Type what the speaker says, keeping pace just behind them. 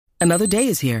Another day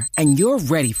is here, and you're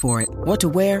ready for it. What to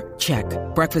wear? Check.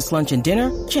 Breakfast, lunch, and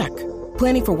dinner? Check.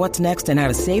 Planning for what's next and how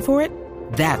to save for it?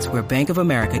 That's where Bank of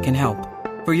America can help.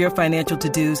 For your financial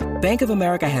to-dos, Bank of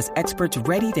America has experts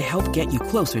ready to help get you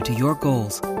closer to your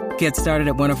goals. Get started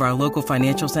at one of our local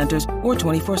financial centers or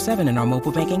 24/7 in our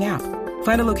mobile banking app.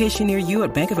 Find a location near you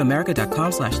at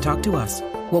bankofamerica.com/talktous.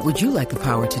 What would you like the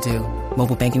power to do?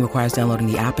 Mobile banking requires downloading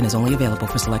the app and is only available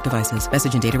for select devices.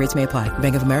 Message and data rates may apply.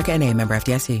 Bank of America N.A., member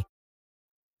FDIC.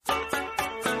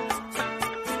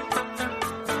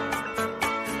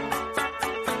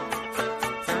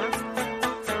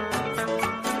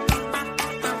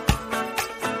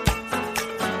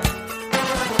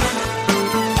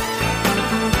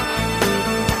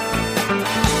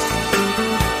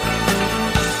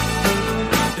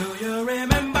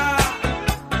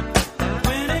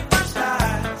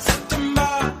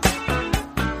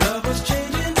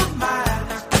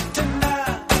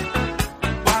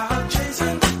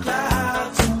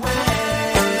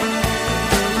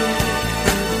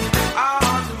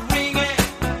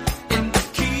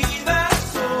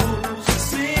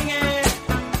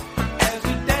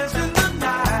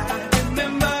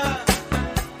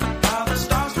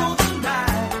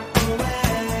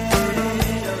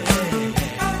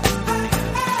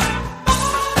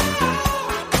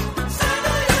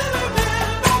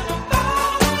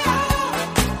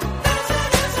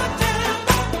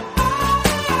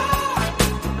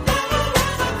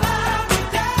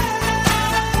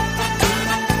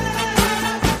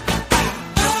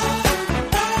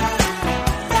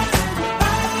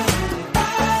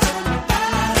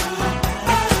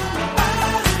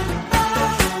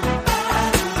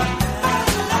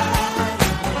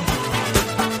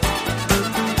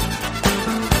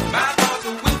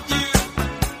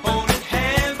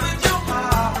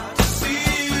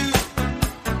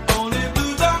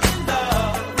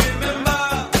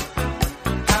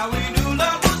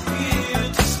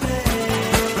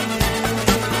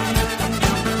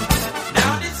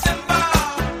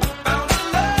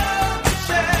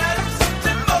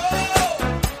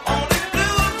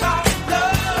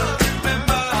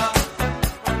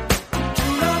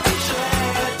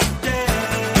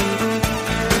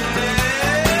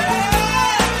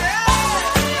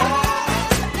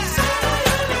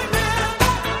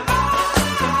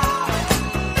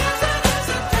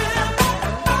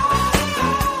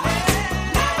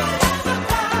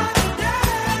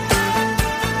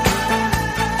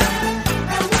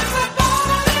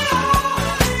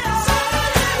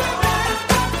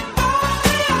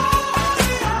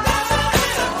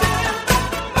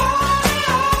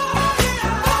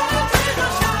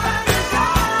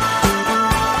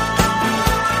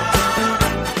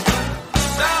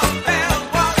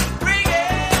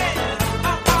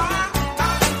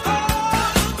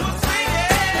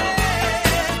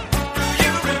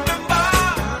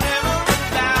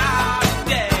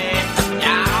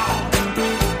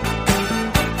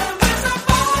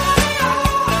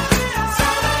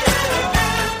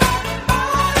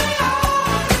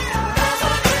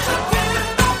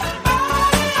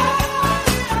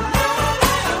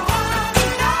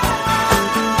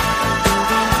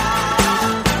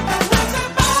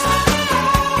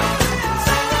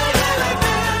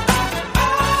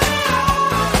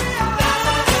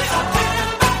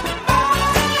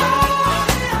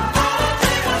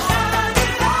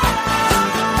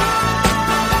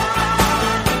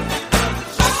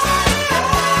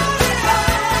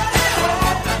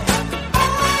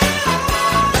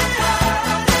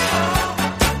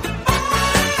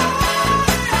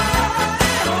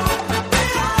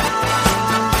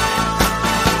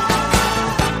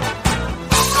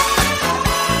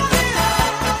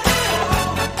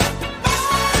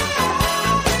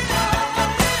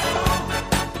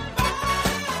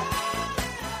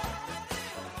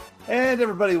 And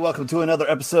everybody, welcome to another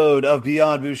episode of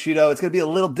Beyond Busido. It's going to be a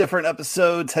little different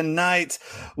episode tonight.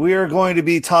 We are going to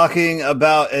be talking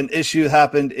about an issue that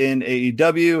happened in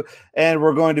AEW, and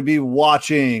we're going to be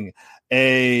watching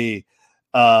a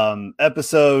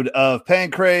episode of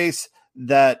Pancrase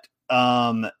that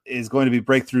is going to be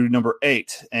breakthrough number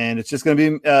 8, and it's just going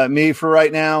to be me for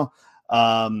right now.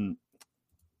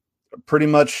 Pretty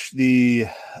much the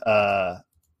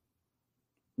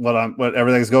what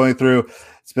everything's going through.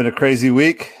 It's been a crazy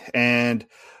week, and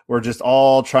we're just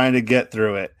all trying to get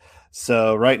through it.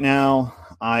 So right now,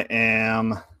 I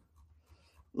am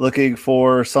looking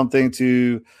for something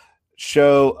to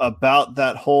show about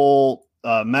that whole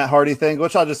Matt Hardy thing,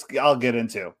 which I'll get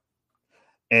into.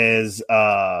 Is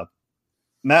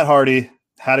Matt Hardy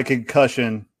had a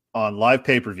concussion on live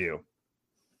pay-per-view,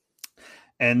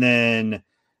 and then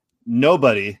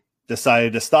nobody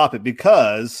decided to stop it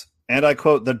because and I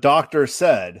quote, the doctor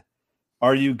said,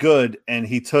 "Are you good?" And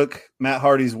he took Matt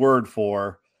Hardy's word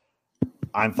for,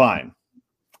 "I'm fine."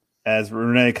 As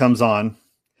Renee comes on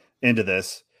into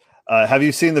this, have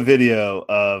you seen the video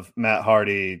of Matt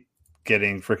Hardy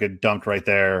getting freaking dumped right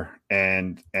there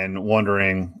and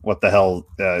wondering what the hell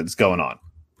is going on?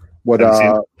 What have you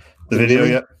seen the video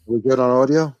yet? We're good on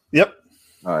audio? Yep.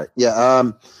 All right.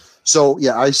 Yeah. So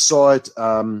yeah, I saw it.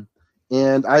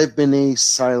 And I've been a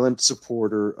silent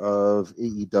supporter of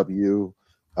AEW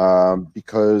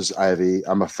because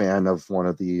I'm a fan of one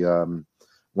of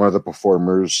the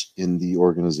performers in the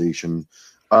organization,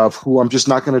 of who I'm just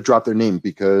not going to drop their name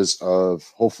because of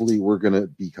hopefully we're going to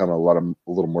become a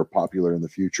little more popular in the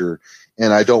future,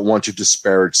 and I don't want to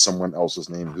disparage someone else's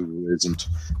name who isn't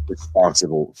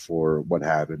responsible for what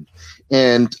happened.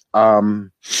 And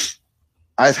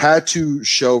I've had to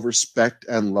show respect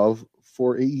and love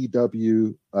for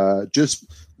AEW,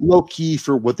 just low key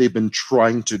for what they've been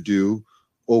trying to do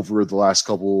over the last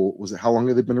couple. Was it how long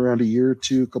have they been around? A year or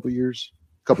two? Couple years?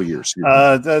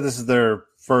 This is their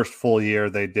first full year.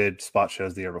 They did spot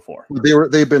shows the year before.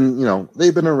 They've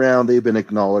been around. They've been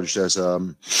acknowledged as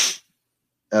a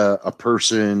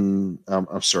person.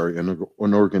 I'm sorry, an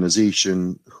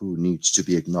organization who needs to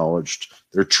be acknowledged.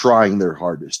 They're trying their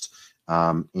hardest.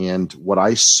 And what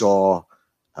I saw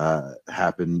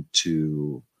happen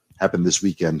this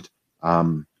weekend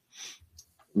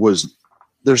was,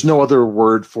 there's no other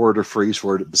word for it or phrase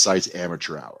for it besides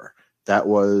amateur hour. That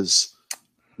was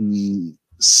the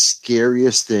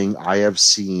scariest thing I have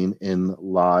seen in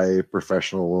live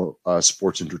professional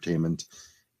sports entertainment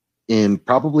in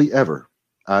probably ever.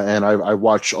 And I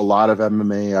watch a lot of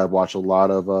MMA. I watch a lot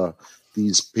of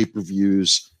these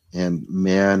pay-per-views, and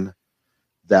man,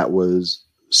 that was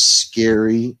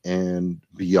scary and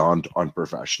beyond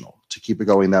unprofessional. To keep it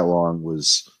going that long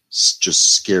was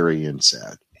just scary and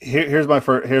sad. Here's my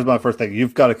first thing.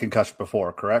 You've got a concussion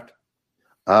before, correct?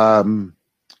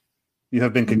 You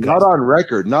have been concussed. Not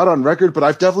on record, but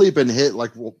I've definitely been hit,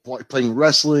 like playing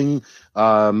wrestling,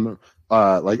 playing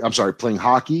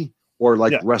hockey, or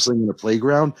wrestling in a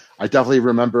playground. I definitely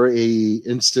remember a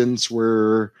instance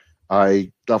where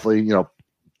I definitely,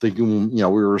 thinking, we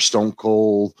were Stone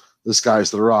Cold, this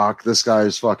guy's The Rock, this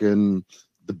guy's fucking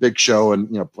the Big Show,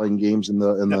 and playing games in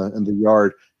the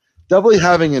yard. Definitely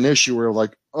having an issue where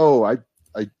like, oh, I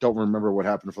don't remember what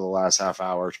happened for the last half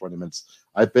hour, 20 minutes.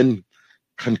 I've been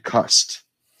concussed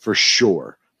for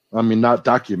sure. I mean, not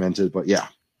documented, but yeah.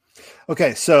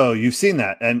 Okay, so you've seen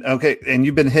that, and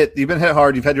you've been hit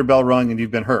hard. You've had your bell rung, and you've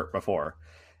been hurt before.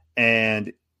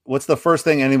 And what's the first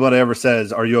thing anybody ever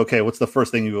says? Are you okay? What's the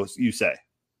first thing you say?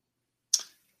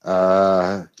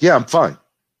 Yeah, I'm fine.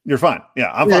 You're fine.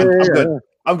 Yeah, I'm fine.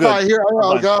 I'm good.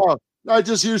 I'm good. I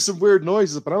just hear some weird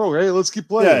noises, but I'm okay. Let's keep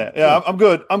playing. Yeah. I'm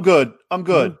good. I'm good.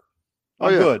 Good.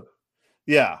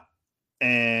 Yeah.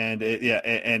 And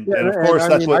of course,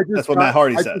 that's what Matt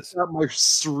Hardy says. My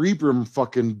cerebrum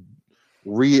fucking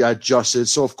readjusted,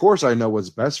 so of course I know what's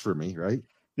best for me, right?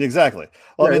 Exactly.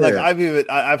 Well,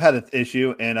 I've had an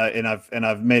issue, and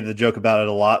I've made the joke about it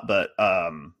a lot. But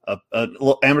a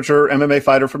amateur MMA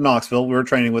fighter from Knoxville we were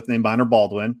training with, named Biner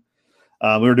Baldwin.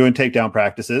 We were doing takedown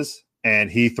practices, and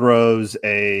he throws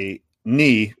a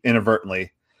knee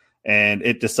inadvertently, and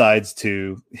it decides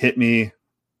to hit me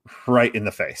right in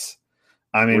the face.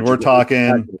 I mean, we're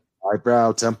talking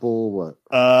eyebrow, temple, what?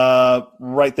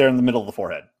 Right there in the middle of the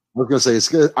forehead. I was gonna say it's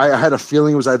good. I had a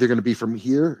feeling it was either going to be from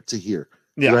here to here.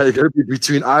 Yeah, it's going to be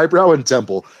between eyebrow and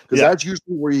temple, because that's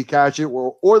usually where you catch it,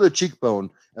 or the cheekbone,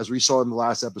 as we saw in the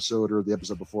last episode or the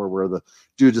episode before, where the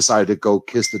dude decided to go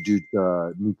kiss the dude's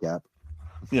kneecap.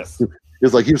 Yes, he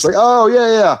was like, oh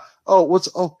yeah.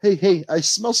 Oh, hey, I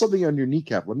smell something on your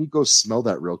kneecap. Let me go smell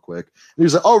that real quick. And he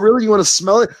was like, oh, really? You want to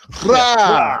smell it?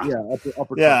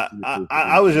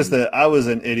 I was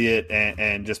an idiot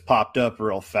and just popped up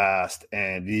real fast.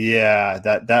 And yeah,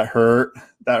 that hurt.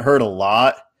 That hurt a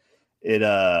lot. It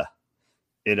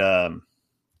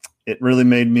really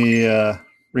made me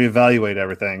reevaluate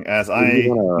everything, as I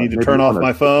need to turn off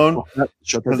my phone.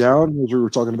 Shut that down, as we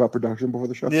were talking about production before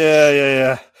the show.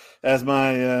 Yeah. As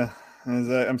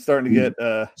I'm starting to get.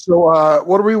 So,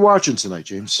 what are we watching tonight,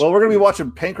 James? Well, we're going to be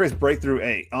watching Pancreas Breakthrough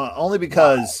 8, only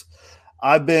because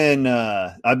I've been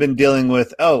dealing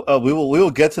with. We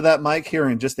will get to that, Mike, here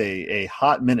in just a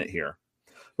hot minute here.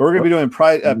 But we're going to be doing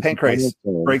Pancreas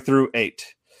Breakthrough 8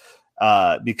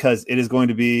 because it is going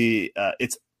to be.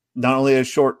 It's not only a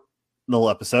short little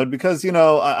episode, because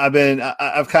I've been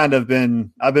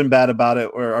bad about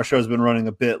it, where our show's been running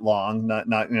a bit long,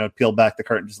 not peel back the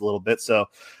curtain just a little bit. So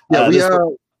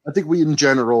I think we, in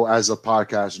general, as a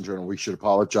podcast in general, we should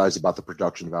apologize about the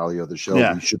production value of the show.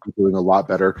 Yeah. We should be doing a lot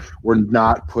better. We're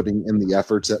not putting in the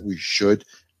efforts that we should.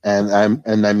 And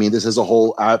I mean this as a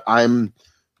whole. I'm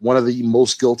one of the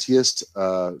most guiltiest.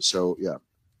 So yeah,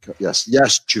 yes,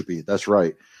 Choopy, that's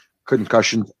right.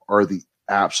 Concussions are the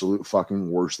absolute fucking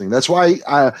worst thing. That's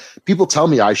why people tell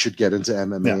me I should get into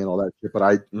MMA and all that shit,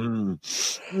 but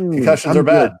concussions are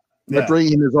bad. My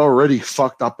brain is already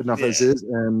fucked up enough as is,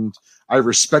 and I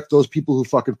respect those people who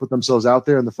fucking put themselves out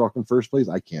there in the fucking first place.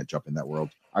 I can't jump in that world.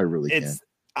 I really can't.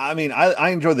 I mean, I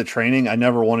enjoy the training. I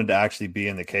never wanted to actually be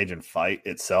in the cage and fight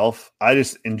itself. I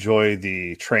just enjoy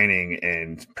the training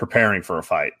and preparing for a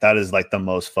fight. That is like the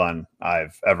most fun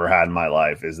I've ever had in my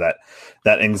life, is that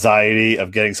anxiety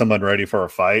of getting someone ready for a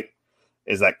fight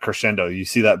is that crescendo. You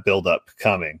see that build up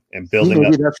coming and building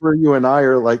up. That's where you and I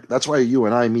are like, that's why you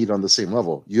and I meet on the same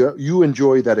level. You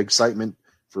enjoy that excitement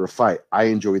for a fight. I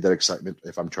enjoy that excitement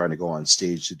if I'm trying to go on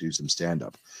stage to do some stand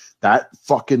up. That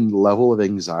fucking level of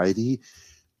anxiety,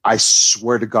 I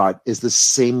swear to God, is the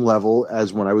same level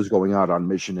as when I was going out on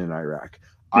mission in Iraq.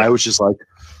 Yeah. I was just like,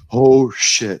 oh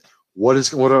shit,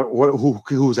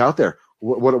 who's out there?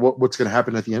 What's going to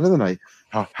happen at the end of the night?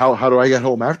 How do I get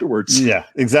home afterwards? Yeah,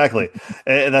 exactly.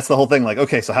 And that's the whole thing. Like,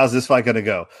 okay, so how's this fight going to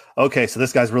go? Okay, so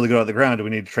this guy's really good on the ground. Do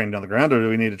we need to train on the ground, or do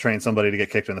we need to train somebody to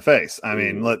get kicked in the face? I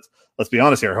mean, let's be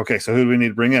honest here. Okay, so who do we need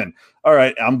to bring in? All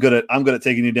right, I'm good at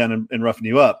taking you down and roughing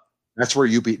you up. That's where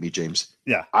you beat me, James.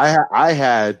 Yeah, I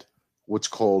had what's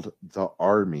called the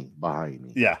army behind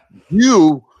me. Yeah,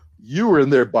 you were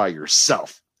in there by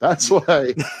yourself. That's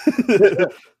why.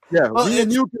 Yeah, well,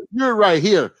 you're right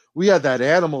here. We had that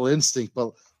animal instinct,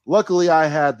 but luckily I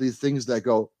had these things that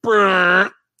go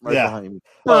behind me.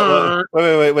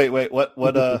 Wait.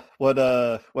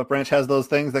 What branch has those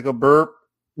things that go burp?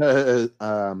 I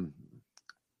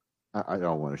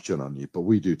don't want to shit on you, but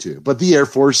we do too. But the Air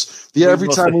Force,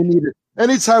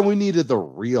 anytime we needed the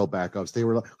real backups, they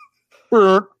were like,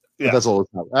 burp. Yeah. That's all.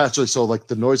 Actually, so like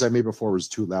the noise I made before was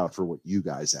too loud for what you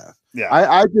guys have. Yeah,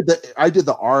 I did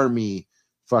the army.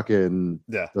 Fucking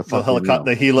the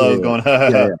helicopter, the helo going. I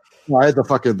had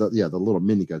the little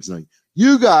miniguns. Like,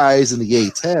 you guys in the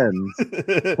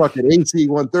A10s, fucking AC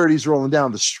 130s rolling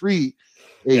down the street,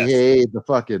 aka the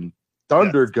fucking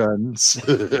thunder guns.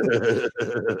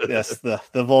 Yes, the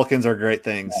Vulcans are great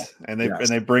things, and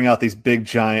they bring out these big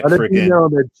giant freaking. You know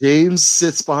that James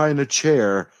sits behind a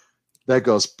chair that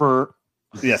goes burnt.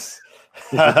 Yes,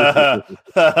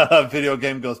 video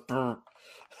game goes burnt.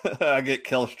 I get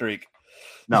kill streak.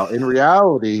 Now, in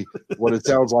reality, what it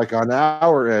sounds like on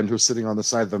our end, who's sitting on the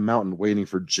side of the mountain waiting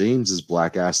for James's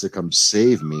black ass to come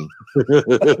save me.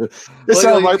 It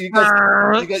sounds like you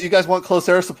guys want close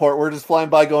air support. We're just flying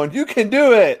by going, you can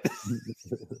do it.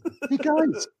 Hey,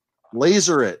 guys,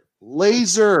 laser it.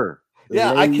 Laser.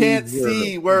 Yeah, I can't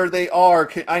see where they are.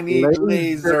 I need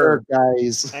laser,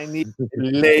 guys. I need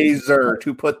laser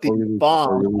to put the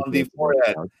bomb on the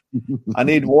forehead. I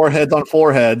need warheads on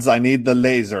foreheads. I need the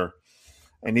laser.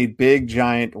 I need big,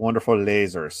 giant, wonderful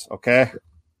lasers. Okay.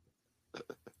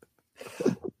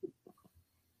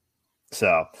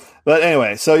 So, but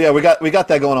anyway, so yeah, we got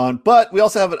that going on, but we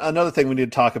also have another thing we need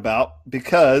to talk about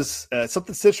because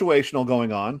something situational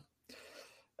going on.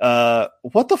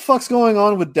 What the fuck's going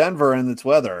on with Denver and its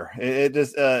weather?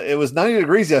 It was 90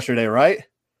 degrees yesterday, right?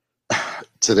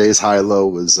 Today's high low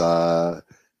was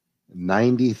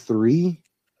 93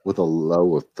 with a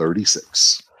low of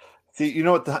 36. See, you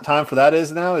know what the time for that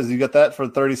is now? Is you got that for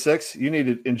 36? You need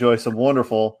to enjoy some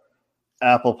wonderful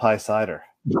apple pie cider.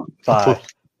 Bye.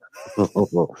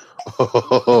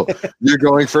 You're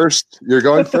going first? Is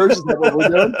that what we're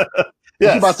doing?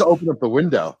 Yes. I'm about to open up the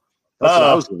window. That's what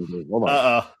I was going to do. Hold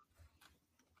on.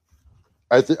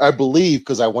 I believe,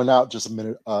 because I went out just a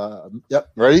minute.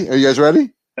 Yep. Ready? Are you guys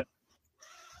ready?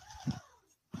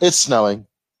 It's snowing.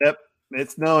 Yep.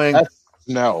 It's snowing. That's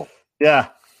snow. Yeah.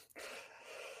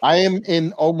 I'm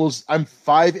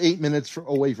 5-8 minutes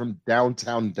away from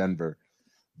downtown Denver.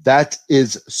 That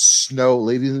is snow,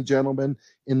 ladies and gentlemen,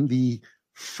 in the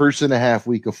first and a half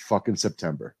week of fucking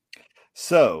September.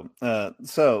 So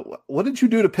what did you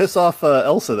do to piss off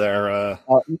Elsa there?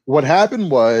 What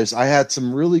happened was I had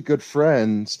some really good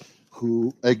friends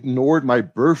who ignored my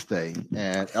birthday,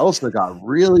 and Elsa got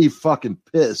really fucking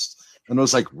pissed. And I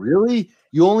was like, really?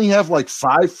 You only have like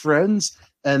 5 friends?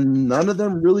 And none of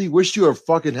them really wished you a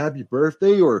fucking happy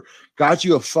birthday or got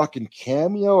you a fucking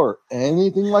cameo or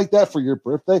anything like that for your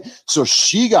birthday. So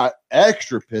she got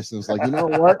extra pissed and was like, you know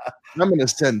what? I'm going to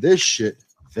send this shit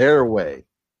their way.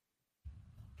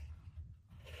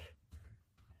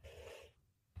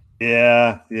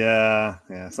 Yeah.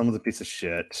 Someone's a piece of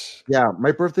shit. Yeah,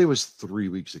 my birthday was 3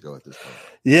 weeks ago at this point.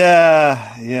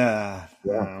 Yeah. Yeah.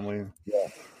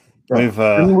 We've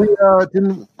Didn't we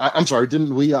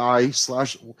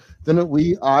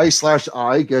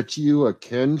I get you a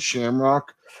Ken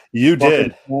Shamrock you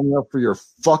did. cameo for your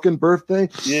fucking birthday?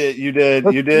 Yeah, you did.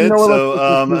 You did.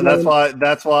 So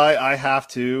that's why I have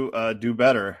to do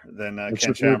better than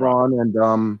Ken Shamrock. Move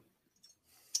on. And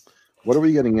what are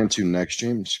we getting into next,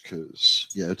 James? Because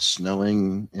it's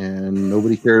snowing and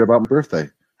nobody cared about my birthday.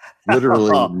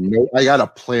 Literally, I got a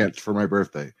plant for my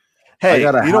birthday. Hey,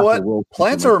 you know what?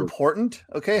 Plants are important.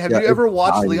 Okay, have you ever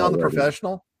watched Leon the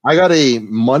Professional? I got a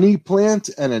money plant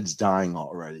and it's dying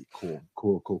already. Cool.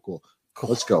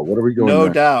 Let's go. What are we going?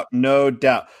 No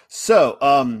doubt.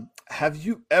 So, have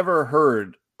you ever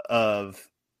heard of?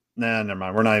 Nah, never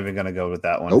mind. We're not even going to go with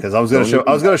that one because I was going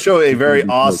to show a very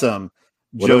awesome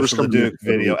Joe LeDuc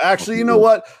video. Actually, you know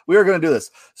what? We are going to do this.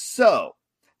 So,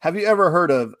 have you ever heard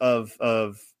of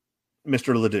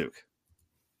Mr. LeDuc?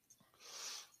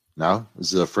 No,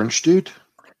 is it a French dude?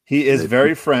 He is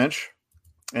very French,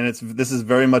 and this is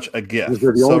very much a gift.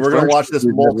 So we're going to watch this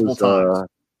multiple times.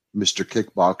 Mr.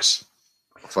 Kickbox,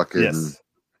 fucking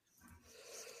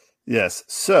yes.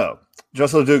 So Joe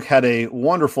LeDuc had a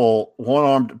wonderful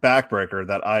one-armed backbreaker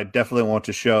that I definitely want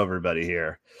to show everybody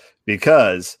here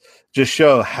because just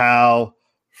show how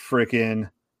freaking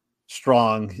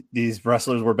strong these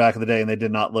wrestlers were back in the day, and they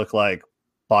did not look like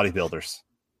bodybuilders.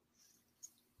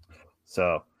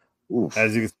 So. Oof.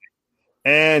 As you can see,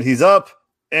 and he's up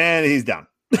and he's down.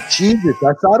 Jesus,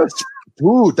 that's not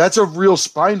dude. That's a real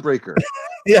spine breaker.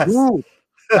 Yes, dude,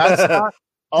 that's not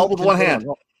all with one hand.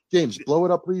 James, blow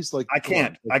it up, please. Like I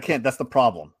can't. That's the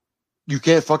problem. You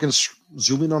can't fucking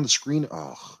zoom in on the screen.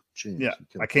 Oh, James. Yeah,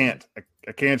 I can't.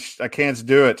 I can't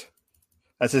do it.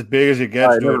 That's as big as you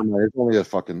get. It's only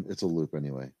it's a loop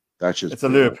anyway. That's just it's a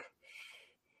loop.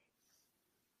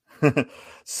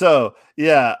 So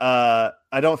yeah,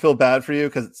 I don't feel bad for you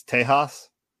because it's Tejas.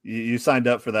 You signed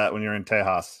up for that when you're in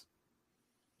Tejas.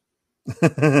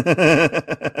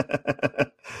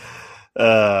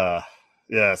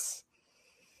 Yes.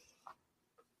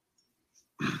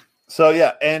 So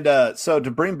yeah, and so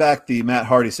to bring back the Matt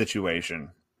Hardy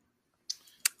situation.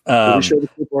 Did we show the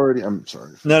clip already? I'm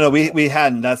sorry. No, we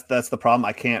hadn't. That's the problem.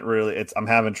 I can't really. I'm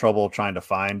having trouble trying to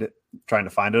find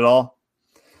it all.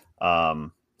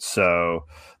 So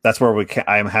that's where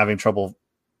I am having trouble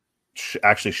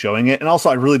actually showing it, and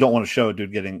also I really don't want to show a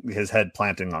dude getting his head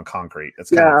planting on concrete. It's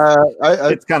kind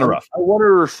of rough. I want to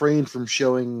refrain from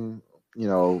showing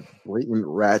blatant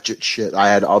ratchet shit. I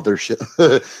had other shit.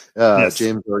 Yes.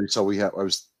 James already saw I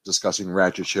was discussing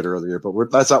ratchet shit earlier,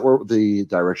 but that's not where the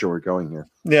direction we're going here.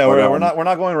 Yeah, we're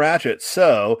not going ratchet.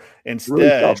 So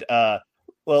instead,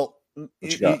 really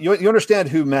you understand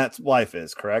who Matt's wife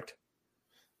is, correct?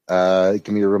 Give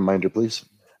me a reminder, please.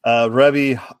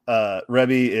 Rebby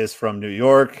is from New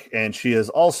York, and she is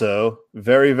also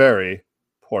very, very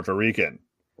Puerto Rican.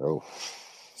 Oh,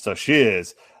 so she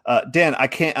is. Dan, I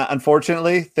can't.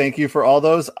 Unfortunately, thank you for all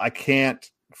those. I can't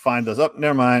find those. Up,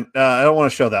 never mind. I don't want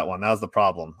to show that one. That was the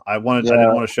problem. I didn't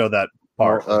want to show that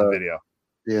part of the video.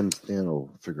 Dan will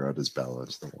figure out his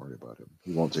balance. Don't worry about him.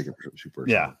 He won't take it too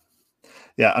personally.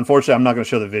 Yeah. Unfortunately, I'm not going to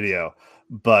show the video.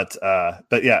 But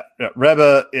yeah,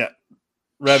 Rebby.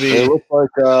 It looks like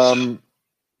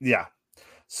yeah.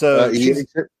 So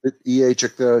EA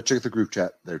check the group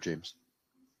chat there, James.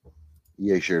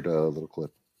 EA shared a little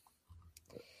clip.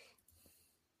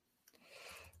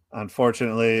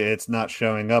 Unfortunately, it's not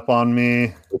showing up on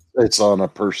me. It's on a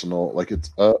personal, it's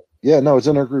in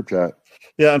our group chat.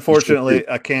 Yeah, unfortunately,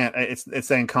 I can't. It's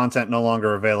saying content no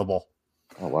longer available.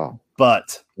 Oh wow!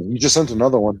 But you just sent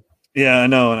another one. Yeah, I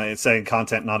know, and it's saying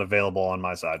content not available on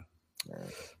my side,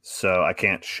 so I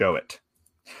can't show it.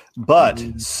 But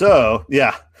so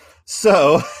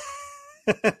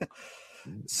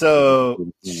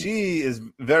she is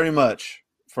very much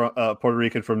from Puerto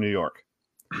Rican from New York.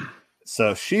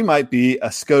 So she might be a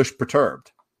skosh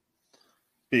perturbed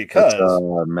because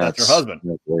that's her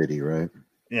husband, lady, right?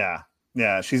 Yeah.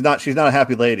 She's not a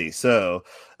happy lady. So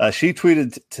she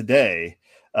tweeted today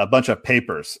a bunch of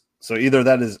papers. So either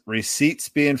that is receipts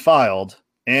being filed,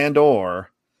 and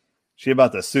or she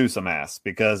about to sue some ass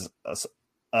because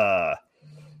I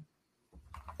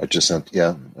just sent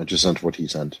what he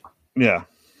sent. Yeah,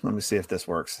 let me see if this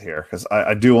works here because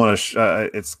I do want to.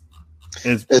 It's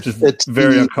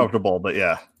very uncomfortable, but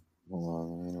yeah.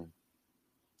 Oh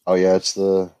yeah, it's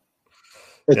a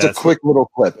quick little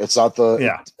clip. It's not the all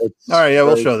right. Yeah,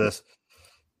 we'll show this.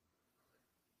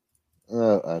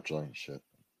 Actually, shit,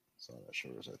 it's not as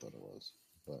sure as I thought it was.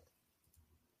 But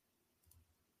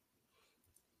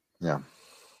Yeah.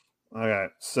 Okay.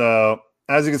 So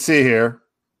as you can see here,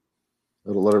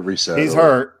 It'll let it reset. He's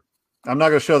hurt. I'm not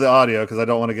going to show the audio because I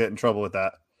don't want to get in trouble with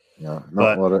that. Yeah.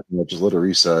 Just let it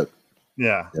reset.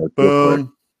 Yeah. Yeah.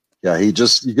 Boom. Yeah. You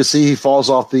can see he falls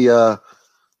off the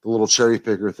little cherry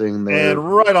picker thing there.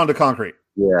 And right onto concrete.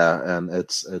 Yeah. And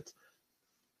it's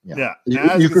yeah.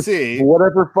 You can see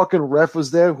whatever fucking ref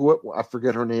was there. I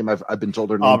forget her name. I've been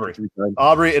told her name Aubrey. 3 times.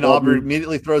 Aubrey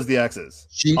immediately throws the X's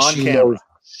on camera.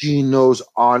 She knows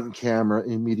on camera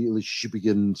immediately. She should be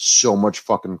getting so much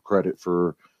fucking credit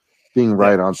for being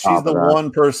right on top. She's the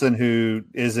one person who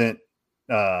isn't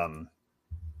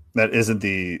that isn't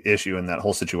the issue in that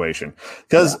whole situation.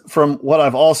 Because from what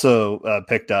I've also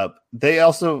picked up, they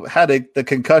also had the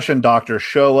concussion doctor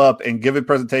show up and give a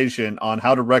presentation on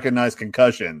how to recognize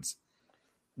concussions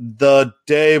the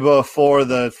day before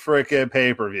the freaking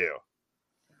pay-per-view.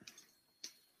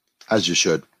 As you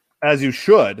should.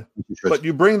 But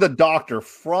you bring the doctor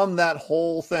from that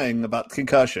whole thing about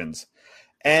concussions,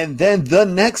 and then the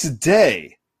next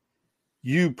day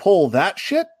you pull that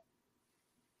shit?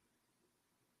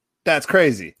 That's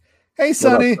crazy. Hey,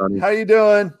 Sonny, how you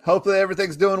doing? Hopefully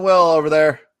everything's doing well over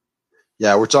there.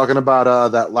 Yeah, we're talking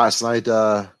about that last night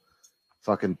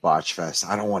fucking botch fest.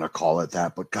 I don't want to call it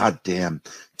that, but goddamn,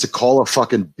 to call a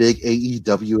fucking big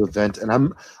AEW event,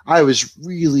 and I was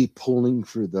really pulling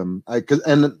for them.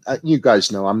 You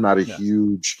guys know I'm not a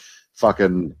huge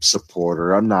fucking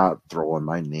supporter. I'm not throwing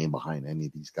my name behind any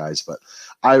of these guys, but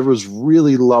I was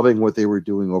really loving what they were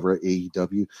doing over at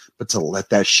AEW. But to let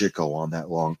that shit go on that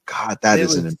long, God,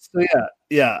 that's embarrassing.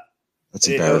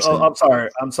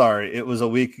 I'm sorry. It was a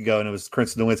week ago, and it was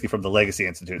Chris Nowinski from the Legacy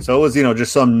Institute. So it was,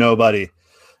 just some nobody.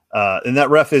 And that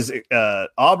ref is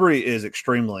Aubrey is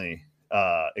extremely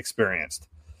experienced.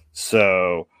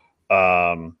 So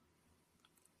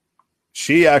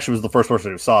she actually was the first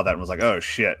person who saw that and was like, "Oh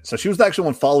shit!" So she was actually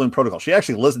one following protocol. She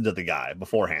actually listened to the guy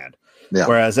beforehand,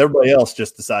 whereas everybody else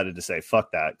just decided to say,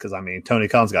 "Fuck that," because Tony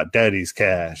Khan's got daddy's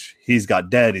cash. He's got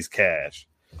daddy's cash.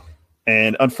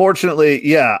 And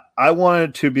unfortunately, I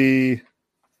wanted AEW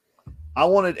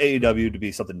to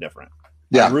be something different.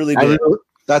 Yeah, I really did.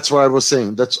 That's what I was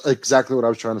saying. That's exactly what I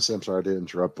was trying to say. I'm sorry I didn't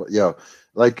interrupt, but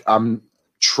I'm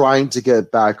trying to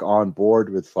get back on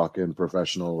board with fucking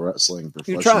professional wrestling,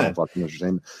 professional fucking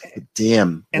entertainment. But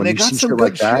damn, and they got some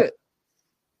good shit.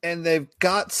 And they've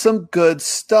got some good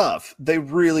stuff. They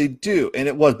really do. And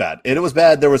it was bad.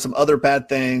 There were some other bad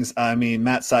things.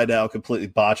 Matt Sydal completely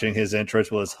botching his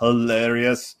entrance was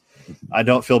hilarious. I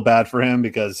don't feel bad for him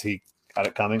because he got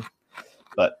it coming.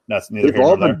 But that's neither here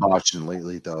nor there. They've all been botching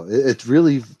lately, though. It's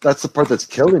really – that's the part that's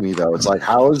killing me, though. It's like,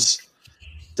 how is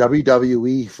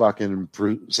WWE fucking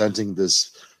presenting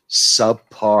this –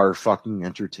 subpar fucking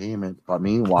entertainment, but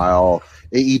meanwhile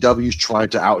AEW's trying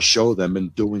to outshow them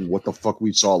and doing what the fuck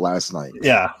we saw last night.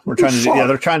 Yeah, we're trying to do. Yeah,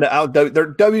 they're trying to out.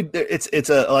 They're It's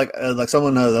a like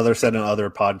someone other said in other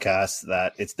podcasts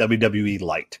that it's WWE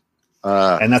light,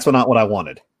 and that's not what I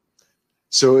wanted.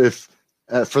 So if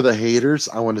for the haters,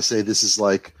 I want to say this is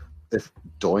like if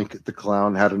Doink the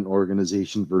Clown had an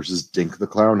organization versus Dink the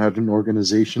Clown had an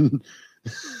organization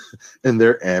in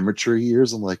their amateur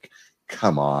years. I'm like,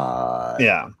 come on.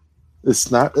 Yeah.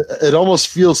 It's not, it almost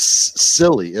feels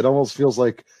silly. It almost feels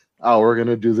like, oh, we're going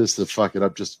to do this to fuck it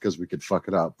up just because we could fuck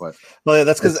it up. But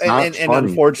that's because, and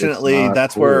unfortunately,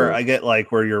 that's cool. Where I get like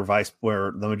where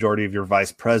the majority of your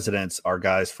vice presidents are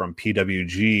guys from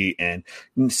PWG, and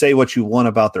say what you want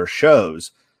about their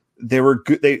shows. They were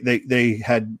they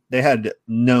had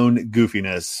known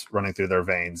goofiness running through their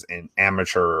veins and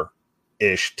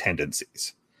amateur-ish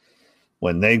tendencies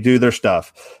when they do their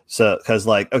stuff. So, because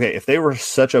okay, if they were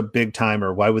such a big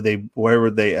timer, why would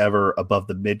they ever above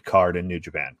the mid card in New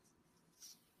Japan?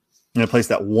 In a place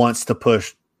that wants to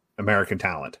push American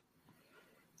talent,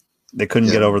 they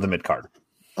couldn't get over the mid card.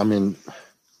 I mean,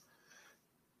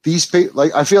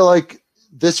 I feel like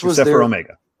this was except for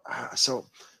Omega. So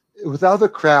without the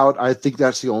crowd, I think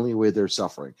that's the only way they're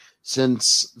suffering.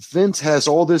 Since Vince has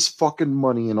all this fucking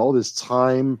money and all this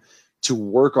time to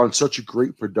work on such a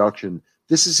great production,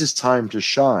 this is his time to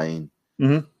shine.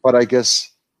 Mm-hmm. But I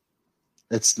guess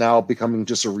it's now becoming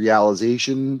just a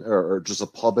realization or just a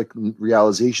public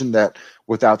realization that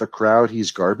without the crowd,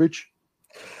 he's garbage.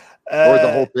 Or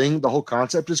the whole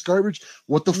concept is garbage.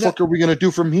 What the fuck are we going to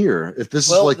do from here? If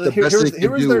this is the best they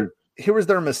can do. Here was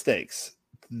their mistakes.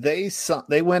 They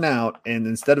went out and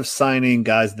instead of signing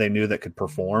guys they knew that could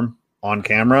perform on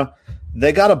camera,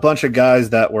 they got a bunch of guys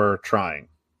that were trying.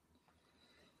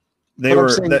 How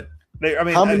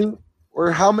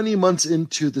many months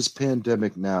into this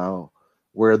pandemic now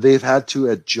where they've had to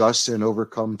adjust and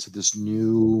overcome to this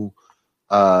new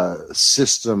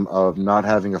system of not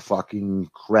having a fucking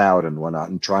crowd and whatnot,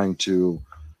 and trying to,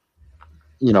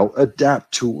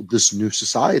 adapt to this new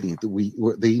society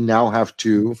that they now have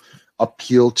to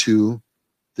appeal to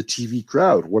the TV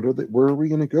crowd. Where are we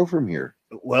going to go from here?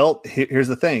 Well, here's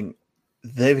the thing.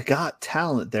 They've got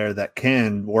talent there that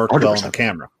can work 100%. well on the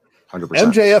camera. 100%.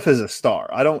 MJF is a star.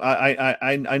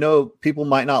 I know people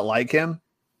might not like him,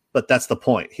 but that's the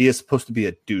point. He is supposed to be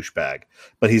a douchebag,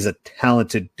 but he's a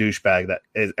talented douchebag that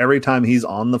is, every time he's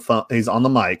on the phone, he's on the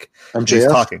mic, MJF? he's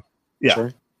talking. Yeah.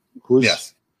 Sorry? Who's?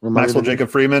 Yes. Maxwell Jacob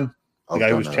Freeman, the guy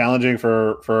who was challenging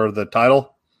for the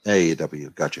title.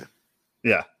 AEW. Gotcha.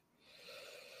 Yeah.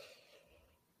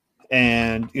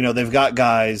 And, they've got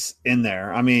guys in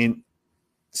there. I mean,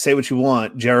 say what you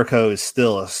want, Jericho is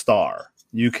still a star.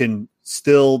 You can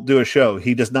still do a show.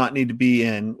 He does not need to be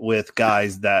in with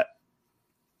guys that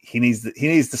he needs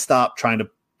to stop trying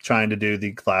to do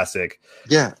the classic.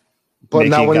 Yeah. But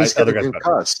not when he's getting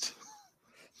concussed.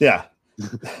 Yeah.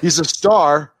 He's a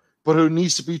star, but who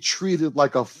needs to be treated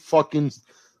like a fucking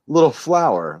little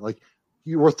flower. Like,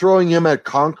 you were throwing him at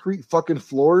concrete fucking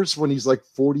floors when he's like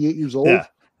 48 years old. Yeah.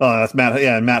 Oh, that's Matt.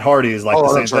 Yeah, and Matt Hardy is like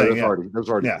the same thing. That's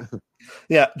Hardy. Yeah.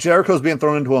 Yeah, Jericho's being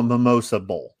thrown into a mimosa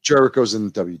bowl. Jericho's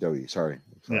in WWE. Sorry.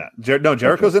 Yeah.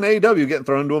 Jericho's in AEW getting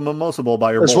thrown into a mimosa bowl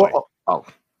by your boy.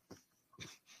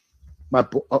 My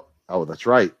boy. Oh, that's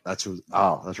right. That's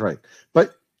right.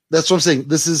 But that's what I'm saying.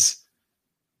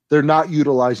 They're not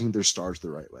utilizing their stars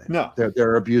the right way. No,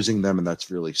 they're abusing them, and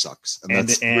that's really sucks. And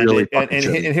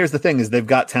here's the thing: is they've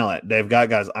got talent. They've got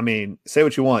guys. I mean, say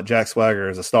what you want. Jack Swagger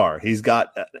is a star. He's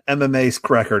got an MMA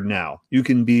record now. You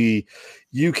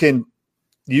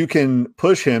can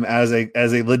push him as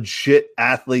a legit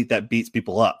athlete that beats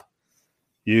people up.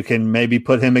 You can maybe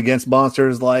put him against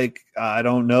monsters like I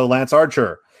don't know, Lance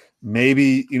Archer.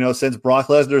 Maybe since Brock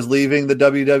Lesnar's leaving the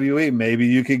WWE, maybe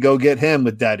you could go get him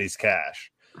with Daddy's cash.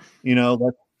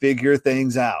 Let's figure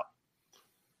things out.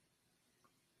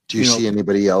 Do you see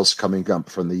anybody else coming up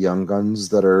from the young guns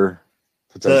that are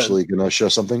potentially going to show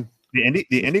something? The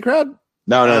indie crowd?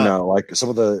 No. Like some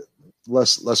of the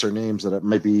lesser names that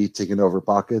might be taking over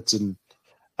pockets. And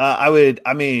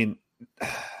they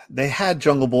had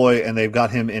Jungle Boy and they've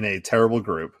got him in a terrible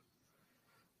group.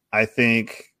 I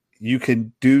think you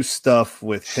can do stuff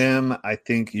with him. I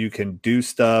think you can do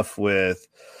stuff with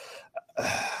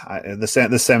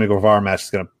the Sammy Guevara match is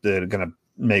gonna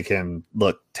make him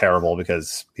look terrible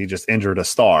because he just injured a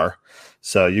star,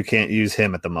 so you can't use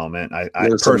him at the moment. I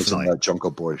personally that Jungle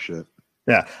Boy shit.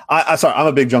 Yeah, I'm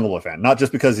a big Jungle Boy fan, not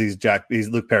just because he's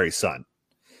Luke Perry's son,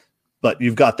 but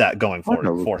you've got that going for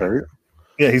him.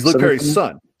 Yeah, he's Luke Perry's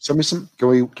son. Send me some. Can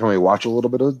we watch a little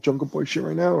bit of Jungle Boy shit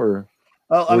right now, or?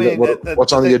 Well, I mean,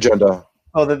 what's on the agenda?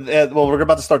 Oh, well, we're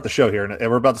about to start the show here,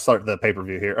 and we're about to start the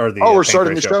pay-per-view here. We're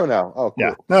starting the show now. Oh, cool.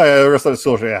 Yeah. No, we're going to start the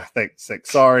show. Yeah, thanks.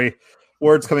 Sorry.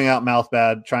 Words coming out, mouth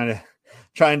bad, trying to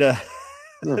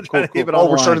keep it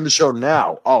on. We're starting the show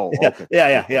now. Oh, okay.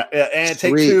 Yeah. And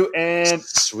take two and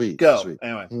go. Sweet.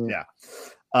 Anyway, yeah.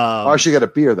 I should get a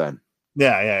beer then.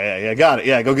 Yeah. Got it.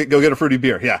 Yeah, go get a fruity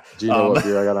beer. Yeah. Do you know what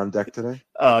beer I got on deck today?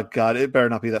 Oh, God, it better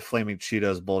not be that Flaming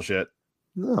Cheetos bullshit.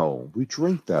 No, we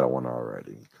drank that one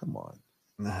already. Come on.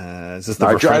 Is this the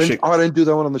refreshing? I didn't do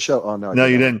that one on the show. Oh no,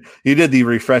 you didn't. You did the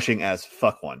refreshing as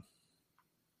fuck one.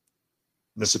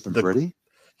 The Sipping Pretty.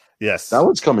 Yes, that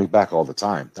one's coming back all the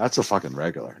time. That's a fucking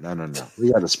regular. No.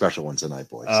 We got a special one tonight,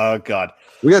 boys. Oh God,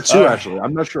 we got two actually.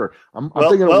 I'm not sure. I'm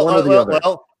thinking of one or the other.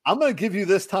 Well, I'm gonna give you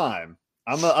this time.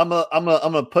 I'm gonna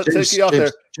take you out there.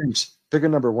 James, pick a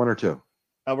number 1 or 2.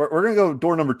 We're gonna go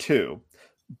door number 2,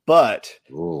 but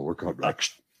we're going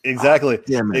next. Exactly.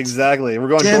 Damn it. Exactly. We're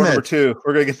going door number 2.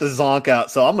 We're gonna get the zonk out.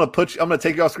 So I'm gonna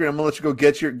take you off screen. I'm gonna let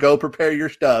you go prepare your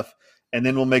stuff, and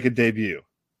then we'll make a debut.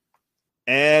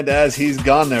 And as he's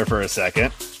gone there for a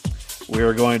second, we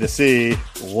are going to see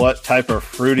what type of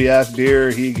fruity ass beer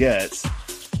he gets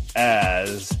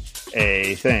as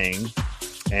a thing.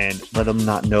 And let him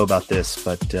not know about this,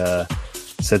 but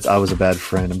since I was a bad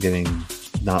friend, I'm getting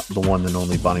not the one and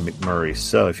only Bonnie McMurray.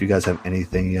 So if you guys have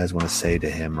anything you guys want to say to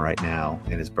him right now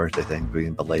in his birthday thing,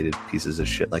 being belated pieces of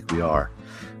shit like we are,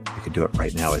 you can do it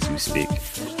right now as we speak.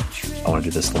 I want to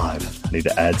do this live. I need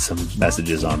to add some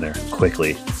messages on there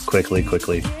quickly.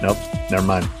 Nope, never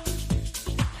mind.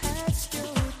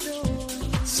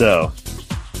 So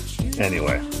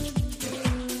anyway,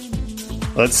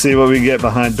 let's see what we get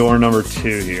behind door number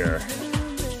 2 here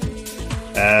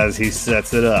as he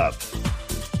sets it up.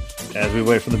 As we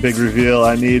wait for the big reveal,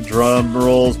 I need drum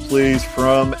rolls, please,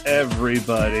 from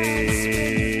everybody.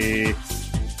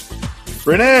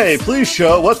 Renee, please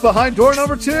show what's behind door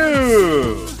number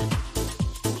 2.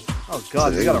 Oh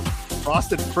God, you got a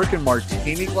frosted freaking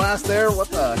martini glass there? What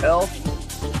the hell?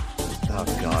 Oh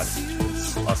God,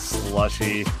 it's a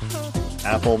slushy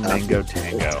apple mango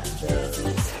tango.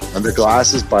 And the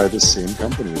glass is by the same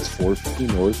company. It's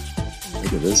 450 North.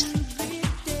 Look at this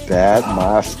bad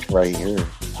mask right here.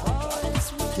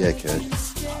 Yeah, kid.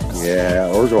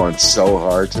 Yeah, we're going so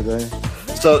hard today.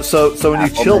 So when you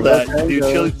chill that,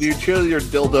 do you chill your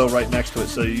dildo right next to it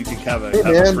so you can have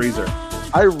a freezer?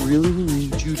 I really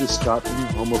need you to stop being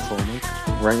homophobic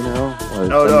right now.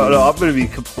 No. I'm going to be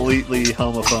completely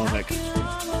homophobic.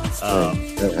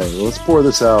 Hey, let's pour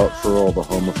this out for all the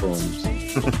homophones.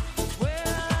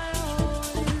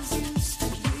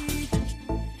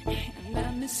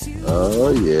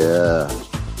 Oh yeah.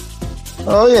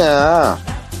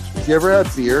 Have you ever had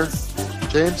beer,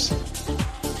 James?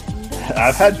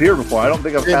 I've had beer before. I don't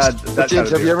think I've had that James, kind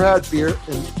of beer. have you ever had beer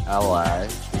in LA?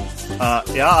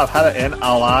 Yeah, I've had it in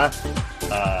LA.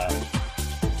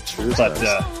 Cheers, but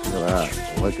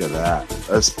guys. Look at that.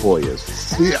 This boy is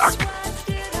yuck.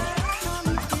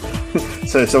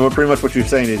 So pretty much what you're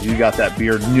saying is you got that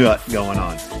beer nut going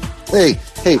on. Hey,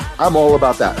 I'm all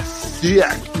about that.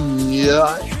 Yeah.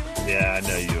 Yeah, I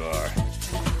know you are.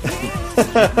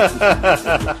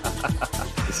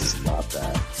 This is not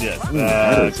bad. Yes.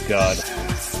 Oh, God.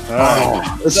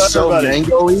 It's so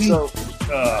mango-y.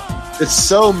 It's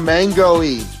so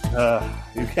mango-y.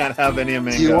 You can't have any of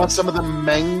mango. Do you want some of the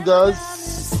mangoes?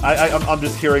 I'm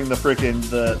just hearing the freaking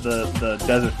the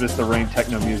Desert Vista Rain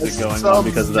techno music going on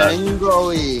because of that.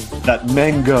 Mango-y. That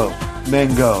mango. I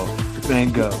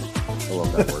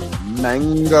love that word.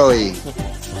 Mango-y.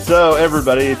 So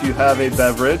everybody, if you have a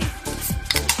beverage,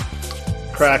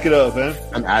 crack it open.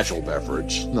 An agile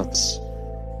beverage. Not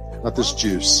this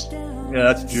juice. Yeah,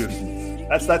 that's juice.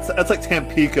 That's like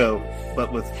Tampico,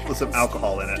 but with some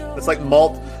alcohol in it. It's like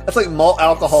malt. That's like malt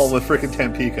alcohol with freaking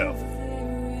Tampico.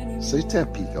 Say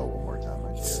Tampico one more time.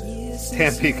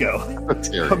 Tampico.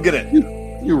 Come get it.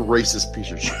 You racist piece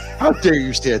of shit. How dare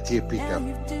you say Tampico?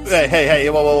 Hey,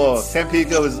 whoa.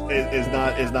 Tampico is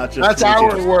not just. That's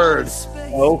our word.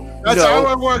 Oh, that's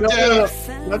our word, no.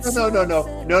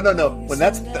 When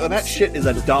that shit is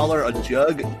 $1 a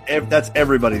jug, that's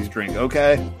everybody's drink.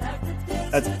 Okay,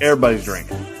 that's everybody's drink.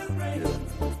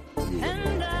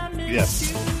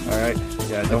 Yes. All right.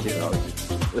 Yeah. Don't get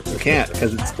it. You can't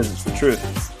because it's the truth.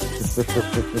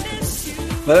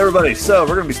 But everybody, so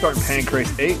we're going to be starting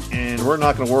Pancrase 8, and we're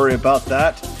not going to worry about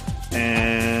that.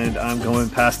 And I'm going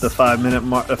past the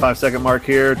 5 second mark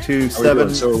here to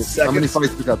 7 seconds. How many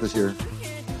fights we got this year?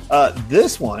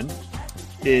 This one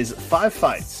is 5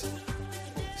 fights.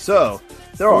 So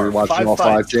there are watching 5 all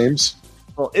fights. 5, James?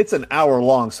 Well, it's an hour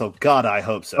long, so God, I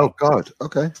hope so. Oh God.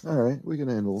 Okay. All right. We can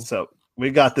handle it. So we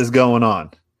got this going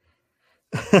on.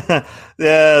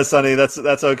 Yeah, Sonny, that's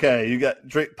okay. You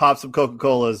pop some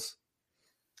Coca-Colas.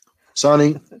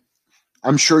 Sonny,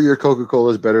 I'm sure your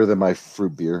Coca-Cola is better than my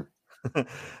fruit beer.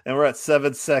 And we're at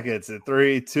 7 seconds. In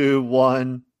 3, 2,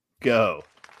 1, go.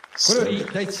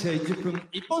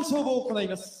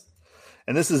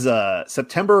 And this is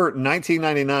September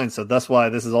 1999, so that's why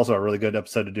this is also a really good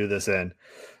episode to do this in.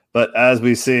 But as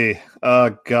we see,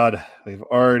 oh God, we've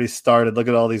already started. Look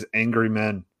at all these angry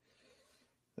men.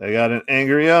 They got an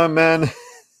angry young man.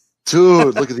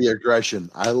 Dude, look at the aggression.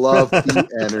 I love the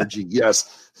energy.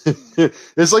 Yes.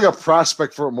 It's like a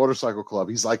prospect for a motorcycle club.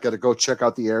 He's like got to go check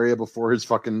out the area before his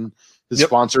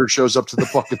sponsor shows up to the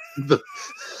fucking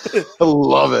I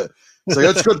love it. It's like,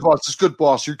 that's good, boss. It's good,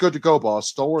 boss. You're good to go,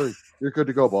 boss. Don't worry. You're good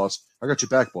to go, boss. I got your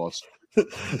back, boss. Are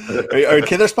you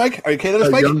okay there, Spike? Are you okay there,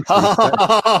 Spike?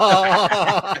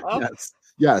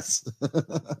 Yes.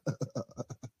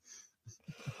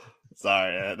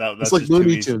 Sorry, that's it's like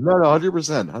Looney Tunes. No,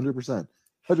 100%.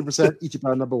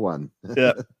 Ichiban number 1.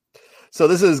 Yeah. So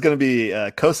this is going to be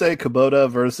Kosei Kubota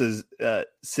versus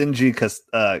Shinji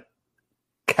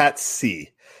Katase.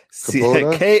 Katase.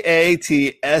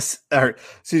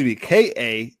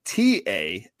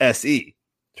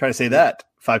 Try to say that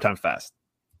 5 times fast.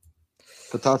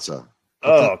 Katatsa.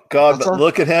 Oh God! But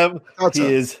look at him. Katatsa.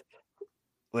 He is.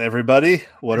 Everybody,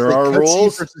 what are our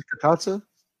rules? Versus Katatsa?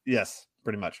 Yes,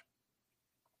 pretty much.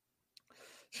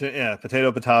 Yeah,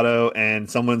 potato, and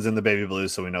someone's in the baby blue,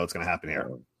 so we know what's going to happen here.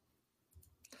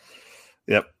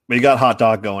 Yep, we got hot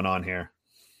dog going on here.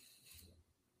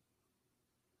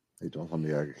 Hey, don't let me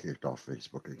get kicked off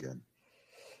Facebook again.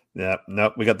 Yeah,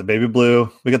 nope. We got the baby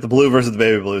blue. We got the blue versus the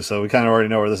baby blue, so we kind of already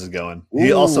know where this is going. Ooh.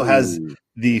 He also has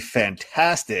the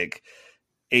fantastic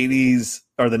 80s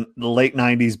or the late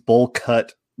 90s bowl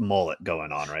cut mullet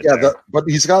going on right there. But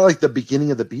he's got like the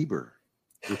beginning of the Bieber.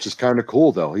 which is kind of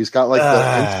cool though. He's got like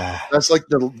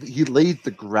he laid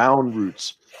the ground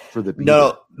roots for the Busido.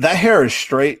 No, that hair is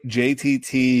straight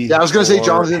JTT. Yeah, I was gonna say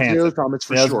Jonathan Taylor Thomas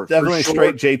for sure. Definitely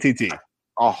straight JTT.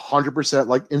 100%,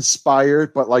 like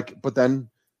inspired, but then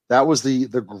that was the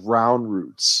ground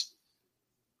roots.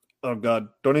 Oh God!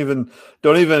 Don't even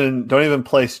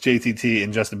place JTT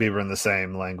and Justin Bieber in the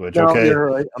same language. No, okay, you're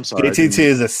right. I'm sorry. JTT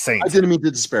is a saint. I didn't mean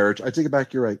to disparage. I take it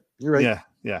back. You're right. You're right.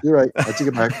 Yeah. You're right. I take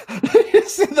it back. You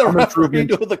see the referee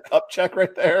doing the cup check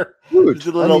right there? Dude,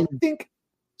 think.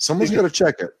 Someone's got to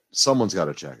check it. Someone's got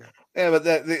to check it. Yeah, but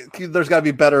there's got to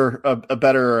be a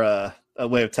better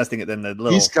way of testing it than the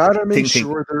little. He's got to make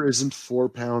sure there isn't 4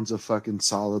 pounds of fucking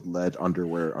solid lead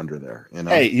underwear under there. You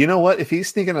know? Hey, you know what? If he's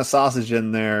sneaking a sausage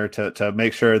in there to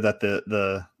make sure that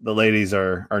the ladies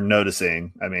are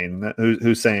noticing, I mean,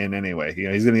 who's saying anyway? You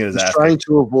know, he's going to get his ass. Trying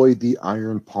to avoid the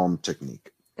iron palm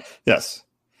technique. Yes.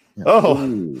 Yeah. Oh,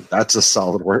 ooh, that's a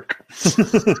solid work.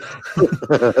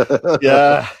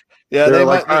 Yeah. They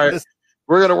like, might. all right,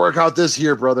 we're gonna work out this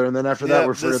here, brother, and then after that,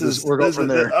 we're going from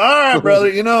there. All right, brother.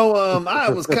 You know, I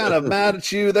was kind of mad at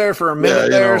you there for a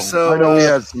minute there. So I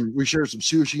know we shared some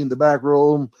sushi in the back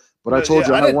room, but I told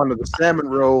you I wanted the salmon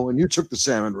roll, and you took the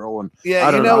salmon roll. And yeah,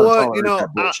 you know what? You know,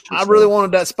 I really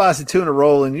wanted that spicy tuna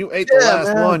roll, and you ate the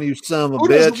last one. You son of a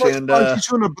bitch! And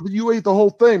tuna, you ate the whole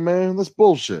thing, man. That's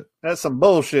bullshit. That's some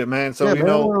bullshit, man. So you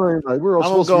know, we're all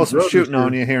I'm gonna go some shooting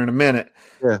on you here in a minute.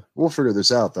 Yeah, we'll figure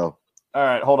this out though. All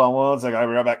right, hold on one second. I'll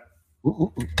be right back.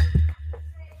 Ooh.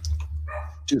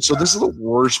 Dude, so this is the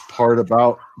worst part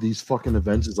about these fucking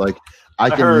events is like I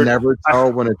can never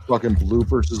tell when it's fucking blue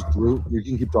versus blue. You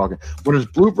can keep talking. When it's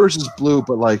blue versus blue,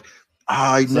 but like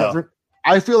I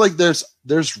feel like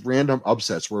there's random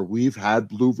upsets where we've had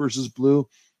blue versus blue,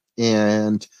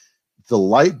 and the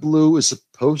light blue is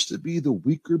supposed to be the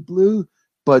weaker blue,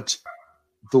 but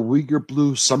the weaker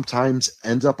blue sometimes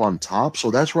ends up on top. So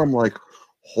that's where I'm like,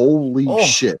 holy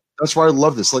shit. That's why I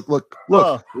love this. Like, look,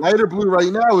 lighter blue right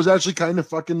now is actually kind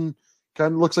of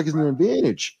looks like it's an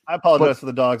advantage. I apologize for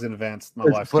the dogs in advance. My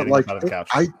wife's getting out of the couch.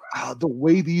 The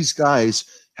way these guys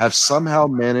have somehow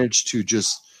managed to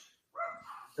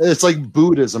it's like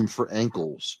Buddhism for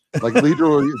ankles. Like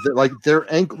literally, like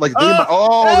their ankle, like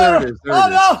there it is. There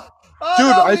it is.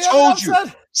 Dude, I told you.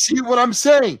 See what I'm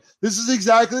saying? This is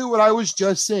exactly what I was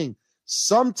just saying.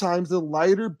 Sometimes the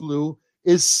lighter blue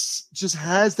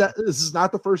has that. This is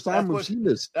not the first time we've seen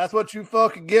this. That's what you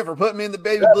fucking get for putting me in the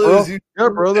baby blues.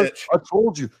 Brother. Bitch. I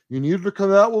told you. You needed to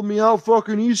come out with me out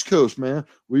fucking East Coast, man.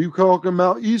 When you talking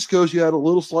about East Coast, you had a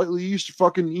little slightly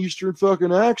Eastern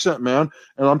fucking accent, man.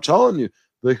 And I'm telling you,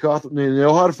 they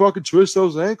know how to fucking twist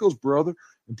those ankles, brother.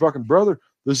 And fucking brother,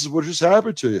 this is what just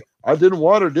happened to you. I didn't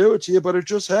want to do it to you, but it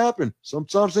just happened.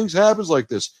 Sometimes things happens like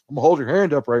this. I'm gonna hold your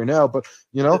hand up right now, but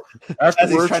you know,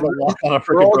 afterwards, to walk on a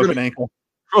freaking broken ankle.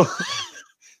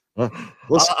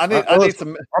 I need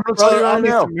some. I'm gonna tell you right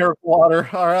now, some Miracle Water.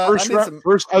 All right,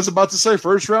 I was about to say,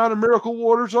 first round of Miracle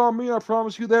Water's on me. I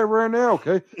promise you that right now.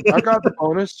 Okay, I got the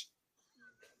bonus.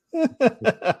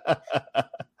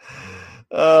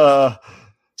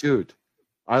 Dude.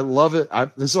 I love it.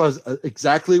 This was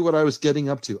exactly what I was getting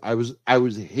up to. I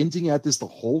was hinting at this the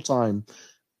whole time.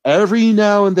 Every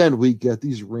now and then we get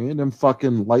these random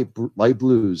fucking light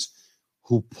blues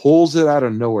who pulls it out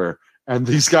of nowhere, and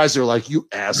these guys are like, "You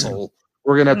asshole,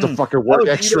 we're gonna have to fucking work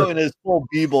extra." In his full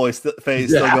b-boy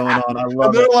face still going on. I love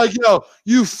and they're like, "Yo,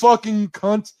 you fucking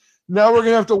cunt." Now we're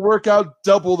gonna have to work out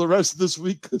double the rest of this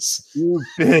week because you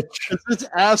bitch. This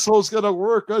asshole's gonna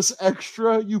work us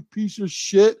extra. You piece of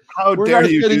shit. How dare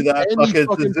you do that?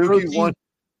 Fucking Suzuki one.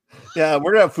 Yeah,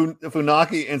 we're gonna have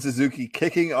Funaki and Suzuki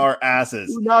kicking our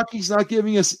asses. Funaki's not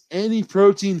giving us any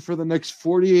protein for the next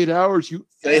 48 hours. You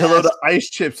say hello to Ice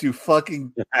Chips, you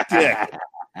fucking dick.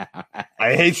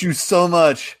 I hate you so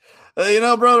much. You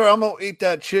know, brother, I'm gonna eat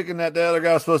that chicken that the other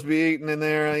guy was supposed to be eating in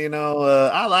there. You know,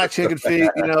 I like chicken feet.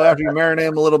 You know, after you marinate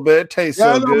them a little bit, it tastes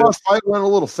so good. My fight went a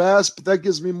little fast, but that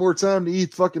gives me more time to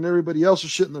eat fucking everybody else's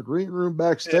shit in the green room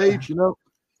backstage. Yeah.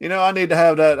 You know, I need to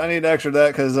have that. I need extra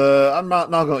that because I'm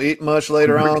not gonna eat much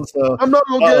later on. So I'm not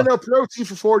gonna get enough protein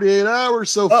for 48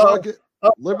 hours. So fuck it.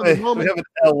 Live in the moment. We have an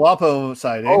El Wapo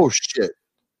sighting. Oh shit.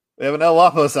 We have an El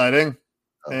Wapo sighting,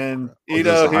 and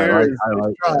Ito here is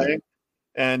trying.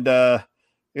 And,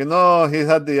 you know, he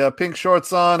had the pink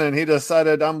shorts on and he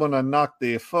decided, I'm going to knock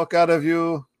the fuck out of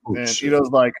you. Oh, and shit.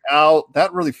 Ito's like, ow,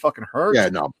 that really fucking hurt. Yeah,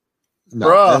 no.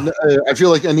 And, I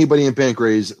feel like anybody in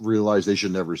Pancrase realized they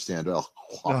should never stand up.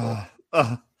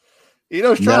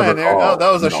 Ito's trying there. Oh,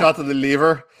 that was a no. shot to the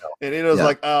lever. And Ito's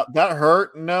like, that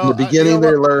hurt? No. In the beginning,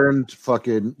 they learned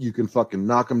you can fucking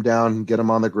knock him down, get him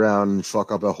on the ground, and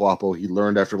fuck up El Huapo. He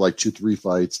learned after like 2-3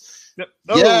 fights.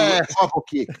 Yeah, Huapo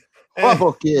kick.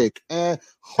 Huapo kick.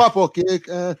 Huapo kick.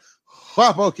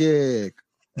 Huapo kick.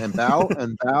 And bow,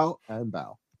 and bow, and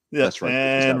bow. Yeah, that's right.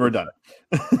 And we're done.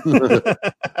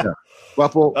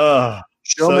 Huapo,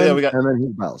 showman, and then he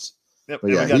bows. Yep,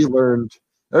 but yeah, he learned.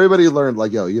 Everybody learned,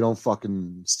 like, yo, you don't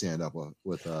fucking stand up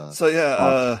with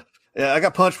I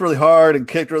got punched really hard and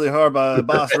kicked really hard by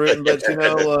Boss Rutten, but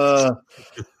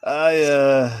I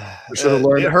should have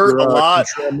learned. It hurt a lot.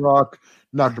 Rock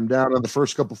knocked him down in the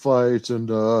first couple fights, and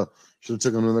should have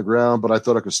taken him to the ground. But I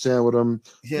thought I could stand with him.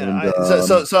 Yeah,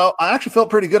 and, so I actually felt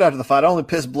pretty good after the fight. I only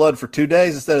pissed blood for 2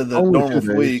 days instead of the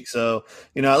normal week. So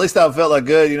at least I felt like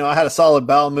good. I had a solid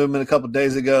bowel movement a couple of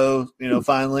days ago.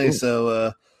 Finally. Cool.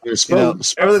 So.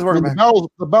 Everything's working.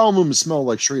 The bowel movement smelled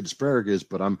like straight asparagus,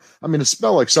 but it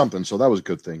smelled like something, so that was a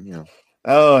good thing,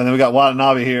 Oh, and then we got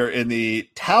Watanabe here in the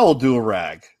towel dual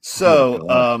rag.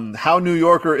 So, how New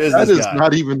Yorker is this guy?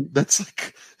 Not even. That's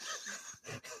like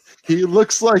he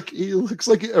looks like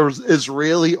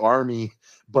Israeli army,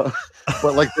 but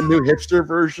like the new hipster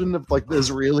version of like the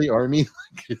Israeli army.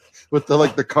 With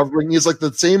the covering, he's like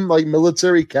the same like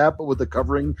military cap, but with the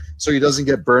covering, so he doesn't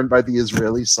get burned by the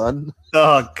Israeli sun.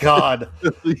 Oh God,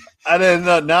 I didn't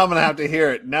know. Now I'm gonna have to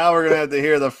hear it. Now we're gonna have to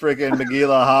hear the freaking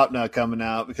Megillah Hopna coming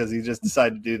out because he just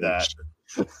decided to do that.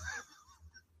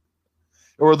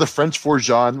 Or the French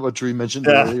Forjean, which we mentioned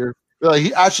earlier.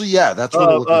 Like that's what it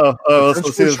looks like.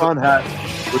 French Forjean hat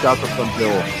without the front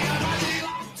bill.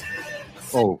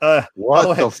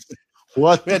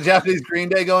 What? We had Japanese Green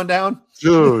Day going down?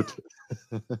 Dude.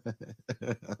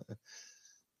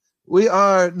 We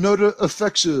are not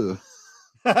affectu.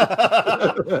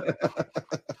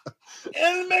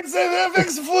 El Mexican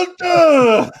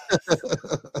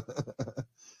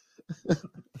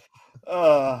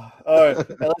all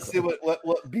right. Now let's see what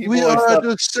B-boy we are stuff.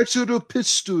 the sexual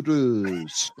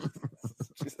pistols.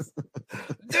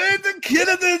 They're the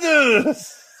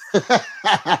killers.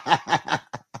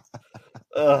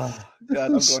 God,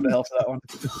 I'm going to hell for that one.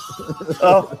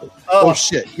 Oh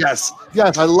shit! Yes,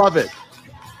 I love it.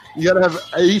 You gotta have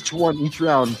each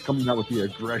round coming out with the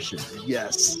aggression.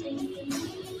 Yes.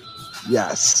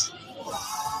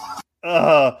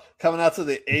 Coming out to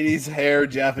the 80s hair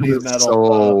Japanese metal.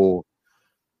 So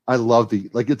I love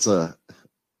it's the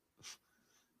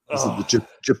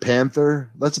Japanther.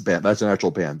 That's a band. That's an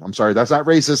actual band. I'm sorry, that's not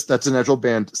racist. That's an actual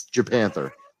band.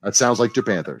 Japanther. That sounds like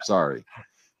Japanther. Sorry.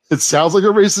 It sounds like a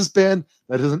racist band.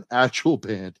 That is an actual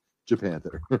band,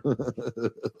 Japanther.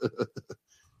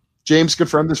 James,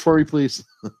 confirm this for me, please.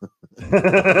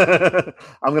 I'm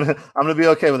gonna be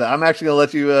okay with that. I'm actually gonna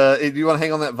let you. Do you want to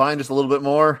hang on that vine just a little bit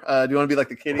more? Do you want to be like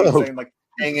the kitty saying like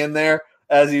hang in there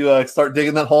as you start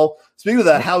digging that hole? Speaking of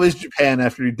that, how is Japan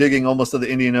after you're digging almost to the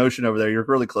Indian Ocean over there? You're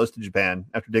really close to Japan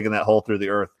after digging that hole through the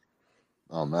earth.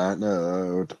 On that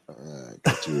note, I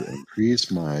got to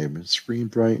increase my screen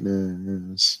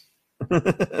brightness.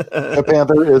 The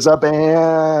Panther is a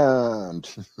band.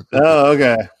 Oh,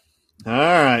 okay. All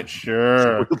right,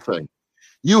 sure. Thing.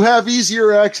 You have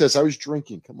easier access. I was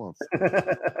drinking. Come on.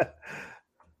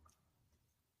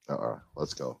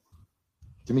 Let's go.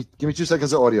 Give me 2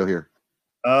 seconds of audio here.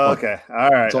 Okay.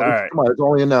 All right. All right. Come on. It's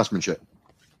only announcement shit.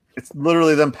 It's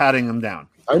literally them patting them down.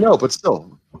 I know, but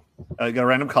still. You got a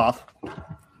random cough.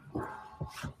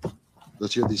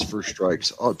 Let's hear these first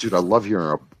strikes. Oh, dude, I love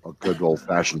hearing a good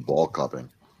old-fashioned ball cupping.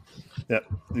 Yep.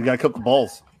 You got to cup the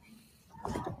balls.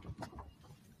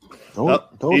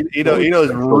 Ito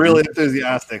is really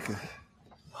enthusiastic.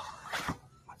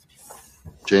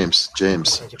 James,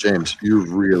 you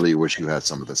really wish you had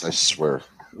some of this. I swear.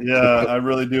 Yeah, I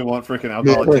really do want freaking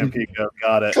alcoholic Tampico.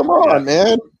 Got it. Come on,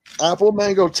 man. Apple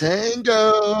Mango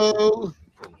Tango.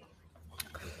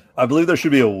 I believe there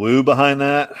should be a woo behind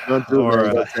that.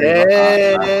 Mango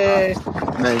hey.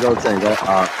 Mango Tango.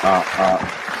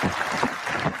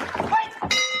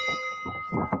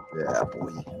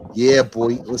 Yeah,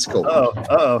 boy. Let's go.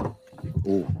 Uh-oh.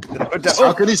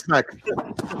 How can he smack?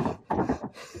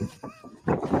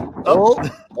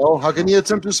 How can he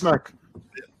attempt to smack?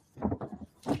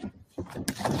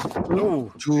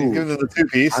 Ooh, he's giving them the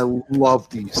 2-piece. I love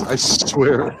these. I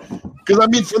swear.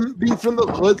 Because from being from the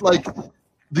hood, like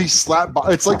these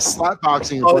it's like slap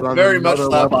boxing. Oh, it's very much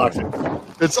slap boxing.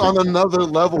 It's on another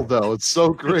level, though. It's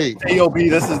so great. AOB,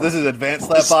 this is advanced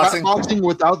slap boxing. Slap boxing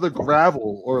without the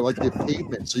gravel or like the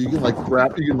pavement, so you can like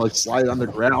grab, you can like slide on the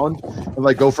ground and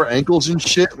like go for ankles and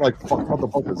shit. Like fuck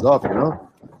motherfuckers up, you know.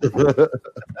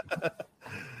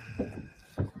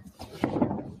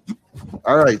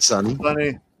 All right, Sonny.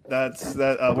 Sonny,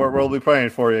 we'll be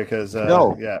praying for you because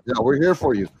we're here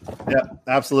for you. Yeah,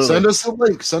 absolutely. Send us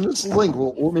the link.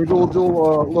 Maybe we'll do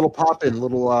a little pop-in,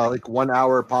 like 1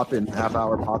 hour pop-in,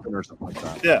 half-hour pop-in, or something like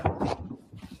that. Yeah.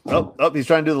 Oh, he's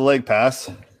trying to do the leg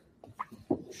pass.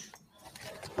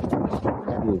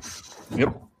 Oof.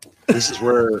 Yep. This is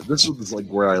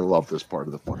where I love this part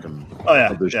of the fucking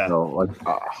of the show. Like,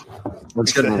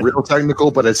 it's getting real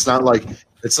technical, but it's not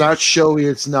showy.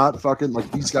 It's not fucking like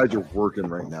these guys are working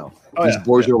right now. These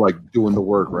boys are like doing the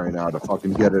work right now to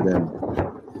fucking get it in.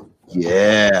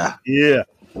 Yeah. Yeah.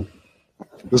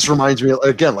 This reminds me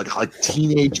again, like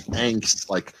teenage angst.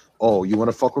 Like, oh, you want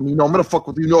to fuck with me? No, I'm gonna fuck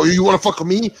with you. No, you want to fuck with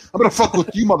me? I'm gonna fuck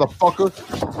with you, motherfucker.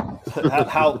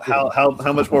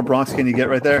 How much more Bronx can you get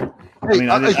right there? Hey,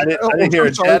 I didn't hear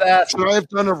a dead ass. Should I have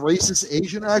done a racist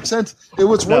Asian accent? It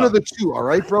was one of the two. All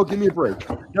right, bro, give me a break.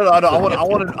 No,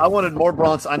 I wanted more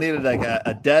Bronx. I needed like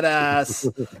a dead ass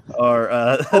or.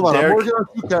 Hold on, I'm working on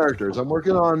two characters. I'm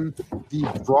working on the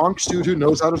Bronx dude who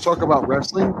knows how to talk about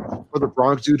wrestling, or the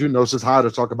Bronx dude who knows how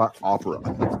to talk about opera.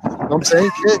 You know what I'm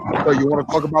saying, kid? Yo, you want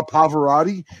to talk about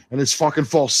Pavarotti and his fucking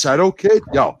falsetto, kid?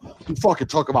 Yo, you fucking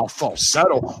talk about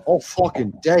falsetto all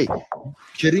fucking day.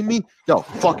 Kidding me? Yo,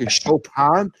 fucking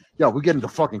Chopin. Yo, we get into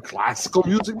fucking classical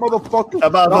music, motherfucker. I'm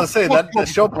about to say that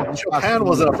Chopin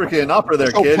wasn't a freaking opera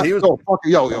there, kid. He was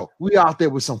yo, we out there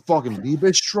with some fucking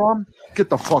Liebestrom. Get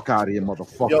the fuck out of here,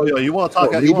 motherfucker. Yo, you want to talk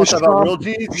about real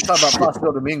G's? You talk about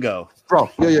Placido Domingo. Bro,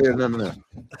 no.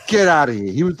 Get out of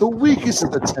here. He was the weakest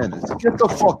of the tenors. Get the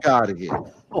fuck out of here.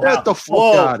 Get the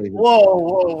fuck out of here.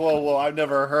 Whoa. I've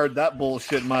never heard that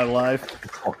bullshit in my life. Get the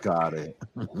fuck out of here.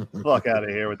 Fuck out of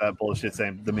here with that bullshit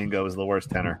saying Domingo is the worst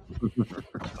tenor.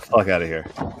 Fuck out of here.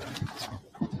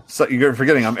 So you're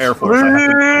forgetting I'm Air Force.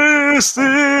 It's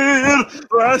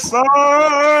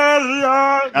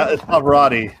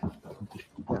Pavarotti.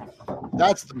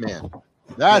 That's the man.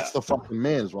 That's the fucking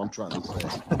man is what I'm trying to say.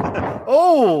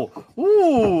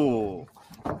 Ooh.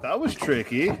 That was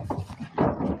tricky.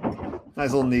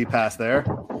 Nice little knee pass there.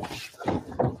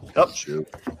 Up. Shoot.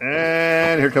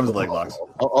 And here comes the leg locks.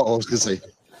 I was going to say,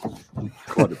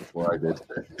 caught it before I did.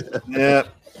 Yeah.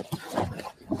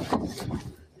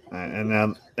 And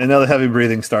now the heavy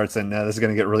breathing starts, and now this is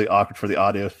going to get really awkward for the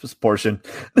audio portion.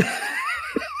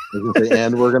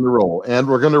 And we're going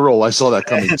to roll. I saw that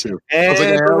coming too. And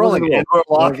we're rolling, and we're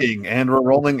locking, and we're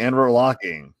rolling, and we're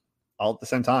locking all at the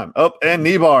same time. Oh, and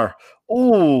knee bar.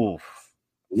 Ooh.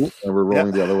 And we're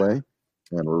rolling the other way.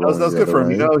 And we're that was good for him.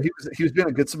 Way. You know, he was being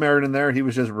a good Samaritan there. He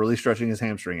was just really stretching his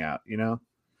hamstring out, you know.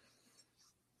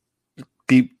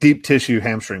 Deep tissue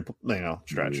hamstring,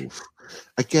 stretch. Oof.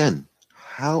 Again,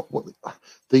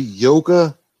 the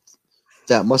yoga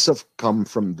that must have come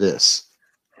from this.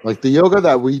 Like the yoga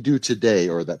that we do today,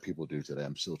 or that people do today.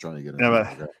 I'm still trying to get into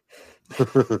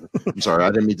it. I'm sorry, I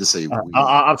didn't mean to say we.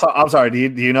 I'm sorry. Do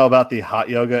you know about the hot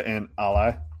yoga in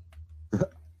LA?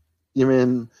 You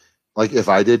mean like if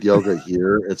I did yoga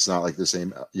here, it's not like the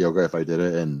same yoga if I did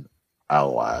it in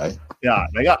LA? Yeah,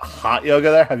 they got hot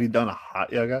yoga there. Have you done a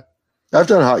hot yoga? I've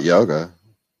done hot yoga.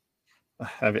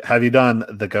 Have you done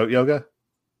the goat yoga?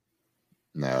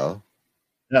 No.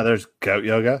 Yeah, there's goat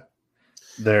yoga.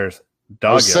 There's dog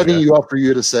yoga. I was setting you up for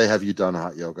you to say, "Have you done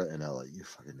hot yoga in LA?" You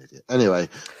fucking idiot. Anyway,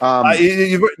 but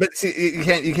see,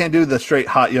 you can't do the straight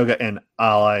hot yoga in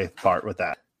LA part with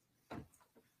that. I'm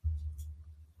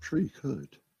sure you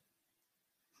could.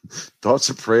 Thoughts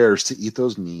and prayers to eat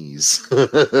those knees.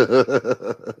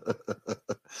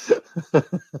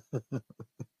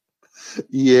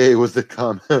 EA with the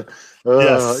comment.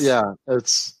 Yes. Yeah,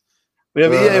 we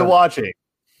have EA watching.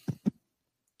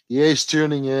 EA's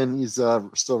tuning in. He's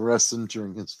still resting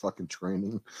during his fucking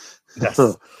training. Yes.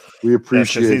 We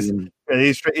appreciate him.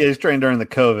 He's trained during the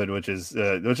COVID, which is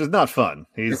not fun.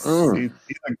 He's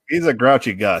a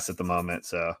grouchy Gus at the moment.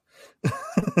 So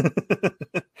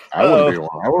I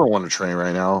wouldn't want to train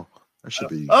right now. I should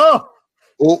be. Oh,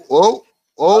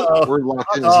 we're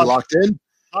locked in. Is he locked in?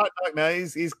 No,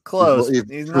 he's close.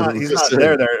 He's not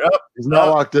there. Oh, he's not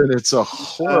locked in. It's a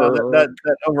horror. That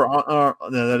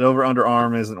over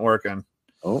underarm isn't working.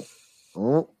 Oh,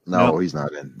 no, nope. He's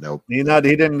not in. Nope. He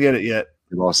didn't get it yet.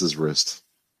 He lost his wrist.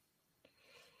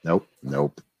 Nope.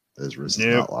 His wrist is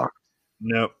not locked.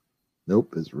 Nope.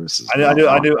 His wrist is. I knew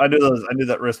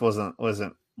that wrist wasn't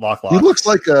locked. He looks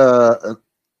like the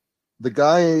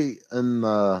guy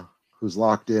who's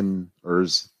locked in or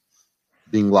is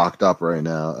being locked up right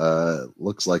now.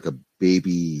 Looks like a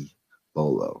baby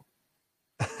Bolo.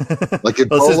 Like if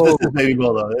this is baby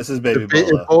Bolo. This is baby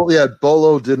Bolo.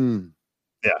 Bolo didn't.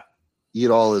 eat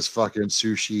all his fucking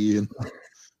sushi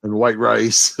and white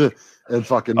rice and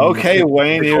fucking. Okay,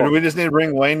 Wayne. Do we just need to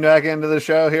bring Wayne back into the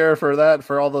show here for that?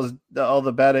 For all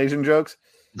the bad Asian jokes?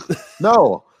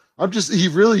 No, he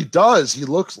really does. He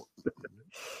looks.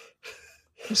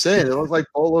 I'm saying it looks like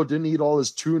Polo didn't eat all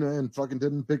his tuna and fucking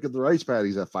didn't pick up the rice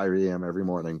patties at 5 a.m. every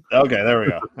morning. Okay, there we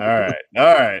go. All right.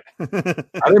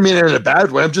 I didn't mean it in a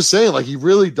bad way. I'm just saying, like, he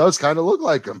really does kind of look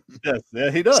like him. Yes,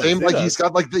 yeah, he does. Same, like he's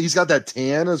got that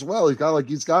tan as well. He's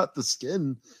got the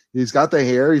skin, he's got the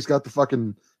hair, he's got the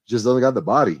fucking, just doesn't got the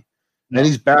body. No. And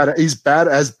he's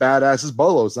badass as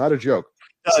Bolo. It's not a joke.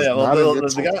 Oh yeah, well,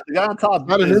 the guy on top.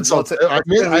 Not an insult. I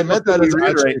meant that as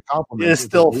actually a compliment. Is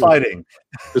still fighting.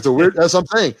 It's a weird. That's what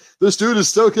I'm saying. This dude is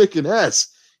still kicking ass.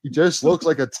 He just looks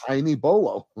like a tiny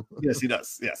Bolo. Yes, he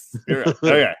does. Yes. You're right.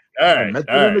 Okay. All right. I meant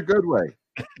it in a good way.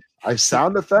 I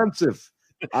sound offensive.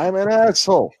 I'm an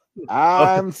asshole.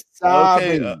 I'm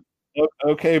sorry.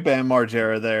 Okay, Bam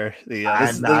Margera there.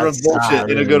 This is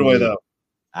bullshit in a good way, though.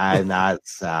 I'm not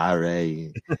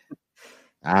sorry.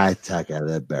 I took out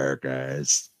the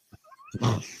burgers.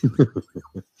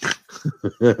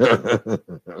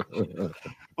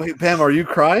 Wait, Bam, are you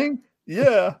crying?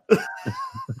 Yeah.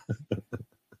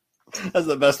 That's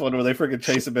the best one where they freaking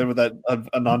chase him in with a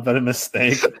non-venomous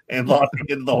snake and lock him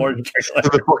in the horse trailer.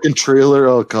 The fucking trailer.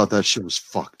 Oh god, that shit was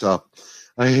fucked up.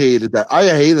 I hated that. I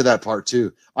hated that part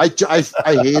too. I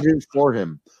hated it for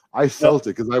him. I felt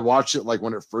it because I watched it like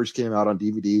when it first came out on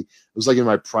DVD. It was like in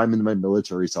my prime in my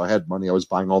military, so I had money. I was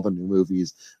buying all the new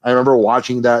movies. I remember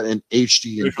watching that in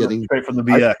HD and getting straight from the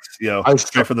BX.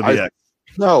 Straight from the BX.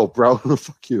 No, bro,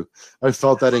 fuck you. I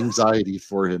felt that anxiety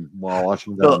for him while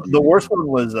watching that. The worst one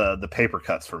was the paper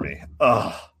cuts for me.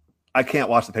 Oh, I can't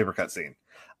watch the paper cut scene.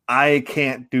 I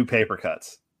can't do paper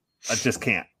cuts. I just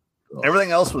can't. Oh.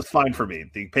 Everything else was fine for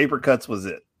me. The paper cuts was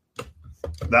it.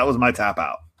 That was my tap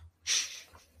out.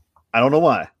 I don't know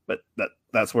why, but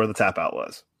that's where the tap out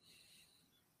was.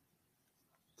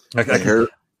 Okay.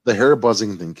 The hair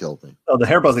buzzing thing killed me. Oh, the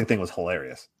hair buzzing thing was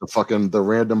hilarious. The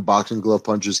random boxing glove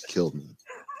punches killed me.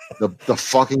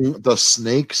 The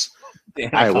snakes.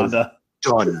 I was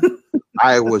done.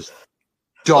 I was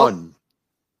done.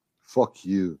 Fuck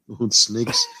you.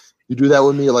 Snakes. You do that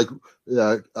with me, like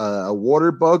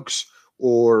water bugs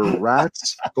or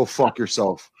rats. Go fuck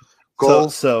yourself. Go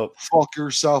fuck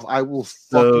yourself. I will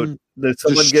fucking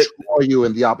destroy you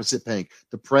in the opposite prank.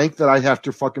 The prank that I have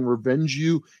to fucking revenge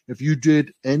you. If you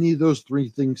did any of those three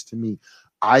things to me,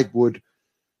 I would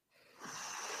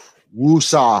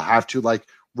have to like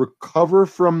recover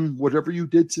from whatever you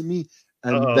did to me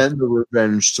and then the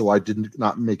revenge so I did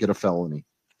not make it a felony.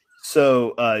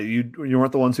 So you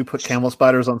weren't the ones who put camel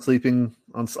spiders on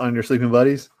your sleeping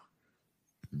buddies?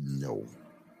 No.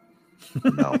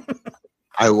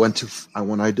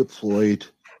 When I deployed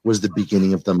was the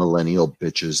beginning of the millennial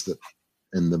bitches that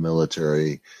in the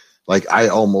military. Like I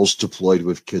almost deployed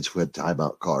with kids who had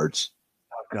timeout cards.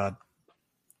 Oh God.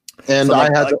 And so I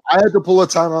had to pull a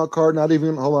timeout card, not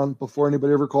even hold on before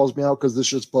anybody ever calls me out because this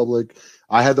shit's public.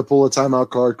 I had to pull a timeout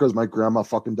card because my grandma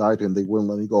fucking died and they wouldn't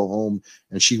let me go home.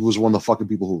 And she was one of the fucking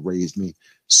people who raised me.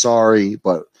 Sorry,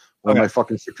 but when my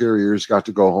fucking superiors got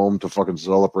to go home to fucking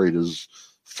celebrate his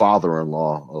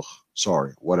father-in-law,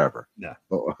 sorry, whatever. Yeah.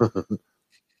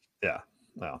 Yeah.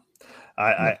 Well,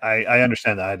 I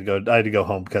understand that I had to go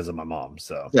home because of my mom.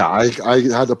 So yeah, I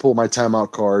had to pull my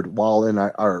timeout card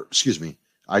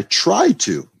I tried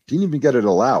to. Didn't even get it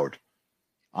allowed.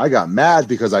 I got mad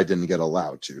because I didn't get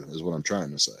allowed to, is what I'm trying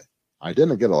to say. I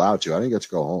didn't get allowed to. I didn't get to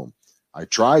go home. I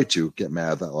tried to get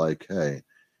mad that, like, hey,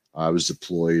 I was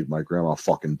deployed. My grandma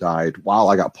fucking died while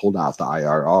I got pulled out the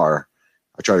IRR.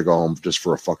 I tried to go home just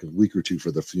for a fucking week or two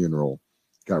for the funeral.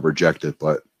 Got rejected,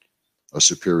 but a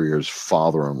superior's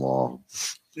father-in-law.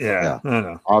 Yeah. I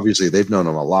know. Obviously, they've known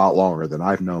him a lot longer than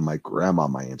I've known my grandma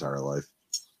my entire life.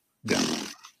 Yeah.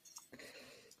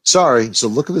 Sorry. So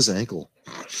look at his ankle.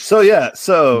 So yeah.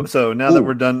 So now that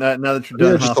we're done, now that you're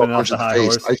done hopping off the high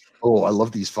horse. I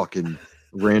love these fucking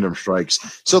random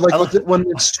strikes. So like when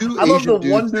it's two I love Asian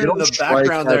the one dude in the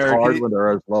background there. Hard when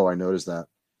they're as low. I noticed that.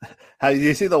 How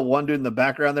you see the one dude in the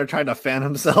background there trying to fan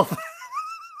himself?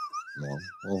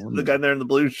 The guy there in the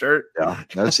blue shirt. Yeah,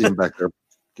 I see him back there.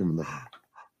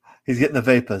 He's getting the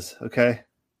vapors. Okay.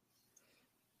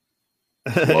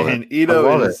 And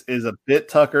Ito is a bit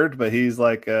tuckered, but he's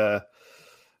like,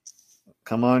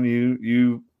 come on,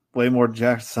 you way more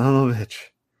jacked son of a bitch.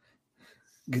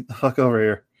 Get the fuck over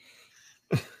here.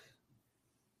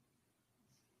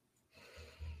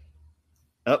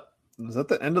 Is that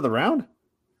the end of the round?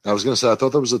 I was gonna say I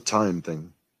thought that was a time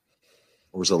thing.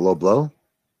 Or was it a low blow?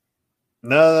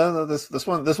 No, this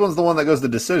one's the one that goes to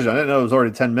decision. I didn't know it was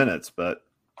already 10 minutes, but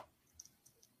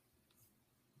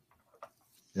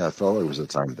Yeah, I felt it was a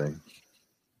time thing.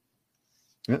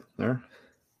 Yep, there.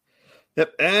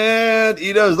 Yep, and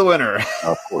Ito's the winner.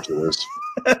 Of course it is.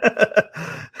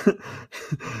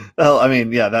 Well, I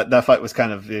mean, yeah, that fight was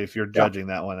kind of, if you're judging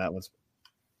that one, that was.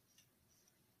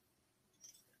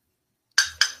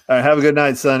 All right, have a good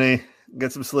night, Sonny.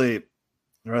 Get some sleep.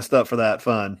 Rest up for that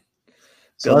fun.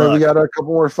 Sorry, we got a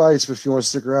couple more fights, but if you want to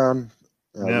stick around,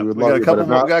 yeah, we got a couple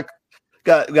more.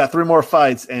 We got 3 more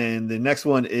fights, and the next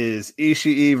one is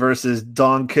Ishii versus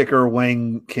Dong Kicker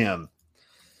Wang Kim.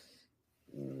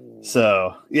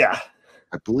 So yeah,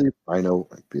 I believe I know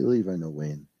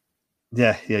Wayne.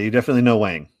 Yeah, you definitely know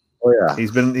Wang. Oh yeah, he's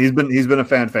been a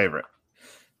fan favorite,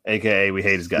 aka we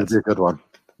hate his guts. Be a good one.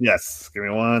 Yes, give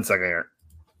me 1 second here.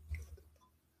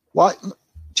 What,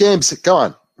 James? Come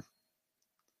on,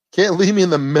 can't leave me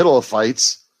in the middle of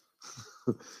fights.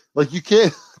 Like you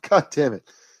can't. God damn it.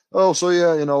 Oh, so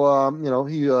yeah,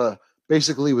 he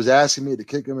basically was asking me to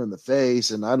kick him in the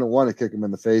face, and I don't want to kick him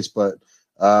in the face, but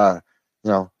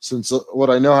since what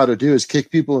I know how to do is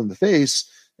kick people in the face,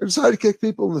 I decided to kick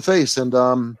people in the face, and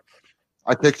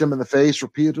I kicked him in the face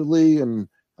repeatedly, and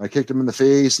I kicked him in the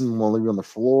face, and while we were on the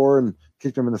floor, and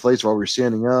kicked him in the face while we were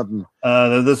standing up.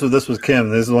 And this was Kim.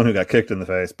 This is the one who got kicked in the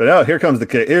face. But here comes the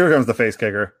kick. Here comes the face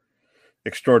kicker,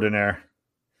 extraordinaire.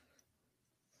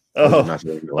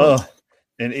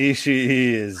 And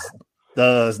Ishii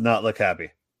does not look happy.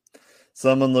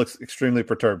 Someone looks extremely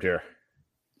perturbed here.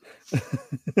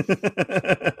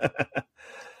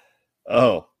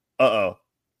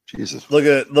 Jesus. Look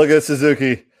at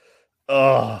Suzuki.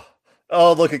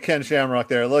 Look at Ken Shamrock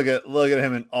there. Look at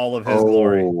him in all of his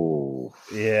glory.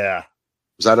 Yeah.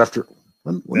 Was that after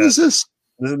when is this?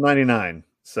 This is 99.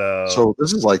 So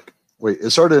this is like, wait, it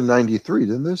started in 93,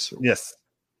 didn't this? Yes.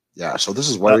 Yeah, so this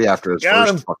is way after his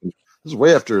first this is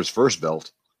way after his first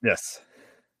belt. Yes.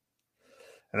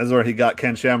 And this is where he got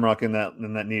Ken Shamrock in that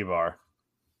knee bar.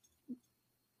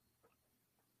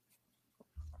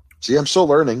 See, I'm still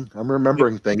learning. I'm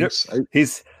remembering things.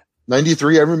 He's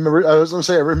 93. I was going to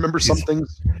say, I remember some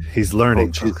things. He's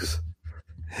learning, folks.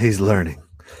 He's learning.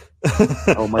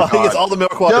 Oh my God. He gets all the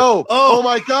milk water. Oh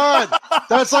my God.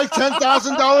 That's like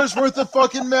 $10,000 worth of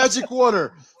fucking magic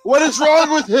water. What is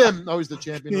wrong with him? Oh, he's the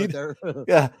champion right there.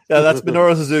 yeah, that's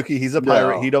Minoru Suzuki. He's a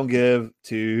pirate. Yeah. He don't give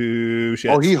two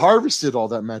shits. Oh, he harvested all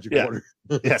that magic water.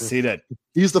 Yes, he did.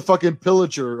 He's the fucking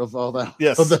pillager of all that.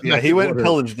 Yes, he went and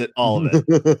pillaged it, all of it.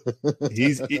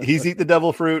 he's eat the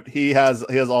devil fruit. He has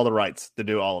all the rights to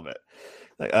do all of it.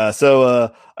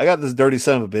 So I got this dirty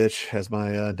son of a bitch as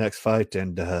my next fight,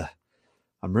 and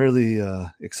I'm really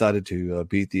excited to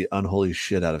beat the unholy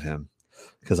shit out of him,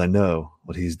 because I know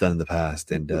what he's done in the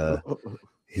past, and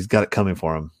he's got it coming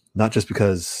for him. Not just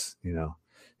because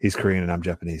he's Korean and I'm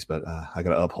Japanese, but I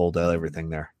got to uphold everything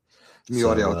there. Give me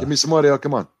audio. Give me some audio.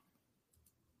 Come on.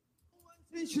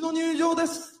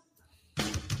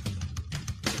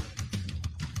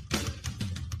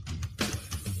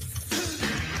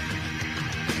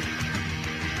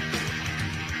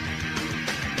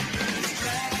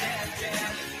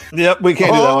 Yep, we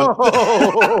can't do that one.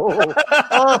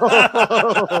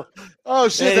 Oh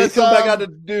shit! Hey, come back out to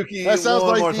Dookie. That sounds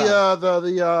like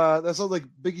that sounds like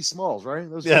Biggie Smalls, right?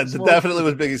 Definitely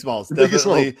was Biggie Smalls.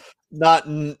 Definitely not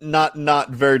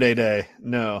Verde Day.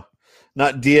 No,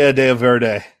 not Dia de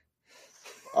Verde.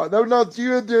 No, not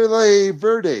Dia de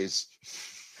Verdes.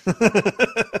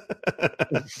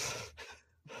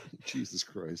 Jesus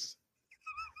Christ.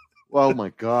 Oh my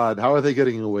God! How are they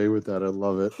getting away with that? I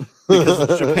love it. Because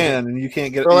it's Japan, and you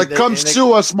can't get. They're like, "Come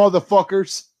sue us,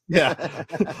 motherfuckers!" Yeah,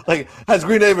 like, has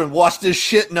Green Day even watched this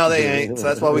shit? No, they ain't. So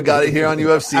that's why we got it here on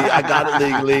UFC. I got it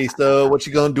legally. So what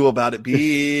you gonna do about it,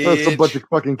 bitch? That's a bunch of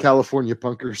fucking California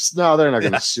punkers. No, they're not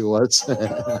gonna sue us. The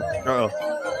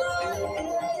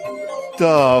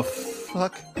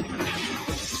fuck?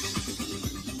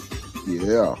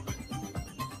 Yeah,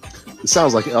 it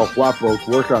sounds like El Guapo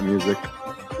workout music.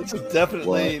 This is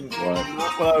definitely not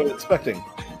what I was expecting.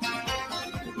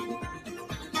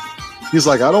 He's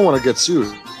like, I don't want to get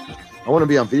sued. I want to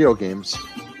be on video games.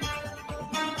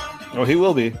 Oh, he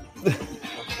will be.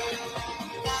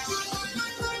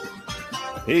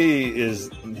 He is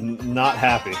not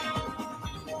happy.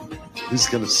 He's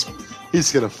gonna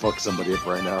fuck somebody up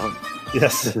right now.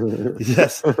 Yes,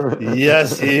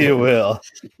 he will.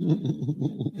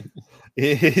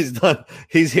 He's done.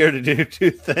 He's here to do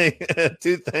two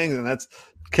things, and that's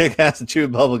kick ass and chew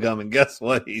bubble gum. And guess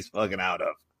what? He's fucking out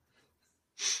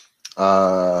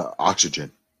of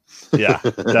oxygen. Yeah,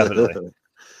 definitely.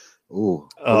 Ooh,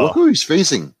 look who he's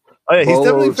facing. Oh yeah, he's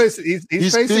definitely Bolo's, facing.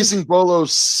 He's facing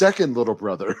Bolo's second little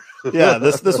brother. Yeah,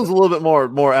 this was a little bit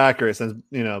more accurate since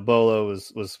Bolo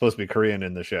was supposed to be Korean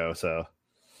in the show. So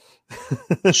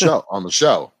on the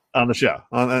show in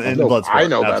Bloodsport, I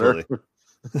know absolutely.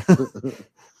 better.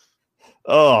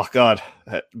 Oh God,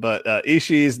 but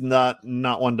Ishii's not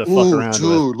one to fuck around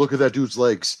dude, with. Look at that dude's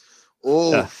legs.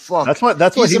 Oh yeah. fuck, that's what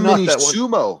he knocked that one.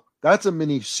 Sumo. That's a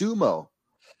mini sumo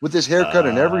with his haircut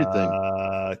and everything.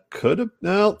 Could have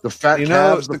no the fat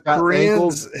calves, the fat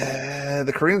Koreans.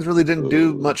 The Koreans really didn't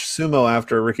do much sumo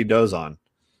after Ricky Dozon.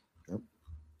 Yep.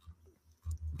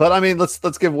 But I mean, let's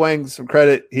give Wang some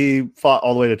credit. He fought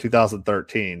all the way to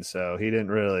 2013, so he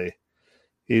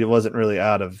wasn't really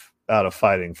out of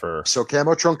fighting for. So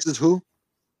Camo Trunks is who?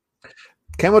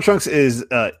 Camo Trunks is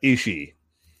Ishii.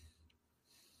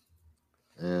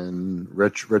 And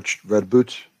red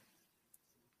boots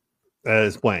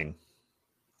Is Wang.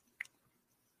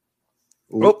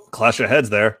 Ooh. Oh, clash of heads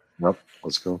there. Yep,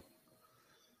 let's go.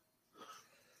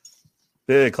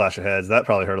 Big clash of heads. That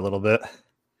probably hurt a little bit.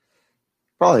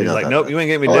 Probably He's not like, that nope, bad. you ain't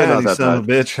getting me Probably down, you not that son of a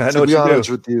bad. bitch. I know To what be you honest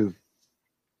do. with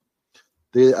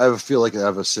you, I feel like I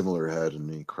have a similar head, and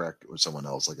me cracked with someone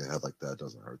else like a head like that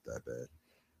doesn't hurt that bad.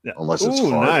 Yeah. Unless it's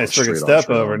hard, nice freaking step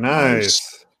over.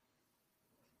 Nice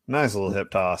little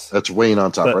hip toss. That's Wayne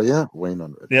on top, right? Yeah, Wayne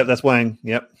on. Yep, that's Wang.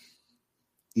 Yep.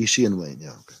 Ishii and Wayne. Yeah.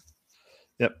 Okay.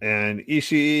 Yep, and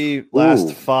Ishii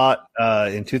last fought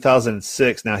in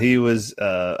 2006. Now he was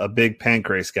a big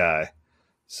pancrase guy,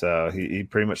 so he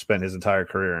pretty much spent his entire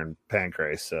career in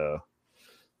pancrase. So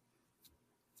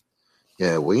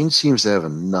yeah, Wayne seems to have a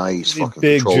nice fucking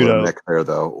big control judo of the neck there,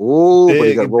 though. Oh, but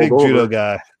he got rolled big over. Judo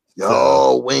guy. Yo,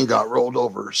 so. Wayne got rolled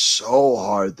over so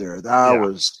hard there. That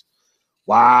was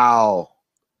wow.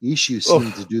 Ishii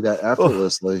seemed to do that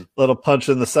effortlessly. Little punch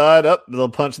in the side, little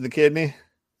punch in the kidney.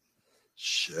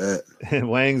 Shit.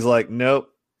 And Wang's like, nope.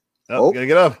 Gotta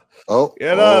get up.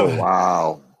 Get up.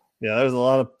 Wow. Yeah, there's a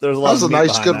lot of That was a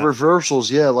nice, good that. reversals.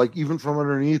 Yeah, like even from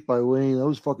underneath by Wayne. That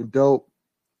was fucking dope.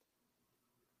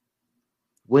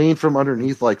 Wayne from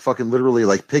underneath, like fucking literally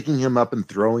like picking him up and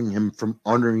throwing him from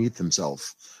underneath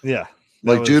himself. Yeah.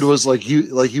 Dude was like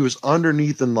he was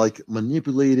underneath and like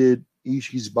manipulated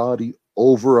Ishii's body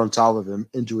over on top of him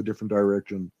into a different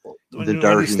direction. When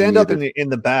you stand up in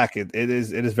the back, it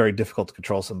is very difficult to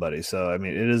control somebody. So I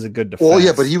mean, it is a good defense. Well,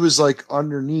 yeah, but he was like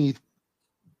underneath,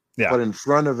 but in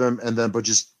front of him, and then but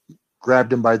just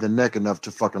grabbed him by the neck enough to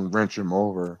fucking wrench him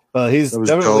over. Well, he's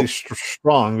definitely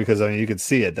strong because I mean you could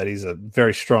see it that he's a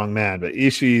very strong man. But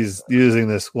Ishii's using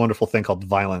this wonderful thing called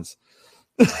violence.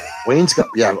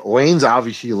 Wayne's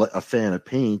obviously a fan of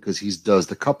pain because he does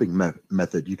the cupping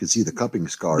method. You can see the cupping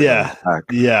scar. Yeah,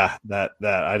 that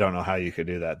I don't know how you could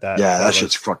do that. That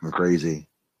shit's fucking crazy.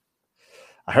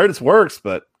 I heard it works,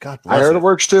 but God bless I heard it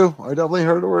works too. I definitely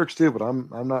heard it works too, but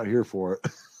I'm not here for it.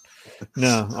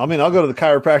 No, I mean I'll go to the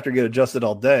chiropractor, get adjusted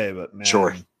all day, but man,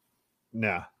 sure,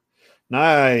 no.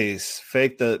 Nice.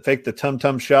 Fake the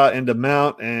tum shot into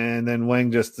mount, and then Wang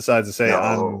just decides to say,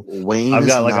 "I've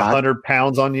got like 100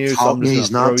 pounds on you." So he's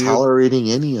not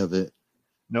tolerating any of it.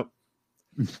 Nope.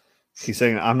 He's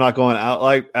saying, "I'm not going out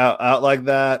like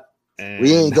that." And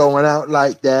we ain't going out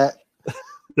like that.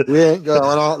 We ain't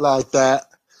going out like that.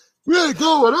 We ain't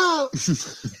going out.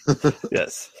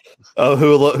 Yes. Oh,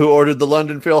 who ordered the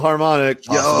London Philharmonic?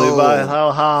 Possibly by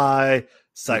how high?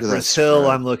 Cypress Hill,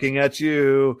 I'm looking at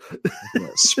you.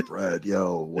 That spread,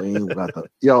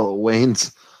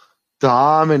 Wayne's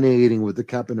dominating with the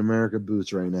Captain America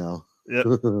boots right now.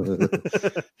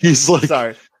 Yep. He's like,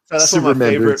 sorry. So that's one of my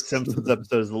favorite Simpsons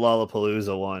episodes, the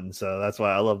Lollapalooza one. So that's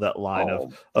why I love that line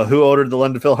of who ordered the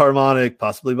London Philharmonic,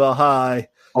 possibly by high.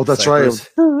 Oh, that's Cypress.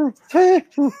 Right.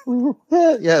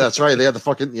 Yeah, that's right. They had the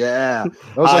fucking That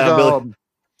was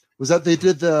was that they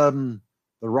did the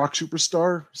Rock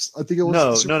Superstar? I think it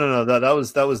was. No. That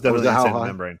was definitely Insane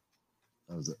Membrane.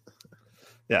 That was it.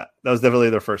 Yeah, that was definitely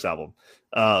their first album.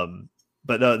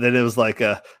 But then it was like,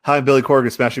 "Hi, I'm Billy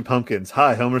Corgan, Smashing Pumpkins.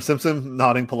 Hi, Homer Simpson,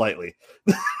 nodding politely."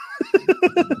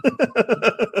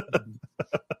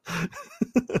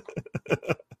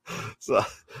 So,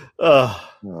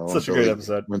 such a great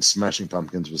episode. When Smashing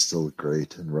Pumpkins was still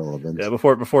great and relevant. Yeah,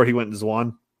 before he went to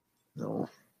Zwan. No.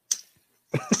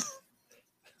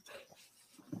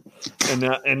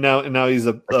 And now he's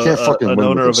an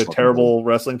owner of a terrible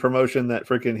wrestling promotion that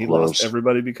freaking he lost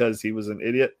everybody because he was an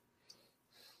idiot.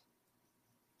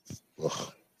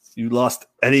 Ugh. You lost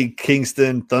Eddie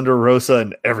Kingston, Thunder Rosa,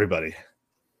 and everybody.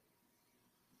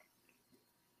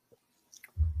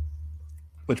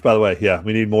 Which, by the way, yeah,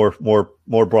 we need more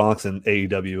Bronx and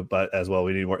AEW, but as well,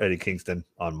 we need more Eddie Kingston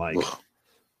on mic.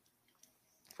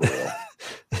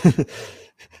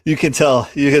 You can tell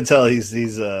he's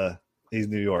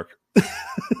New York.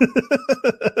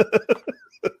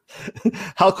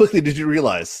 How quickly did you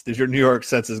realize? Did your New York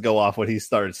senses go off when he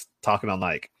starts talking on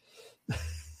mic?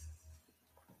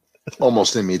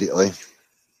 Almost immediately.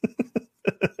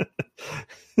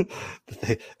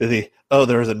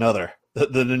 There's another.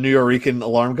 The New Yorican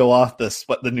alarm go off.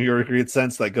 The New Yorican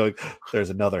sense like going. There's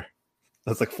another.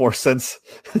 That's like 4 cents.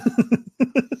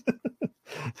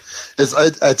 It's a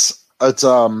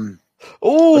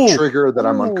trigger that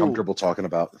I'm uncomfortable talking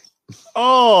about.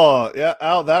 Oh yeah,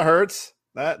 ow, that hurts.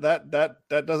 That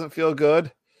doesn't feel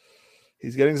good.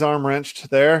 He's getting his arm wrenched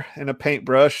there in a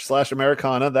paintbrush /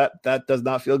 Americana. That does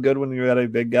not feel good when you got a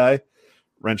big guy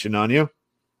wrenching on you.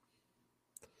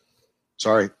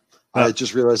 Sorry. I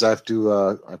just realized I have to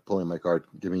I'm pulling my card.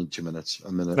 Give me 2 minutes.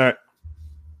 A minute. All right.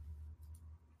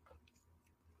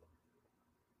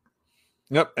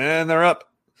 Yep, and they're up.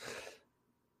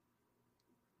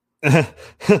 And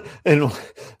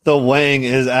the Wang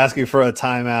is asking for a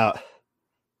timeout.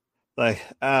 Like,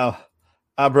 ow,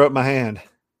 I broke my hand.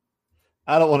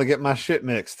 I don't want to get my shit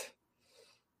mixed.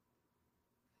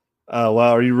 Wow,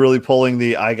 are you really pulling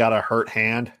the I got a hurt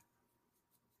hand?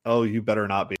 Oh, you better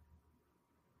not be.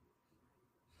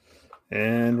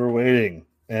 And we're waiting.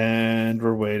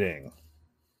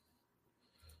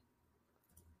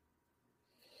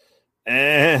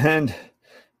 And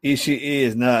Ishii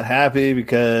is not happy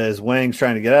because Wang's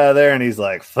trying to get out of there, and he's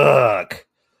like, fuck.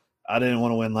 I didn't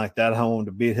want to win like that. I wanted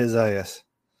to beat his ass.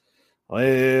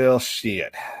 Well,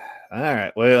 shit. All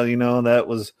right. Well, that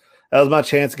was my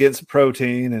chance to get some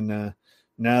protein, and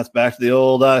now it's back to the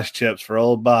old ice chips for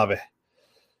old Bobby.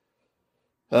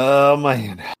 Oh,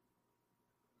 man.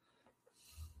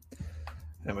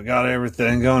 And we got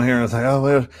everything going here. I was like, oh,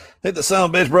 well, I think the son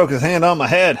of a bitch broke his hand on my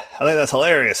head. I think that's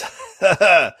hilarious.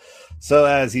 So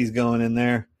as he's going in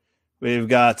there, we've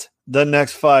got the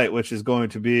next fight, which is going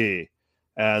to be,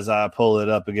 as I pull it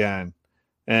up again.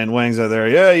 And Wang's out there.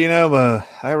 Yeah,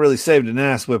 I really saved an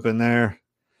ass whipping there.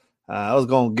 I was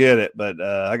going to get it, but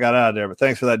I got out of there. But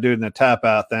thanks for that dude in the tap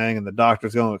out thing. And the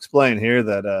doctor's going to explain here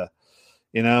that,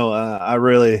 I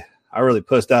really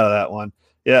pussed out of that one.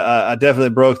 Yeah, I definitely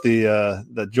broke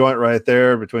the joint right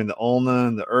there between the ulna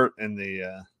and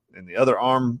the other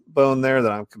arm bone there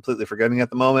that I'm completely forgetting at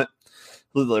the moment.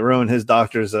 Completely ruined his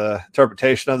doctor's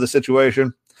interpretation of the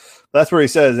situation. But that's where he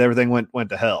says everything went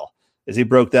to hell. Is he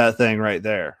broke that thing right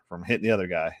there from hitting the other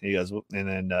guy? He goes, and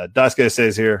then Daisuke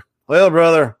says here, "Well,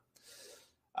 brother,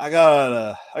 I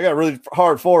got a really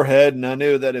hard forehead, and I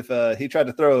knew that if he tried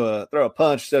to throw a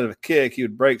punch instead of a kick, he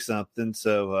would break something.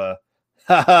 So,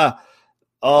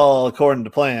 all according to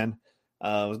plan.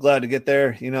 I was glad to get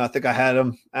there. I think I had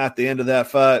him at the end of that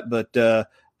fight, but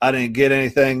I didn't get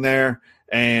anything there.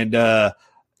 And, I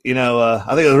think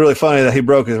it was really funny that he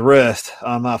broke his wrist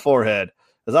on my forehead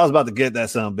because I was about to get that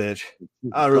son of a bitch.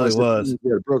 I really was.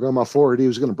 Yeah, it broke on my forehead. He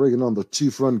was going to break it on the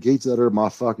 2 front gates that are my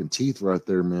fucking teeth right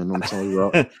there, man. I'm telling you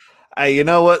about. Hey, you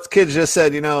know what? Kids just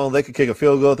said, they could kick a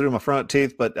field goal through my front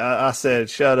teeth, but I said,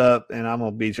 shut up, and I'm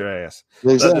going to beat your ass.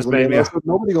 Exactly. That just made me...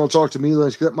 Nobody going to talk to me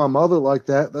like my mother like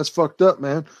that. That's fucked up,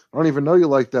 man. I don't even know you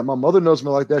like that. My mother knows me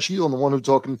like that. She's the one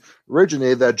who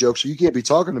originated that joke, so you can't be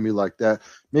talking to me like that.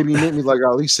 Maybe you make me like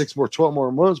at least 12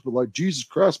 more months, but like, Jesus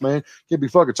Christ, man, you can't be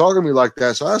fucking talking to me like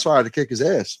that. So that's why I had to kick his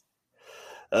ass.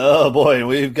 Oh, boy,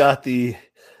 we've got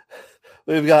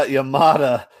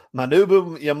Yamada.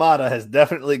 Manabu Yamada has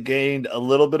definitely gained a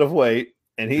little bit of weight,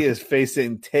 and he is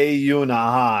facing Taeyun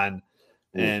Ahan.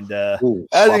 And as you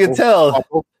can tell,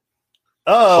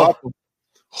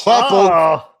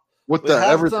 with the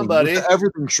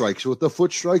everything strikes, with the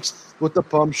foot strikes, with the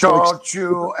pump strikes. Don't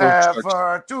you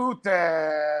ever do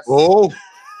this. Oh,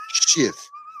 shit.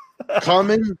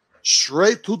 Coming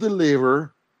straight to the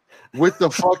liver with the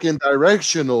fucking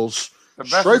directionals. The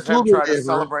best is him trying to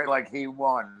celebrate like he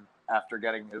won after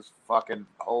getting his fucking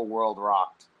whole world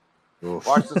rocked. Oof.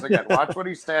 Watch this again. Watch when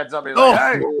he stands up. He's like,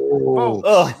 hey, boom.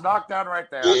 He's knocked down right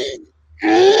there.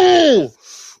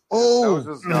 His nose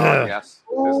is gone, yes.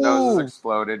 His nose is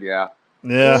exploded, yeah.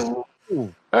 Yeah.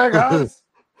 Hey, guys.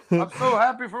 I'm so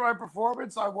happy for my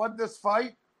performance. I won this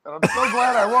fight, and I'm so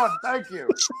glad I won. Thank you.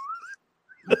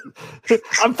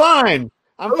 I'm fine.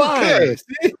 Fine.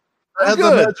 See? I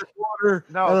the magic water.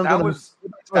 No, that was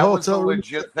a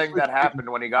legit thing that happened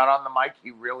when he got on the mic. He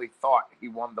really thought he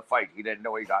won the fight. He didn't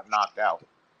know he got knocked out.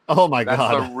 Oh my God!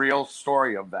 That's the real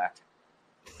story of that.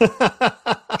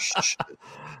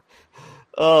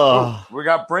 We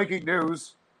got breaking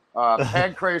news.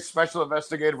 Pancrase Special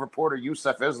Investigative Reporter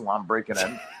Yusuf Islam breaking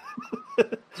in.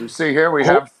 So you see here we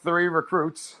have 3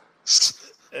 recruits,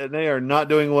 and they are not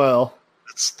doing well.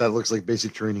 That looks like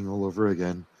basic training all over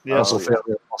again. Yeah. Also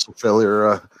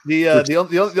failure.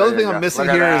 The only thing I'm missing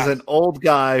here is an old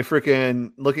guy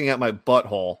freaking looking at my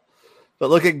butthole. But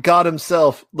look at God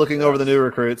himself looking over the new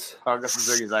recruits.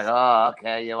 He's like, oh,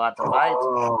 okay, you want to fight?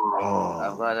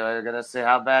 I'm going to see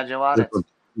how bad you want it. We're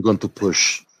going to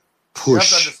push. You have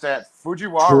to understand,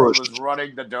 Fujiwara was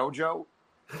running the dojo,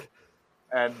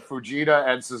 and Fujita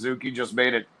and Suzuki just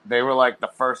made it. They were like the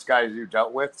first guys you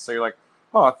dealt with. So you're like,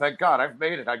 oh, thank God, I've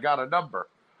made it. I got a number.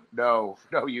 No,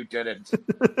 you didn't.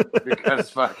 Because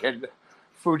fucking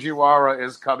Fujiwara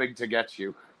is coming to get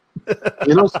you.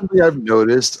 You know something I've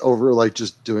noticed over like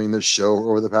just doing this show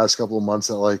over the past couple of months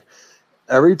that like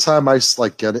every time I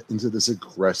like get into this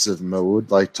aggressive mode,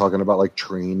 like talking about like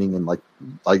training and like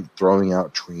throwing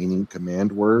out training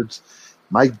command words,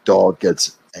 my dog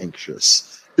gets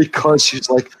anxious because she's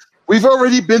like, we've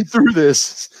already been through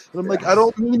this. And I'm like, I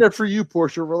don't mean it for you,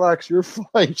 Portia. Relax, you're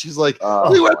fine. She's like,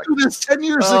 we went through this 10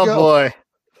 years ago.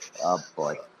 Oh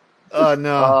boy. Oh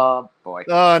no. Oh boy.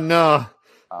 Oh no.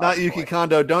 Not Yuki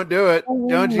Kondo. Don't do it.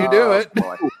 Don't you do it.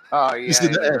 Boy. Oh, yeah. You see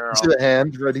the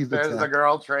hand ready to There's the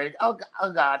girl training. Oh,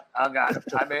 God.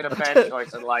 I made a bad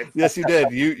choice in life. Yes, you did.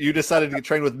 You decided to get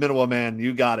trained with Minowa Man.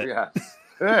 You got it. Yeah.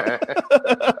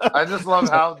 I just love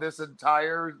how this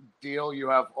entire deal, you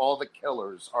have all the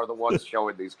killers are the ones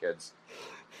showing these kids.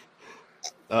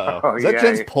 Uh-oh. Is that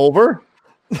Jen's Pulver?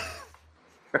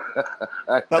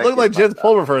 That looked like Jen's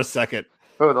Pulver for a second.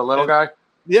 Who, the little guy?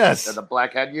 Yes. And the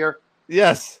black headgear?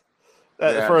 Yes.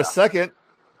 For a second.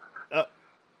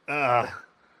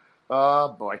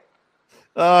 Oh boy.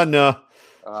 Oh no.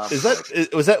 Was that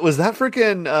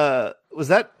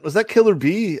Killer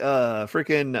B?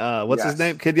 What's his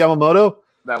name? Kid Yamamoto?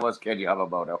 That was Kid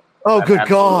Yamamoto. Oh, good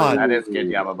God. That is Kid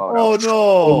Yamamoto. Oh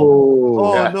no.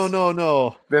 Oh yes.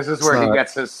 No. This is where he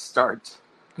gets his start.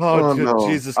 Oh no.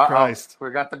 Jesus Christ. We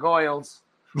got the Goyles.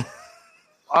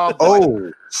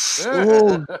 Oh.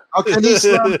 How can he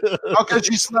slam? How can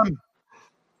she slam?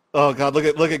 Oh God! Look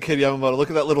at Kid Yamamoto. Look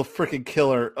at that little freaking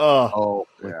killer. Oh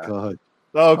my God!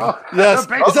 Oh yes!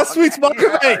 Is that Sweet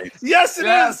Makabe? Yes, it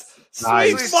is.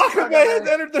 Sweet Makabe has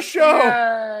entered the show.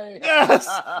 Yay. Yes.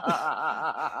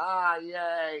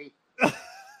 Yay!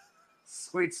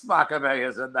 Sweet Makabe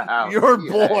is in the house. Your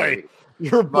boy.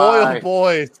 Your boy.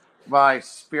 Boy. My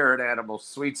spirit animal,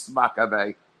 Sweet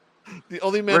Makabe. The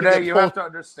only man. Renee, you have to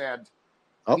understand.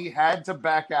 He had to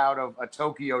back out of a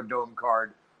Tokyo Dome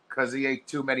card because he ate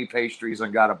too many pastries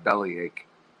and got a bellyache.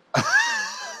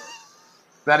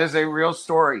 That is a real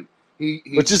story.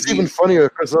 Which is even funnier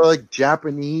because they're like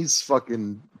Japanese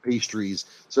fucking pastries,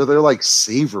 so they're like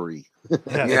savory.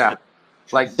 Yeah,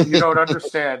 like you don't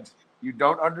understand. You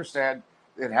don't understand.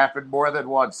 It happened more than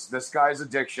once. This guy's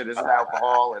addiction isn't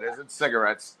alcohol. It isn't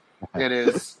cigarettes. It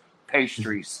is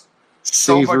pastries.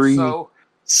 Savory, so much so,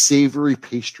 savory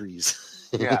pastries.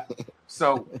 Yeah.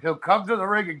 So he'll come to the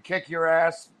ring and kick your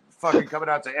ass, fucking coming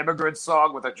out to Immigrant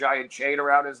Song with a giant chain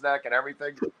around his neck and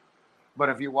everything. But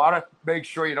if you want to make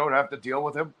sure you don't have to deal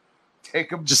with him,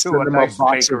 take him to a nice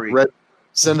bakery.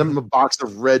 Send him a box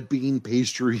of red bean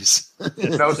pastries.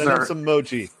 No, send sir. him some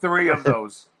mochi. 3 of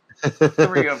those.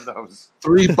 3 of those.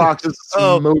 3 boxes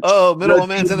of mochi. Oh, Middle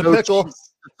Man's in a pickle.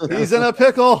 He's in a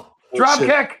pickle. Drop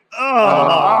kick.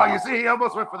 Oh, you see, he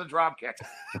almost went for the drop kick.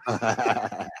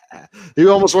 He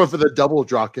almost went for the double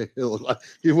drop kick.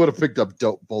 He would have picked up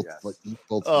both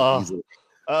easily.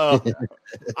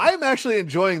 I'm actually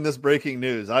enjoying this breaking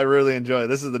news. I really enjoy it.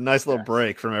 This is a nice little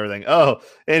break from everything. Oh,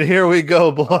 and here we go,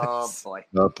 boys. Oh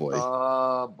boy.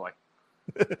 Oh boy.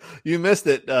 You missed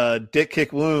it. Dick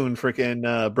Kick Wound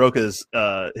freaking broke his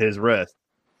wrist.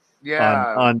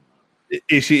 Yeah. On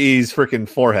Ishii's freaking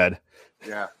forehead.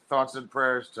 Yeah. Thoughts and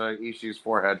prayers to Ishii's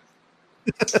forehead.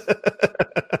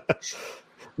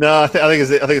 No, I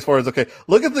think his forehead's okay.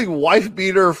 Look at the wife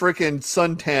beater freaking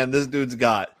suntan this dude's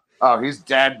got. Oh, he's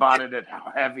dad botted it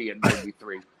heavy in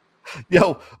 93.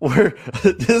 Yo,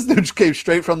 this dude came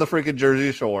straight from the freaking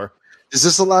Jersey Shore. Is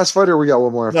this the last fight, or we got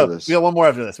one more after this? We got one more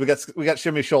after this. We got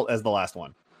Shimmy Schultz as the last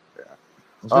one. Yeah.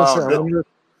 I was going to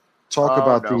talk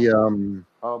about the.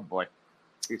 Oh boy,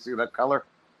 you see that color?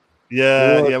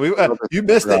 Yeah. You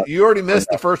missed it. You already missed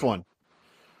the first one.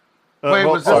 Wait,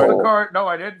 was this the card? No,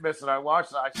 I didn't miss it. I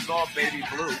watched it. I saw Baby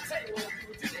Blue.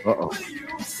 Uh-oh.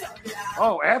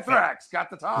 Oh, Anthrax got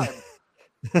the time.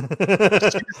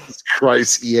 Jesus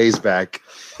Christ, EA's back.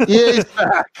 EA's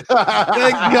back.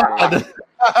 Thank God.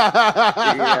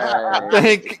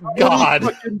 Thank God.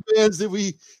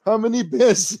 How many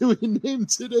bands did we name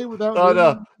today without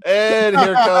no. And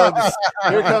here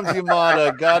comes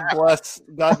Yamada. God bless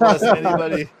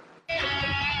anybody.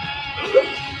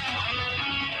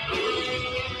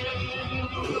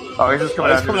 Oh, he's just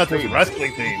coming out to his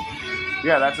wrestling theme.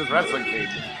 Yeah, that's his wrestling theme.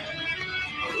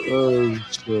 Oh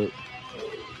shit!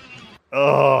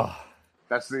 Oh,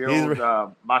 that's the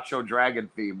old Macho Dragon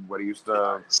theme. What he used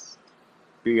to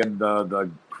be in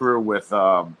the crew with.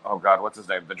 Oh God, what's his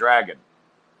name? The Dragon.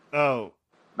 Oh,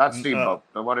 not Steamboat.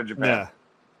 The one in Japan. Yeah.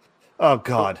 Oh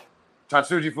God.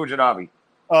 Tatsuji Fujinami.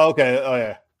 Oh, okay. Oh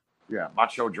yeah. Yeah,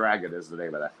 Macho Dragon is the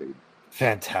name of that theme.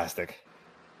 Fantastic.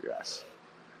 Yes.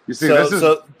 You see,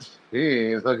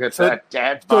 look at that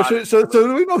dad body. So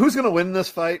do we know who's going to win this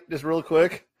fight? Just real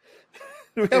quick.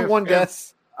 Do we have one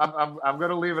guess? I'm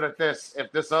going to leave it at this.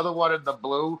 If this other one in the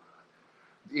blue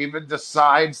even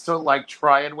decides to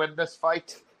try and win this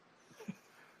fight,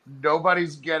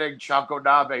 nobody's getting Chanko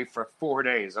Nabe for 4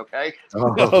 days. Okay.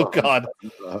 Oh God.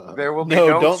 There will be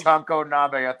no Chanko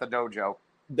Nabe at the dojo.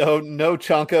 No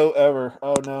Chanko ever.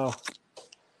 Oh no.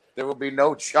 There will be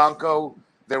no Chanko.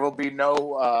 There will be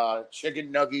no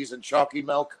chicken nuggies and chalky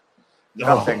milk.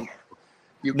 Nothing.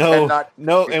 You cannot.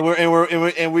 No, and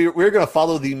we're going to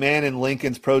follow the man in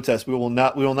Lincoln's protest. We will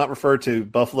not refer to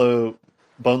Buffalo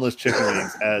boneless chicken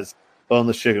wings as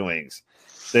boneless chicken wings.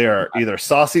 They are either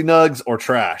saucy nugs or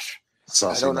trash.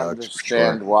 I don't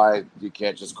understand why you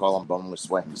can't just call them boneless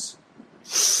wings.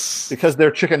 Because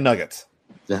they're chicken nuggets.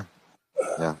 Yeah.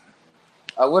 Yeah.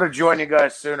 I would have joined you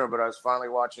guys sooner, but I was finally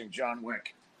watching John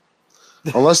Wick.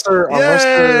 Unless they're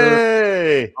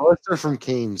from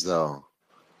Cane's, though,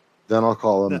 then I'll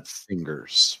call them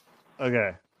fingers.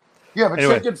 Okay. Yeah, but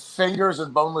chicken fingers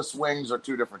and boneless wings are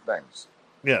two different things.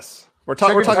 Yes, we're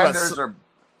talking tenders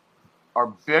are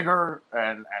bigger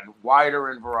and wider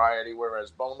in variety,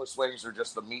 whereas boneless wings are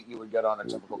just the meat you would get on a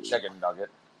typical chicken nugget.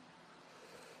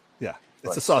 Yeah,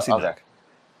 it's a saucy nug.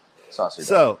 Saucy.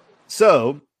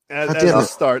 So. As it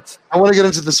starts, I want to get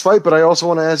into this fight, but I also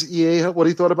want to ask EA what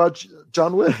he thought about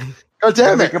John Wick. God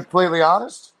damn it! To be completely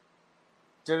honest,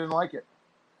 didn't like it.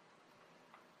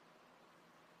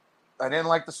 I didn't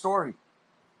like the story.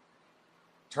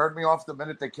 Turned me off the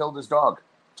minute they killed his dog.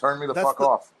 Turned me the fuck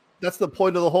off. That's the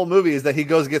point of the whole movie, is that he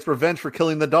goes and gets revenge for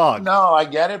killing the dog. No, I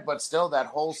get it, but still, that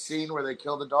whole scene where they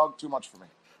kill the dog, too much for me.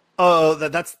 Oh,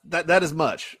 that is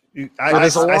much.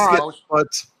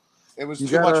 But it was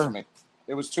too much for me.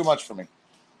 It was too much for me.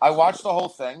 I watched the whole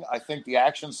thing. I think the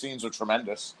action scenes are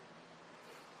tremendous.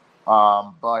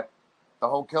 But the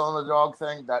whole killing the dog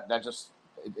thing, that just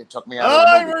it took me out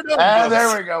of the movie.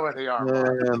 There we go with the arm.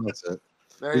 Yeah, that's it.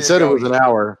 He said it was an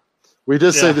hour. We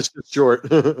just say this is short.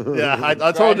 Yeah,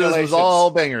 I told you this was all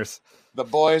bangers. The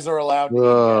boys are allowed to eat.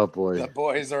 Oh boy. The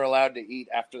boys are allowed to eat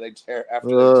after they tear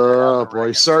Oh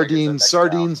boy.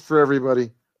 Sardines for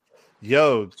everybody.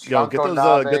 Yo,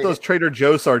 get those Trader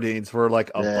Joe sardines for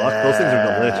 $1. Those things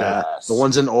are delicious. The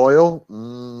ones in oil.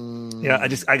 Yeah,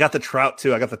 I got the trout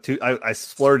too. I got the I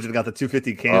splurged and got the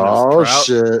 250 can. Oh trout.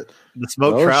 Shit! The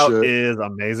smoked trout is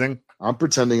amazing. I'm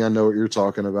pretending I know what you're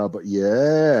talking about, but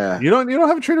yeah, you don't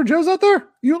have a Trader Joe's out there.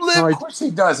 You live. No, of course he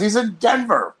does. He's in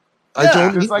Denver. I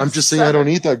don't. I'm just saying I don't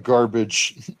eat that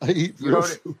garbage. I eat real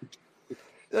food.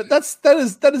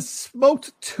 That is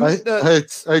smoked tuna. I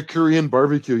had Korean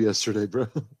barbecue yesterday, bro.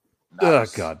 Nice. Oh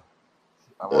God.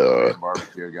 I want Korean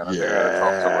barbecue again.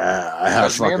 I had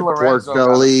fucking pork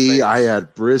belly. I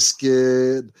had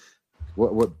brisket.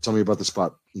 What? Tell me about the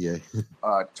spot. Yeah.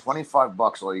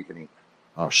 $25 all you can eat.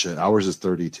 Oh shit! Ours is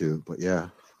 32, but yeah.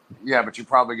 Yeah, but you're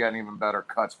probably getting even better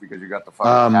cuts because you got the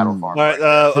fucking cattle farm. All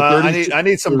right, I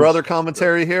need some brother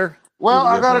commentary here. Well,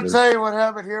 I got to tell you what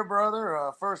happened here,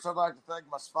 brother. First, I'd like to thank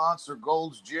my sponsor,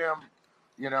 Gold's Gym.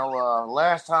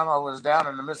 Last time I was down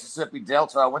in the Mississippi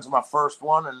Delta, I went to my first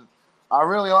one, and I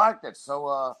really liked it.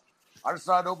 So I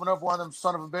decided to open up one of them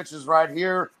son of a bitches right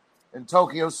here in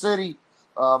Tokyo City.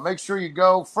 Make sure you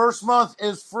go. First month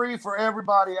is free for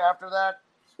everybody. After that,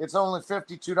 it's only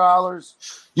 $52.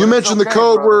 You mentioned the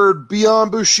code word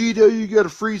Beyond Bushido. You get a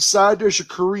free side dish of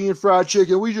Korean fried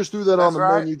chicken. We just threw that on the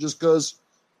menu just because.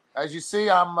 As you see,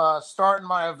 I'm starting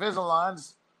my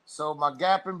Invisaligns, so my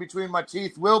gap in between my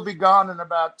teeth will be gone in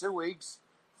about 2 weeks,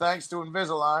 thanks to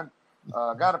Invisalign.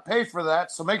 Got to pay for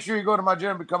that, so make sure you go to my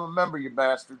gym and become a member, you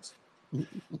bastards.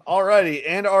 Alrighty,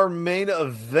 and our main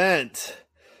event,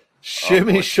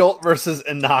 Shimmy Schultz versus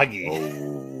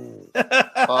Inagi.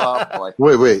 Oh,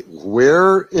 boy. Wait.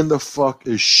 Where in the fuck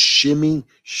is Shimmy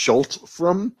Schultz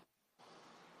from?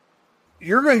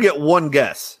 You're going to get one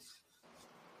guess.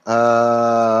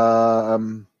 I'll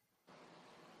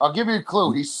give you a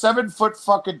clue. He's 7 foot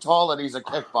fucking tall and he's a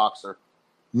kickboxer.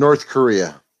 North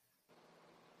Korea.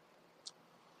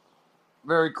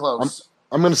 Very close.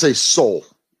 I'm going to say Seoul.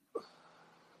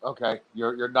 Okay,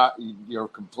 you're not. You're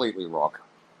completely wrong.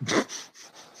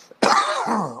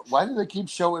 Why do they keep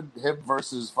showing him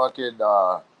versus fucking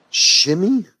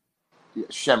Shimmy?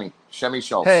 Shemmy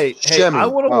Schultz? Hey, Shemmy. I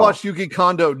want to watch Yuki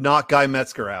Kondo knock Guy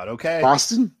Metzger out. Okay,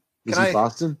 Boston? Is he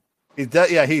Boston?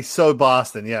 He's so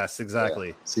Boston. Yes, exactly.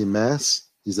 Yeah. Is he Mass?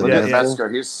 He's a Metzger.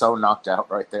 He's so knocked out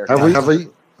right there. Have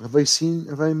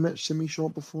I met Shimmy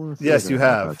Schultz before? Yes, you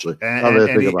have. Actually,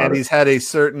 and he's had a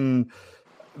certain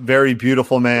very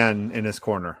beautiful man in his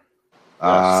corner.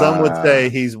 Some would say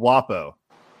he's Wapo.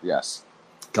 Yes.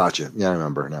 Gotcha. Yeah, I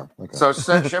remember now. Okay. So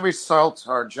Chevy Schultz,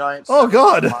 our giant. Oh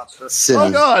God! Monster.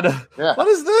 Oh God! Yeah. What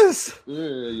is this?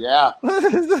 Yeah. What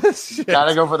is this shit?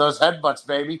 Gotta go for those headbutts,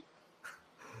 baby.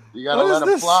 You gotta let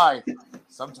them fly.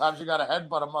 Sometimes you gotta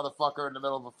headbutt a motherfucker in the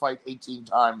middle of a fight 18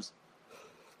 times.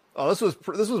 Oh, this was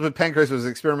when Pancrase was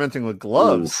experimenting with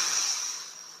gloves.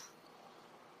 Oof.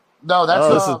 No,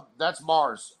 that's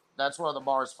Mars. That's one of the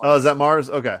Mars fights. Oh, is that Mars?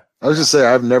 Okay. I was just say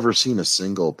I've never seen a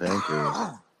single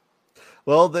Pancrase.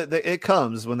 Well, it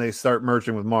comes when they start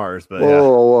merging with Mars, but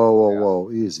whoa,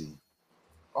 easy.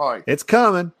 All right, it's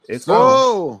coming. It's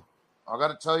coming. I got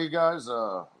to tell you guys,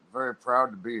 very proud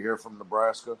to be here from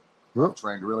Nebraska. Yep. I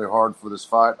trained really hard for this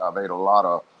fight. I've ate a lot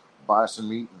of bison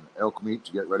meat and elk meat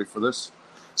to get ready for this.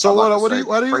 So what do you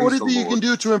think you can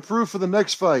do to improve for the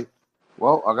next fight?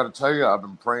 Well, I got to tell you, I've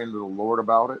been praying to the Lord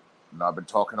about it, and I've been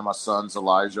talking to my sons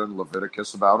Elijah and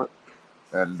Leviticus about it,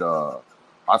 and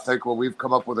I think what we've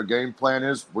come up with a game plan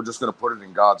is we're just going to put it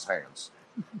in God's hands.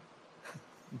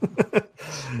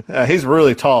 He's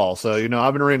really tall, so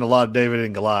I've been reading a lot of David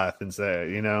and Goliath, and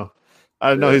say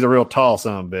I know he's a real tall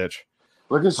son of a bitch.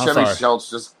 Look at Chevy Schultz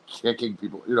just kicking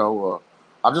people.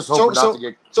 I'm just hoping not to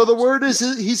get. So the word is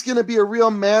he's going to be a real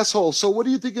masshole. So what are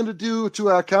you thinking to do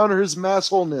to counter his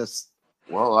massholeness?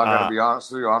 Well, I got to be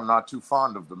honest with you. I'm not too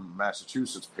fond of the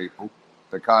Massachusetts people.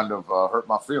 They kind of hurt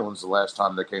my feelings the last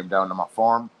time they came down to my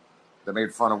farm. They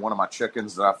made fun of one of my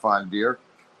chickens that I find dear.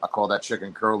 I call that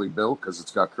chicken Curly Bill because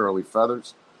it's got curly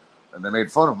feathers. And they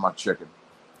made fun of my chicken.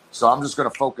 So I'm just going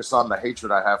to focus on the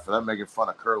hatred I have for them making fun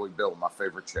of Curly Bill, my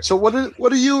favorite chicken. So what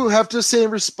do you have to say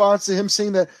in response to him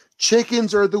saying that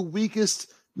chickens are the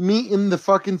weakest meat in the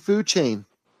fucking food chain?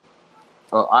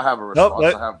 I have a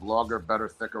response. I have longer, better,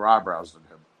 thicker eyebrows than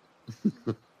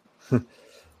him.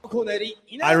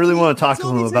 I really want to talk to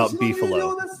him about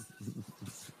beefalo.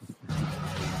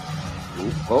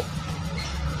 Oh.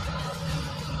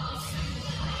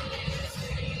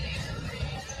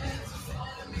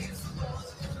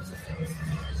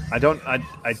 I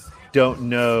don't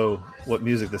know what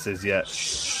music this is yet.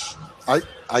 I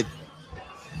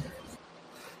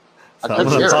I'm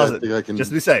gonna pause it.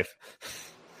 Just to be safe.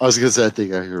 I was gonna say I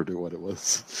think I heard what it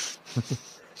was.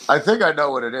 I think I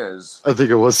know what it is. I think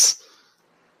it was.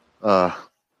 It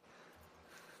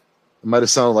might have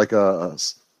sounded like a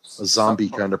zombie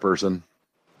kind of person.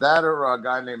 That or a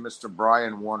guy named Mr.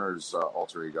 Brian Warner's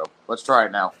alter ego. Let's try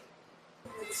it now.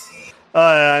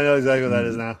 I know exactly what that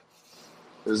is now.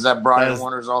 Is that Brian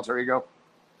Warner's alter ego?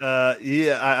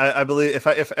 Yeah, I believe if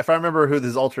I remember who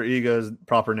his alter ego's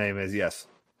proper name is, yes.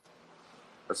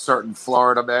 A certain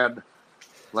Florida man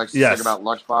likes to sing about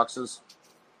lunchboxes.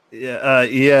 Yeah,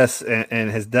 yes,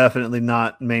 and has definitely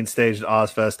not main staged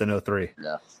Ozfest in 03.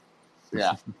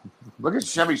 Yeah. Look at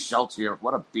Chevy Schultz here.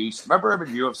 What a beast. Remember him in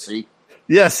UFC?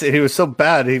 Yes, he was so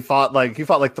bad. He fought like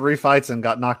 3 fights and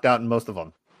got knocked out in most of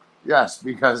them. Yes,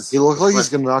 because he looked like he's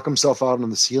going to knock himself out on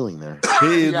the ceiling there.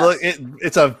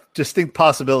 It's a distinct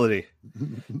possibility.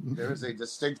 There is a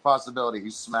distinct possibility he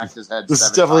smacked his head. This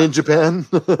is definitely in Japan.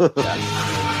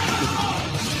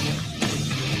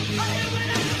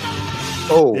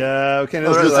 Oh, yeah. Okay,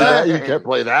 you can't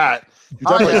play that. You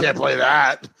definitely can't play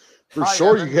that. For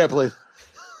sure, Evan. You can't play.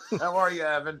 How are you,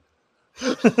 Evan?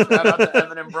 Shout out to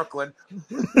Evan in Brooklyn.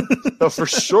 No, for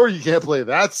sure, you can't play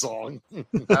that song.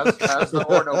 How's the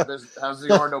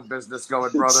Orno business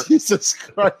going, brother? Jesus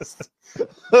Christ!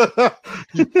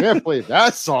 You can't play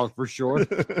that song for sure.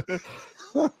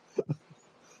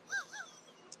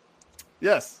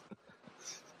 Yes.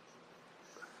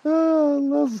 Oh, I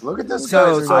love. Look at this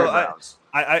guy's eyebrows.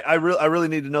 I really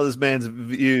need to know this man's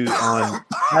view on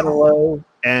Catalo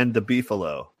and the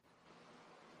beefalo.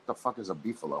 What the fuck is a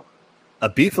beefalo? A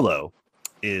beefalo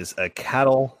is a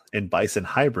cattle and bison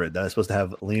hybrid that is supposed to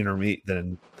have leaner meat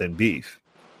than beef.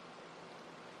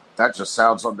 That just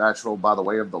sounds unnatural by the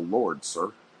way of the Lord,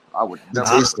 sir. I would never.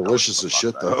 It tastes delicious as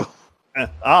shit, though.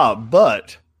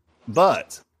 But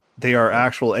they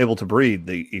are able to breed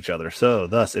each other, so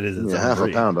thus it is its own half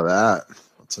breed. a pound of that.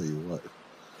 I'll tell you what.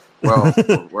 Well,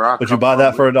 where I would you buy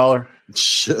that for $1?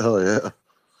 Hell yeah.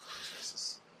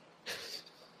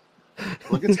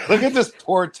 Look at this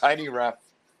poor tiny ref.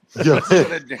 Yeah.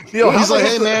 He's like,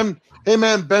 how hey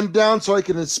man, bend down so I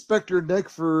can inspect your neck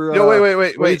for.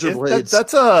 Wait. razor blades.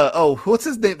 That's what's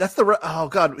his name? That's oh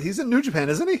god, he's in New Japan,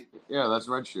 isn't he? Yeah, that's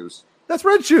Red Shoes. That's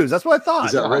Red Shoes. That's what I thought.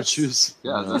 Is that Red Shoes?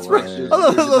 Yeah, that's Red Shoes. I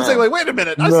was saying, like, wait a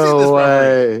minute. I've seen this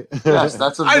way. Yes,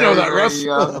 that's a I know that, very Russ.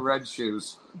 young Red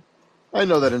Shoes. I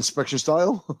know that inspection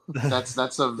style.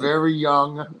 That's a very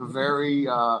young, very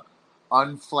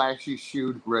unflashy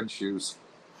shoed Red Shoes.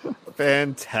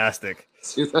 Fantastic.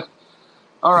 See that?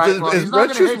 All right. Is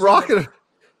Red Shoes rocking?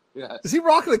 Yes. Is he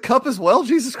rocking a cup as well?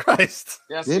 Jesus Christ.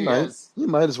 Yes, he might. is. He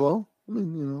might as well. I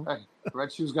mean, Hey,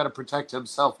 Red Shoes got to protect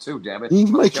himself too. Damn it. He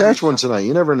might catch one tonight.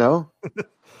 You never know.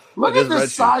 Look at the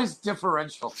size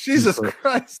differential. Jesus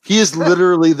Christ. He is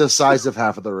literally the size of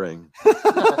half of the ring.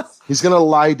 Yes. He's gonna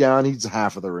lie down. He's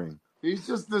half of the ring. He's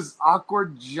just this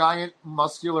awkward, giant,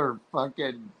 muscular,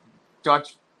 fucking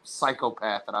Dutch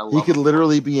psychopath, and I love. He could him.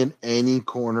 literally be in any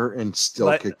corner and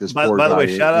still kick this poor By guy. the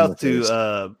way, shout out face.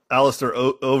 to Alistair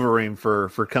Overeem for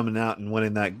coming out and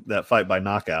winning that fight by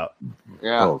knockout.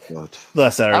 Yeah. Oh god.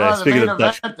 Last Saturday. Speaking of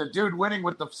Dutch, the dude winning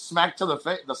with the smack to the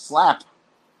face, the slap.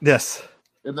 yes.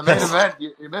 In the main event,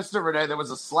 you missed it, Renee. There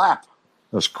was a slap.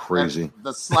 That was crazy. And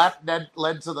the slap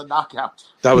led to the knockout.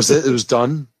 That was it. It was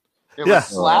done. It was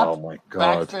slap, Oh my back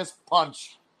god. fist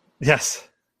punch. Yes.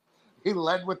 He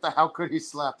led with the how could he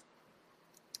slap?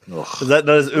 Ugh. That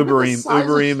is Look at the Ubereem. size of-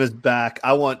 Ubereem is back.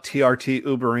 I want TRT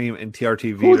Ubereem and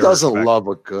TRT Vito. Who doesn't back. love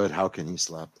a good? How can he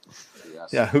slap?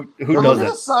 Yes. Yeah, who Look does at it?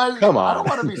 the size. Come I on. don't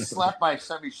want to be slapped by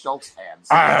Sammy Schultz's hands.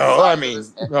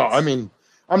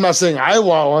 I'm not saying I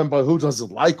want one, but who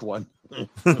doesn't like one?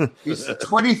 He's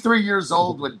 23 years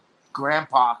old with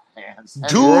grandpa hands.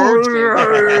 Dude.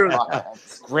 Grandpa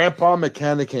hands. Grandpa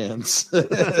mechanic hands.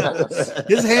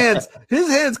 His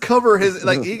hands cover his,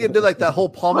 like, he can do like that whole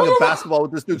palming of basketball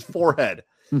with this dude's forehead.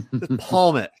 Just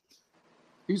palm it.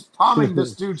 He's palming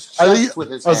this dude's I chest with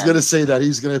his was hand. gonna say that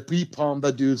he's gonna palm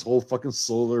that dude's whole fucking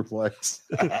solar plex.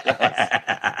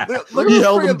 Look He at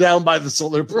held him friggin- down by the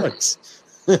solar plex.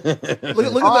 Look at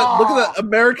that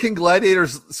American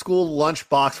Gladiators school lunch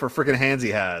box for freaking hands he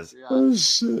has. Yeah. Oh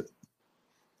shit!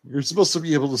 You're supposed to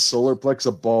be able to solar plex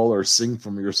a ball or sing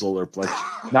from your solar plex,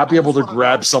 not be able to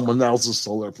grab someone else's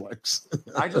solar plex.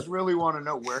 I just really want to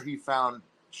know where he found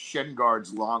shin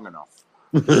guards long enough.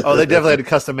 Oh, they definitely had to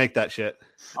custom make that shit.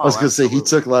 I was gonna say he absolutely.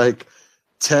 took like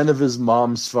 10 of his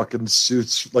mom's fucking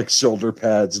suits, like shoulder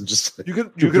pads, and just You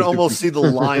can almost see the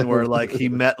line where like he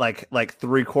met like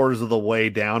 3/4 of the way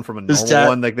down from a normal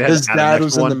one. Like they had his to add dad an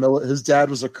was extra in one. his dad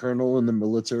was a colonel in the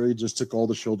military. Just took all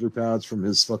the shoulder pads from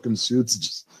his fucking suits. And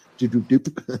just doop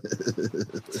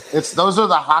doop. Those are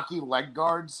the hockey leg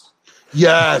guards.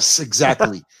 Yes,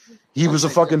 exactly. He was a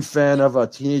fucking fan of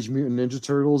Teenage Mutant Ninja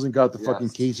Turtles and got the fucking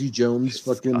Yes. Casey Jones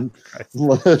fucking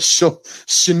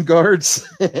shin guards.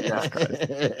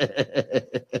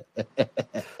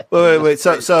 Wait.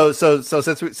 So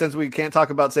since we can't talk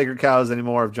about Sacred Cows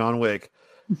anymore of John Wick,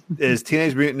 is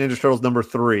Teenage Mutant Ninja Turtles number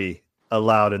 3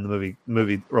 allowed in the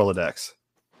movie Rolodex?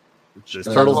 Just Is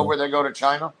that Turtles, where they go to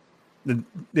China?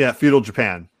 yeah, feudal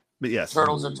Japan. But yes,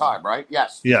 Turtles in Time, right?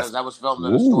 Yes. Yes. Because that was filmed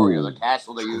in Astoria. Ooh. The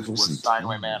castle they used Turtles in was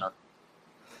Steinway Time. Manor.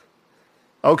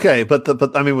 okay,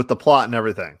 but I mean with the plot and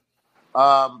everything.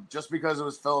 Just because it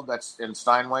was filmed that's in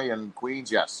Steinway and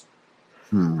Queens, yes.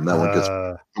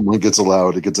 That one gets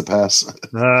allowed. It gets a pass.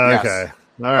 Okay,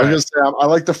 all I right. was gonna say I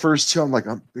like the first two. I'm like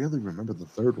I barely remember the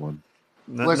third one.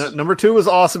 Listen. Number 2 was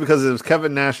awesome because it was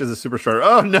Kevin Nash as a super shredder.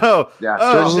 Oh no! Yes.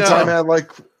 Oh, Turtles in no. Time had like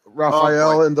Oh,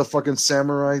 Raphael boy. and the fucking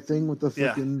samurai thing with the Yeah.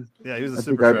 fucking. Yeah, he was a I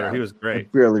super think shredder. He was I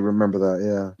great. barely remember that.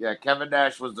 Yeah, Yeah, Kevin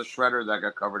Nash was the shredder that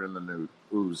got covered in the nude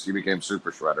ooze. He became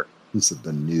super shredder. he said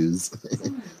the news.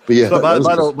 But yeah, So that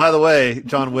was by the way,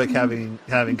 John Wick having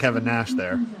Kevin Nash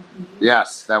there.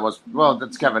 Yes,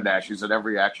 that's Kevin Nash. He's in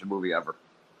every action movie ever.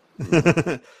 He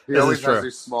This always is true. has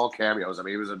these small cameos. I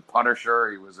mean, he was in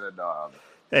Punisher. He was in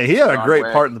Hey, he had a John great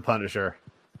Wick. part in The Punisher.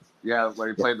 when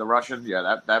he played the Russian.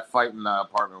 Yeah, that fight in the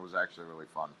apartment was actually really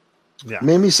fun. Yeah.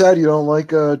 made me sad. You don't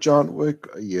like John Wick?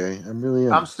 Yeah, I'm really.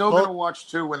 I'm still Well, gonna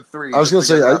watch 2 and 3. I was gonna just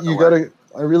to say get it out you the way. gotta.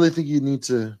 I really think you need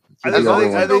to. I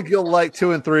think you'll like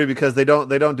 2 and 3 because they don't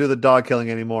do the dog killing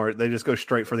anymore. They just go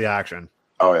straight for the action.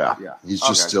 Oh yeah, Yeah. He's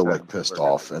just Okay, still good. like pissed Good.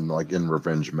 off and like in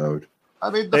revenge mode. I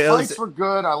mean, the Hey, fights were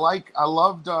good. I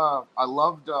loved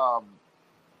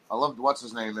what's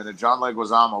his name in it. John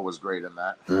Leguizamo was great in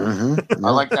that. Mm-hmm. I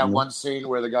like that one scene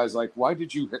where the guy's like, "Why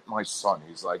did you hit my son?"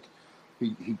 He's like,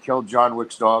 "He killed John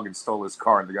Wick's dog and stole his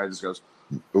car," and the guy just goes,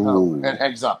 "Oh," and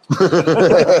hangs up.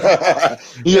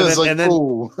 He And is then- like, and then-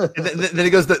 ooh. And then he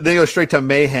goes straight to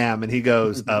mayhem, and he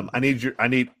goes, "I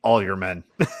need all your men.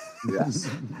 Yes.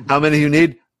 How many you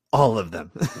need? All of them.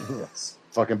 Yes.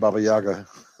 Fucking Baba Yaga.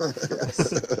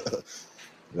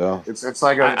 Yeah. It's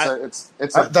like yeah.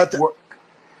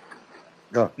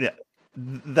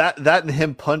 That and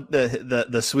him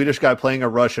the Swedish guy playing a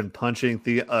Russian punching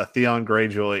Theon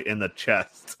Greyjoy in the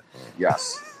chest.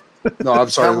 Yes. No, I'm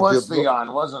sorry. That was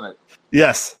Theon, wasn't it?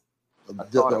 Yes.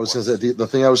 The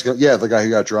thing I was gonna the guy who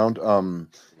got drowned.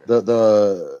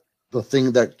 The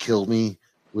thing that killed me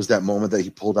was that moment that he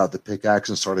pulled out the pickaxe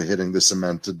and started hitting the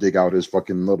cement to dig out his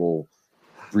fucking little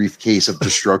briefcase of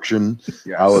destruction.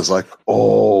 Yes. I was like,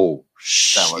 oh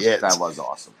shit. That was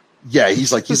awesome. Yeah,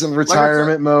 he's in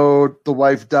retirement mode. The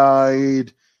wife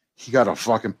died. He got a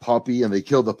fucking puppy and they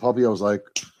killed the puppy. I was like,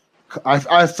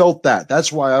 I felt that.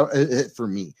 That's why it hit for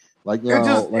me. Like, you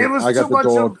know, it was I got too the much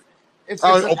dog. of it's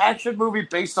an action movie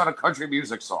based on a country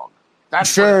music song.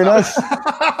 That's fair enough.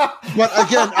 But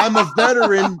again, I'm a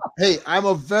veteran. Hey, I'm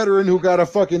a veteran who got a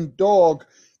fucking dog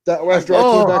that after I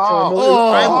came back from the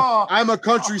military. I'm a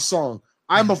country song.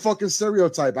 I'm a fucking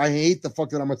stereotype. I hate the fuck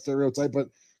that I'm a stereotype, but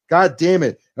god damn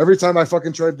it. Every time I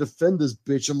fucking try to defend this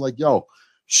bitch, I'm like, yo,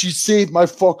 she saved my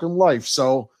fucking life.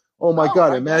 So, oh my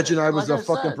god, imagine I was a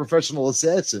fucking professional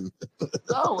assassin.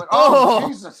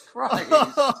 Jesus Christ.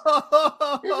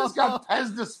 He just got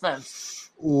Pez dispensed.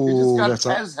 He just got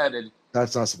Pez headed.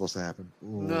 That's not supposed to happen.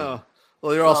 Ooh. No.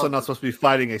 Well, you're also not supposed to be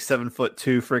fighting a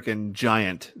 7'2" freaking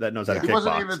giant that knows how to kickbox. He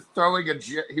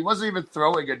wasn't even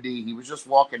throwing a knee. He was just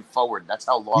walking forward. That's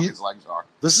how long his legs are.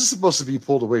 This is supposed to be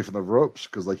pulled away from the ropes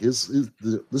because, like, this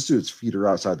dude's feet are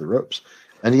outside the ropes.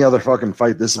 Any other fucking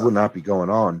fight, this would not be going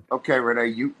on. Okay, Renee,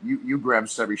 you grab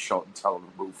Sebby Schultz and tell him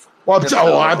to move. Well,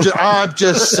 I'm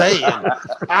just saying.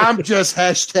 I'm just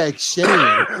hashtag saying.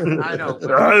 I know.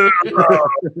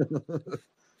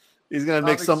 He's gonna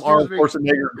make some Arnold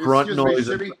Schwarzenegger grunt noise.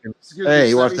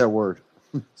 Hey, watch that word.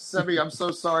 Sebby, I'm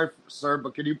so sorry, sir,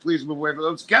 but can you please move away from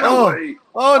those? Get away!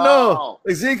 Oh no!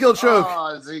 Ezekiel choke.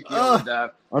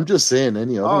 Ezekiel. I'm just saying,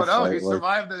 any other fight. He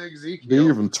survived the Ezekiel. They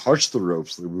even touched the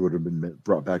ropes that we would have been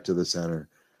brought back to the center.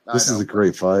 This is a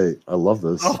great fight. I love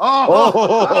this. That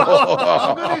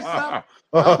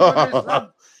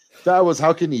was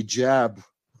how can he jab?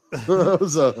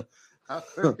 That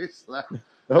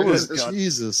was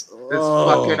Jesus. It's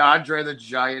fucking Andre the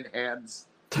Giant hands.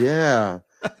 Yeah.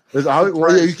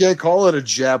 You can't call it a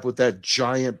jab with that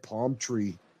giant palm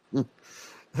tree. What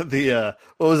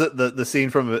was it? The scene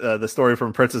from the story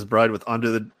from Princess Bride with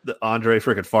Andre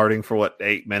freaking farting for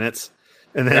 8 minutes,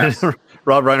 and then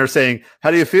Rob Reiner saying,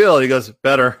 "How do you feel?" He goes,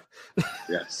 "Better."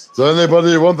 Yes. Does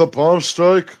anybody want the palm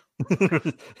strike?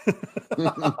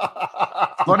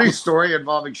 Funny story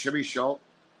involving Shimmy Schultz.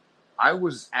 I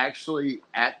was actually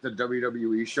at the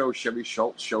WWE show Shimmy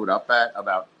Schultz showed up at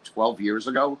about 12 years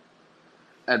ago.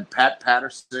 And Pat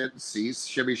Patterson sees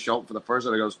Shimmy Schultz for the first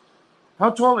time. He goes,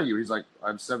 "How tall are you?" He's like,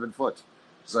 "I'm 7 foot."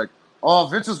 He's like, "Oh,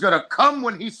 Vince is going to come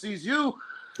when he sees you."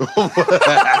 Look at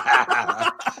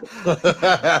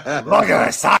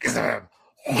the size of him.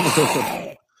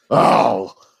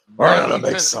 Oh, we're going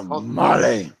to make some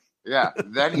money. Yeah.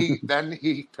 Then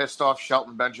he pissed off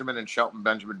Shelton Benjamin, and Shelton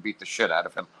Benjamin beat the shit out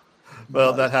of him.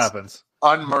 Well, that happens.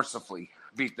 Unmercifully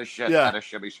beat the shit out of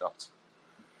Shimmy Schultz.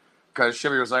 Because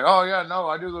Shimmy was like, "Oh, yeah, no,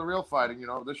 I do the real fighting.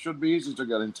 This should be easy to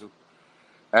get into."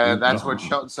 And that's when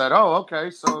Shelton said, "Oh,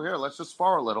 okay, so here, let's just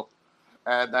spar a little."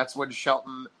 And that's when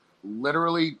Shelton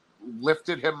literally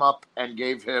lifted him up and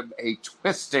gave him a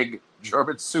twisting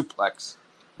German suplex.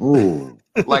 Ooh.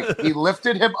 Like, he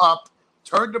lifted him up,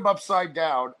 turned him upside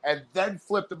down, and then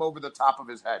flipped him over the top of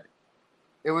his head.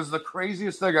 It was the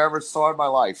craziest thing I ever saw in my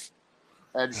life.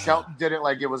 And Shelton did it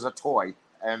like it was a toy.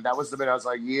 And that was the minute I was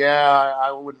like, yeah,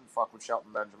 I wouldn't fuck with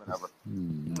Shelton Benjamin ever.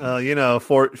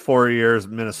 4 years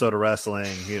Minnesota wrestling,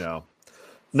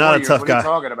 not a tough guy. What are you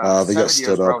talking about? 7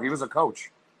 years, bro. He was a coach.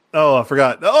 Oh, I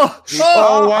forgot. Why did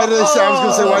I was going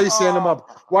to say, why did he stand him up?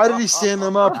 Why did he stand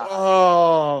him up?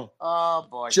 Oh,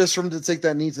 boy. Just for him to take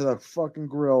that knee to that fucking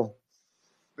grill.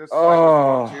 This fight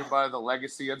was brought to you by the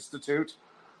Legacy Institute.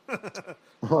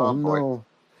 Oh, no.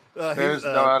 Raise his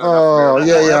hand.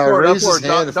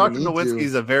 Dr.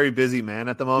 Nowinski's a very busy man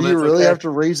at the moment. Do you really have to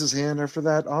raise his hand after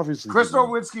that? Obviously, Chris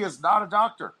Nowinski is not a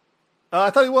doctor. I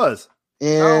thought he was.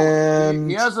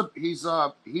 And he's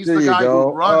the guy who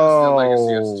runs the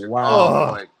Legacy Institute.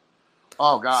 Wow.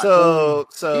 Oh God.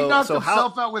 So he knocked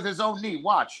himself out with his own knee.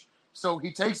 Watch. So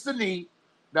he takes the knee.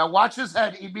 Now watch his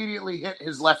head immediately hit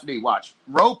his left knee. Watch.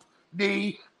 Rope,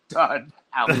 knee, done.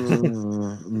 Out.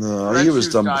 No, he was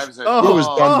done. He was done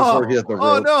before he hit the rope.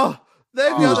 Oh no, they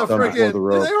got a freaking. They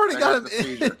already got him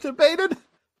intubated.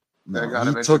 No,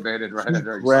 he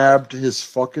grabbed his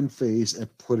fucking face and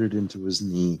put it into his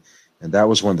knee. And that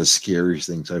was one of the scariest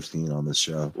things I've seen on this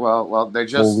show. Well, they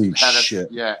just Holy had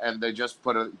shit. and they just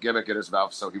put a gimmick in his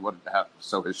mouth so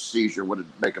his seizure wouldn't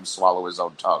make him swallow his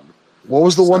own tongue. What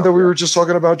was the one that we were just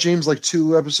talking about, James, like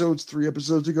 3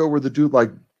 episodes ago, where the dude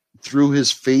like threw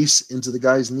his face into the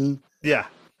guy's knee? Yeah.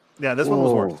 This one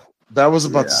was worse. That was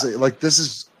about to say, like, this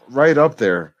is right up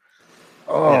there.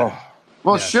 Oh. Yeah.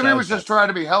 Well, Shimmy was just trying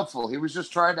to be helpful. He was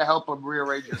just trying to help him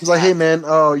rearrange his He's like, hey, man,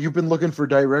 you've been looking for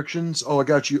directions. Oh, I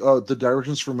got you. The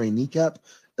directions for my kneecap.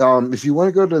 If you want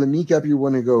to go to the kneecap, you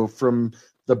want to go from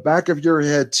the back of your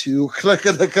head to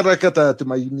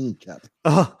my kneecap.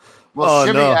 Well,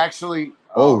 Shimmy actually.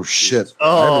 Oh shit!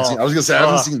 I was gonna say I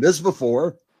haven't seen this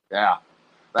before. Yeah,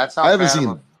 that's how I haven't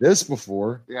seen this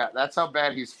before. Yeah, that's how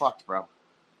bad he's fucked, bro.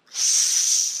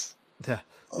 Yeah.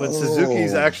 When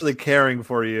Suzuki's actually caring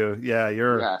for you,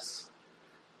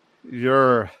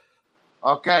 you're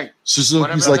okay.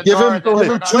 Suzuki's like, give him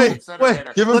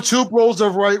 2 bowls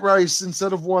of white rice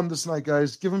instead of 1 this night,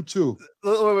 guys. Give him 2.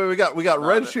 Wait, we got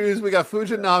Red Shoes, we got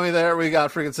Fujinami there, we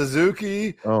got freaking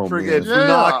Suzuki, freaking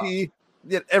Funaki,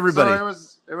 everybody. So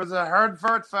it was a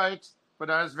hard-fought fight, but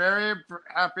I was very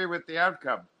happy with the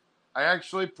outcome. I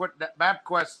actually put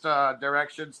MapQuest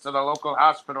directions to the local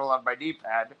hospital on my knee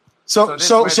pad. So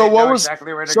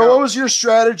what was your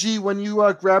strategy when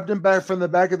you grabbed him back from the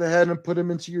back of the head and put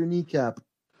him into your kneecap?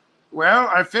 Well,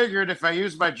 I figured if I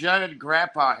used my giant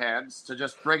grandpa hands to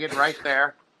just bring it right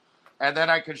there, and then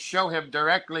I could show him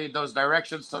directly those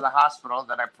directions to the hospital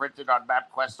that I printed on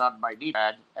MapQuest on my knee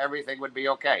pad, everything would be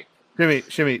okay.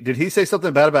 Shimmy, did he say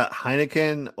something bad about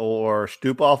Heineken or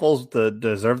Stoopwaffles to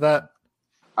deserve that?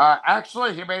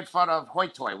 Actually, he made fun of Hoi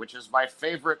Toi, which is my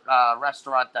favorite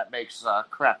restaurant that makes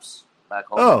crepes back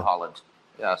home in Holland.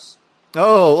 Yes.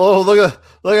 Oh,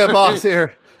 look at boss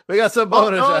here. We got some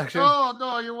bonus action.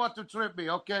 No, you want to trip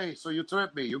me. Okay, so you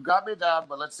trip me. You got me down,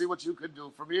 but let's see what you can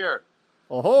do from here.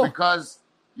 Oh. Because,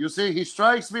 you see, he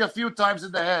strikes me a few times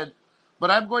in the head,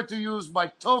 but I'm going to use my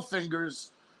toe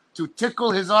fingers to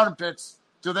tickle his armpits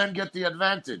to then get the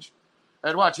advantage.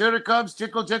 And watch, here it comes.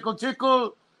 Tickle, tickle,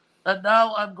 tickle. And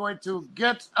now I'm going to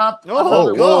get up.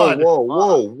 Oh, God.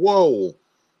 Whoa.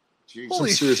 Jeez. Some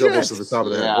serious elbows to the top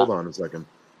of the head. Hold on a second.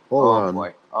 Hold on.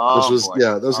 Boy. I was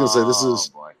going to say, this is.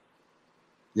 Boy.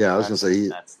 Yeah, I was going to say.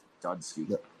 That's Dunsky.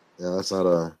 Yeah,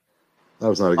 that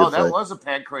was not a good fight. That was a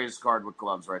pancreas guard with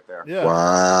gloves right there. Yeah.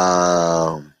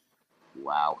 Wow.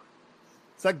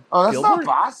 Is that that's Gilbert? not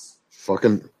Boss.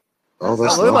 Fucking. Oh,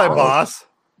 that's not my boss.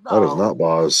 No. That is not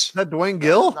Boss. Is that Dwayne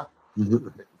Gill?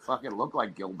 Fucking look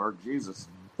like Gilbert, Jesus.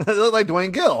 It looked like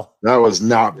Dwayne Gill. That was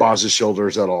not Boss's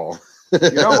shoulders at all.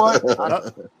 You know what?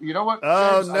 Oh,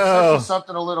 James, no. I said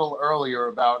something a little earlier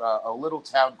about a little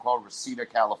town called Reseda,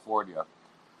 California.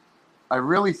 I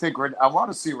really think I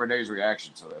want to see Renee's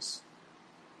reaction to this.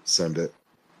 Send it.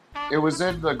 It was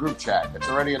in the group chat. It's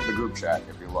already in the group chat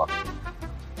if you look.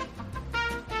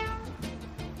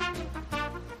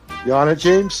 You on it,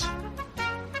 James?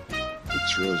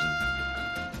 It's frozen.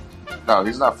 No,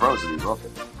 he's not frozen. He's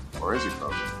looking. Or is he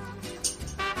frozen?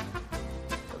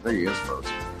 I think he is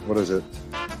frozen. What is it?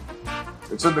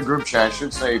 It's in the group chat. It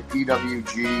should say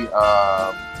PWG.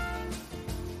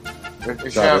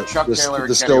 It should have Chuck Taylor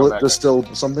and Kenny Omega.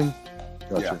 Distill something?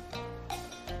 Gotcha.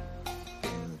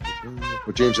 Yeah.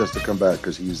 But James has to come back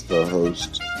because he's the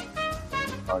host.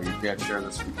 Oh, you can't share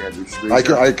this. You can't do screen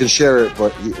I can share it,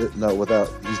 but he's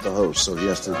the host, so he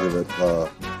has to give it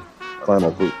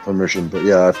final permission. But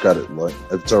yeah, I've got it.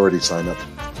 It's already signed up.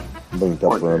 Linked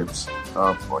up for him.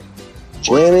 Oh boy.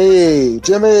 Jimmy!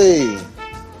 Jimmy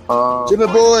boy.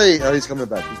 boy! Oh, he's coming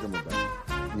back.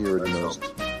 He already knows.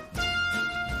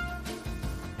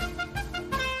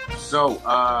 So,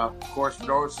 of course,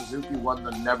 Minoru Suzuki won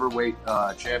the Neverweight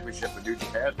Championship in New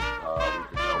Japan. We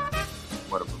could know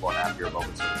one of the more happier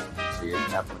moments of seeing.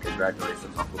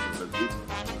 Congratulations, Uncle Suzuki.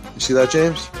 You see that,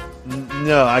 James?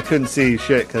 No, I couldn't see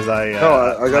shit because I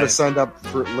got it signed up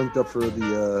linked up for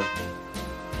the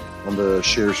on the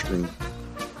share screen.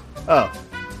 Oh,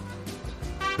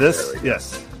 this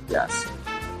yes.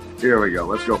 Here we go.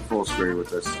 Let's go full screen with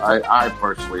this. I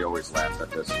personally always laugh at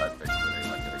this, and I think Renee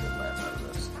might get a good laugh out of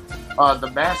this.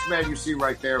 The masked man you see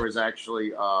right there is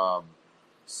actually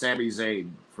Sami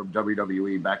Zayn from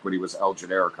WWE back when he was El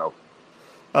Generico.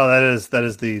 Oh, that is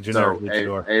the generic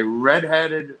luchador.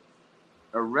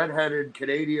 A redheaded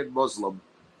Canadian Muslim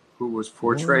who was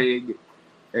portraying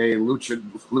a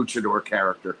luchador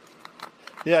character.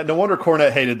 Yeah, no wonder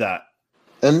Cornette hated that.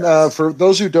 And for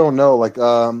those who don't know, like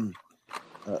you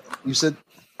said,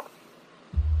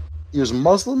 he was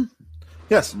Muslim.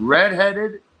 Yes,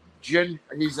 redheaded.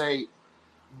 He's a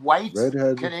white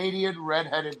Canadian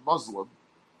redheaded Muslim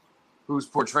who's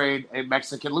portrayed a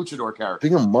Mexican luchador character.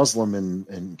 Being a Muslim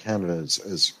in Canada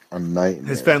is a nightmare.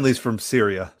 His family's from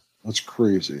Syria. That's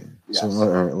crazy. Yes. So all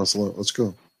right, let's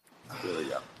go. Here we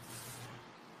go.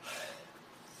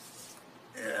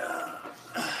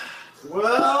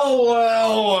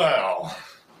 Well.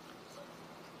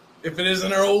 If it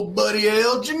isn't our old buddy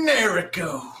El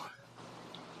Generico.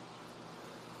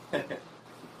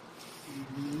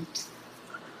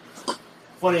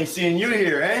 Funny seeing you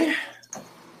here, eh?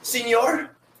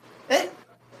 Senor? Eh?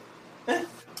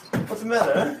 What's the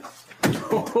matter,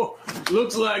 huh?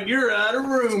 Looks like you're out of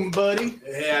room, buddy.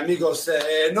 Hey, amigos,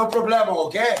 no problema,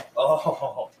 okay?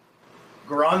 Oh,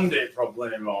 grande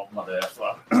problemo,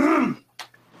 motherfucker.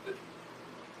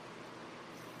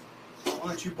 Why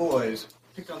don't you boys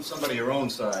pick on somebody your own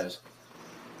size?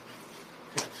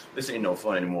 This ain't no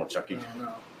fun anymore, Chucky.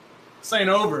 No. This ain't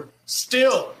over.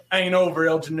 Still ain't over,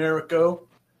 El Generico.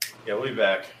 Yeah, we'll be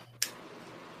back.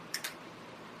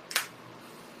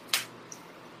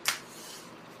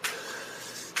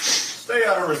 Stay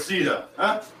out of Reseda,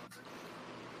 huh?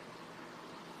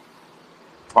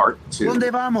 Part 2.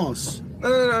 ¿Dónde vamos?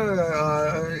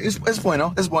 Es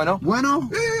bueno. Bueno?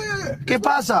 ¿Qué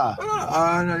pasa?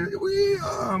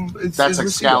 That's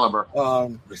Excalibur.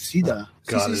 Reseda.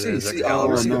 God, Sí, it sí, is sí,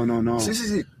 Excalibur. No.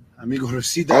 Sí. Amigo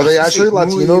Reseda. Are they actually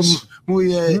Latinos?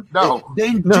 Muy, No.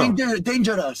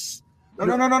 dangerous.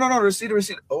 No. Reseda.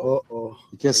 Oh.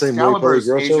 You can't say muy Excalibur is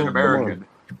peligroso. Asian American.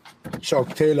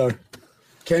 Chuck Taylor.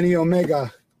 Kenny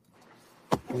Omega.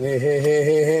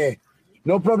 Hey.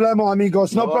 No problema,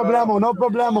 amigos. No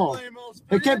problema.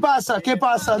 ¿Qué pasa?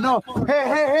 No.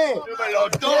 Hey.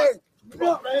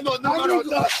 No,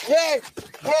 amigos. Hey,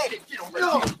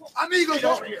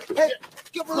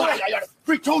 get over here.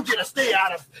 We told you to stay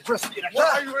out of Reseda.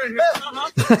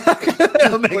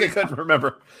 Omega couldn't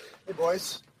remember. Hey,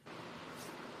 boys.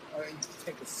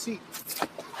 Take a seat.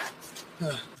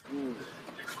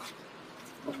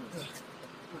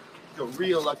 You're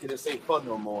real lucky this ain't fun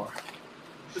no more.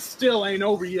 It still ain't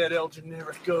over yet, El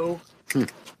Generico.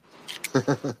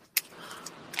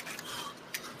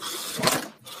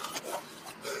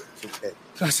 Okay.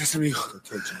 Gracias, amigo.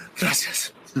 Okay, Jim.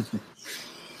 Gracias.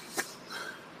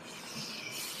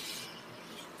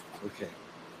 Okay.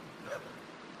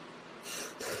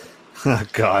 Oh,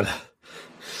 God.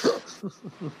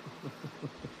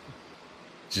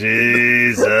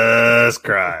 Jesus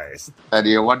Christ. And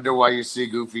you wonder why you see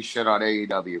goofy shit on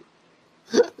AEW.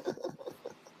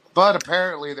 But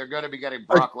apparently they're going to be getting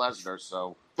Brock Lesnar,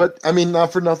 so. But I mean,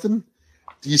 not for nothing.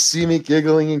 Do you see me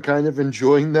giggling and kind of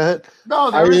enjoying that? No,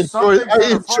 I enjoy funny.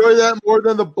 that more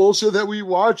than the bullshit that we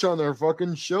watch on their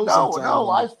fucking shows. No,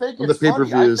 I think on it's the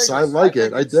pay-per-views. I like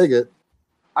it. I dig it.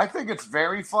 I think it's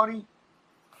very funny,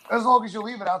 as long as you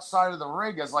leave it outside of the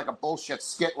ring as like a bullshit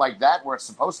skit like that, where it's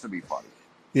supposed to be funny.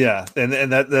 Yeah,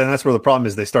 and that's where the problem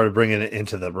is. They started bringing it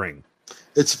into the ring.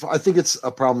 I think it's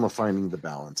a problem of finding the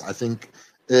balance. I think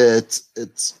it's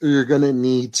you're going to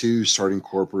need to start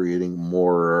incorporating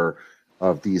more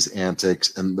of these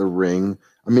antics in the ring.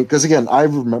 I mean, because again, I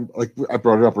remember, like I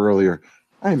brought it up earlier,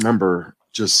 I remember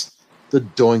just the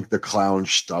Doink the Clown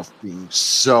stuff being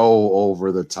so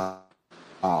over the top.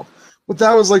 But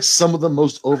that was like some of the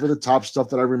most over the top stuff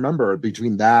that I remember,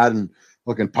 between that and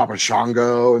fucking Papa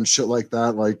Shango and shit like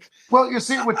that. Like, well, you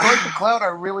see, with Doink the Clown, I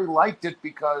really liked it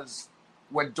because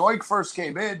when Doink first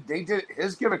came in,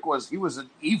 his gimmick was he was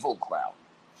an evil clown.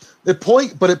 It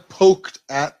poked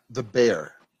at the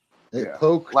bear. It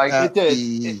poked like at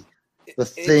the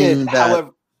thing that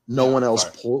no one else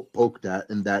poked at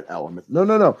in that element.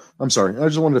 No. I'm sorry. I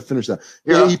just wanted to finish that.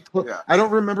 I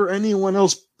don't remember anyone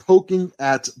else poking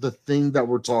at the thing that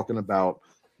we're talking about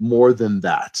more than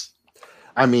that.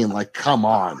 I mean, like, come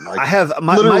on. Like, I have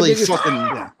literally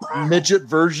fucking midget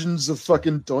versions of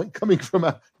fucking Doink coming from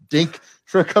a dink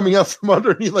coming out from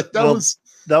underneath. Like, that was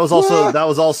also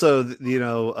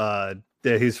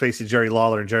he was facing Jerry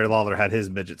Lawler, and Jerry Lawler had his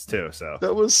midgets too. So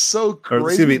that was so crazy. Or,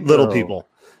 excuse me, little people.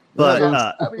 But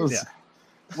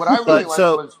what I really liked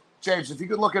was, James, if you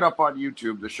could look it up on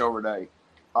YouTube, the show Renee,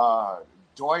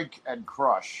 Doink and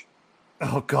Crush.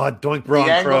 Oh God, Doink Braun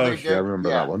Crush. I remember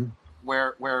that one.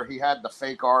 Where he had the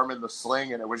fake arm in the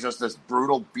sling, and it was just this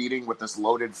brutal beating with this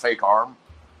loaded fake arm.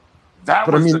 That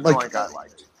was the Doink I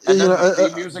liked. And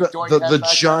the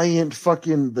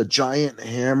giant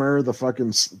hammer, the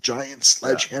fucking giant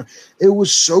sledgehammer. It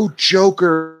was so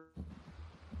Joker.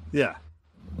 Yeah.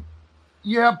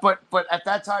 Yeah, but at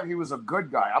that time he was a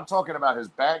good guy. I'm talking about his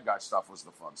bad guy stuff was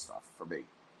the fun stuff for me.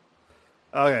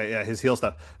 Okay, yeah, his heel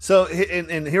stuff. So,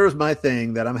 and here was my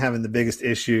thing that I'm having the biggest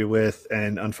issue with,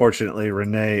 and unfortunately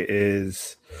Renee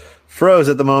is froze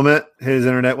at the moment. His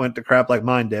internet went to crap like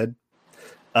mine did.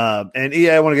 And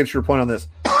I want to get your point on this.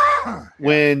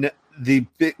 When the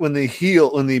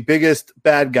biggest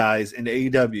bad guys in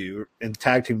AEW in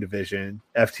tag team division,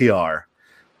 FTR,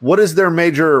 what is their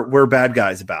major "we're bad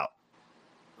guys" about?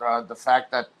 The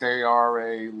fact that they're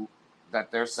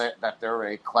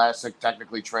a classic,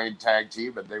 technically trained tag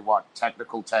team, and they want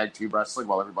technical tag team wrestling,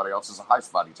 while everybody else is a high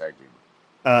spotty tag team.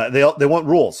 They want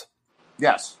rules.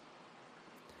 Yes,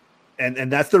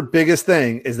 and that's their biggest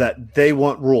thing, is that they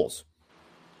want rules.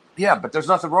 Yeah, but there's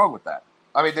nothing wrong with that.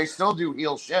 I mean, they still do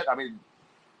heel shit. I mean,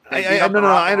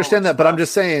 I understand that, but I'm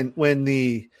just saying when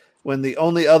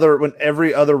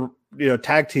every other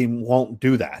tag team won't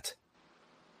do that.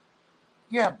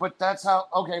 Yeah, but that's how.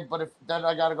 Okay, but then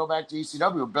I got to go back to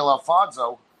ECW. Bill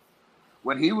Alfonso,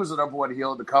 when he was the number one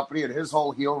heel in the company, and his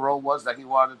whole heel role was that he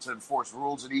wanted to enforce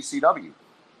rules in ECW.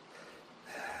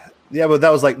 Yeah, but that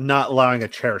was like not allowing a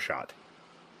chair shot.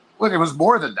 Well, it was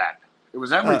more than that. It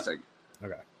was everything.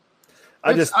 Okay.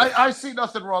 I see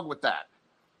nothing wrong with that.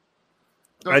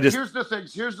 Here's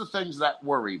the things that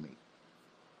worry me.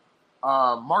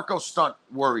 Marco Stunt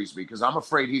worries me because I'm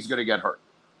afraid he's going to get hurt,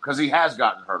 because he has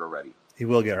gotten hurt already. He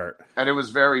will get hurt, and it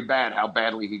was very bad how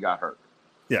badly he got hurt.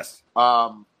 Yes.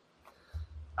 I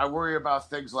worry about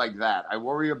things like that. I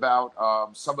worry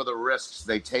about some of the risks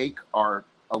they take are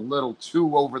a little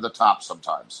too over the top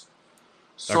sometimes.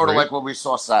 Sort of like what we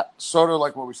saw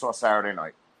Saturday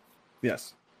night.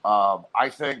 Yes. I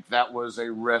think that was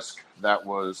a risk that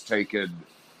was taken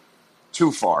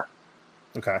too far.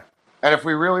 Okay. And if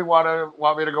we really want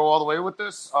me to go all the way with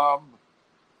this,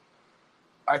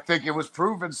 I think it was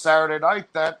proven Saturday night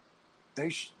that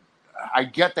I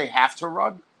get they have to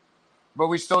run, but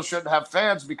we still shouldn't have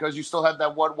fans, because you still had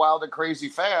that one wild and crazy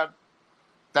fan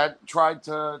that tried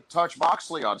to touch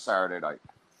Moxley on Saturday night.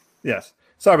 Yes.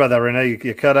 Sorry about that, Renee.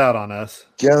 You cut out on us.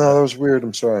 Yeah, no, that was weird.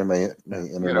 I'm sorry. My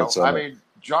internet's I mean,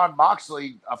 John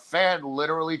Moxley, a fan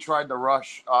literally tried to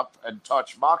rush up and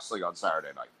touch Moxley on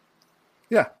Saturday night.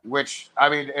 Yeah. Which, I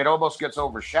mean, it almost gets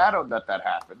overshadowed that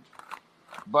happened.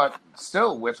 But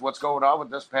still, with what's going on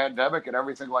with this pandemic and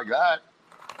everything like that,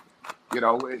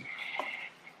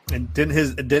 And didn't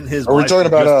his Are we wife talking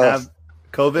about have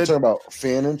COVID? We're talking about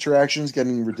fan interactions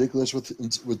getting ridiculous with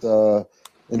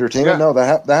entertainment. Yeah. No,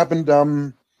 that happened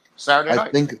Saturday night.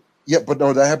 I think. Yeah, but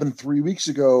no, that happened 3 weeks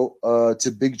ago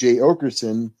to Big J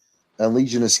Okerson and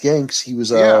Legion of Skanks. He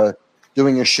was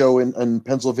doing a show in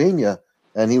Pennsylvania,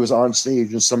 and he was on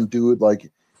stage, and some dude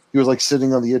he was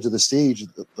sitting on the edge of the stage,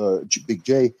 Big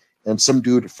J, and some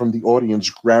dude from the audience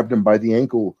grabbed him by the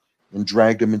ankle and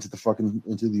dragged him into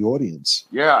the audience.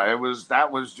 Yeah,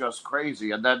 that was just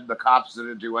crazy, and then the cops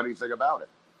didn't do anything about it,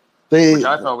 which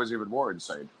I thought was even more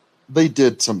insane. They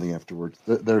did something afterwards.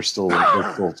 They're still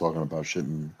talking about shit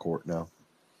in court now.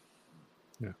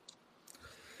 Yeah.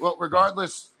 Well,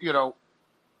 regardless,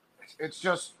 it's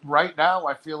just right now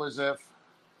I feel as if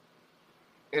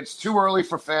it's too early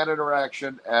for fan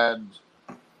interaction, and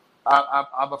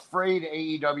I'm afraid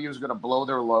AEW is going to blow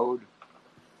their load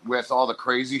with all the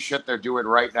crazy shit they're doing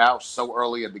right now so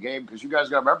early in the game, because you guys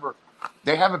got to remember,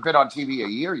 they haven't been on TV a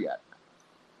year yet.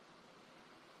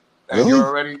 And really? You're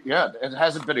already, it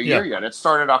hasn't been a year yet. It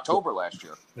started October last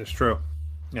year. It's true.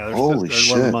 Yeah, they're Holy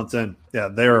shit. 11 months in. Yeah,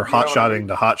 they're hot-shotting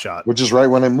to hot shot. Which is right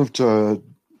when I moved to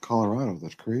Colorado.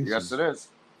 That's crazy. Yes, it is.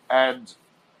 And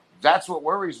that's what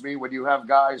worries me when you have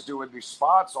guys doing these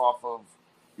spots off of,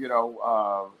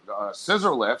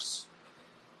 scissor lifts,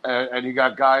 and you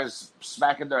got guys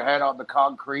smacking their head on the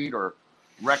concrete or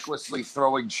recklessly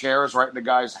throwing chairs right into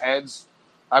guys' heads.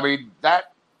 I mean,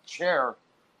 that chair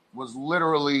was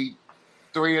literally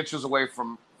 3 inches away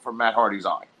from Matt Hardy's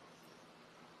eye.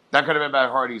 That could have been Matt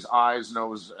Hardy's eyes,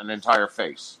 nose, and entire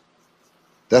face.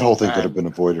 That whole thing could have been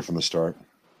avoided from the start.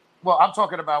 Well, I'm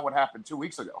talking about what happened 3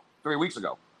 weeks ago.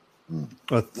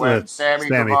 When Sammy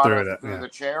Guevara threw the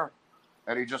chair,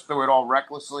 and he just threw it all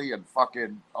recklessly and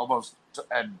fucking almost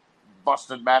and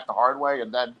busted Matt the hard way.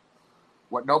 And then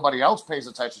what nobody else pays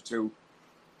attention to,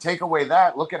 take away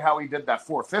that, look at how he did that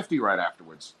 450 right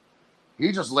afterwards.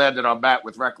 He just landed on Matt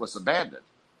with reckless abandon.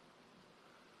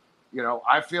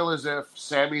 I feel as if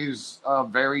Sammy's a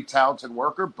very talented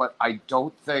worker, but I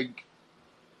don't think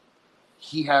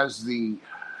he has the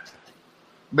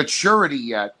maturity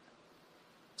yet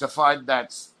to find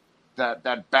that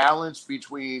balance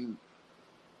between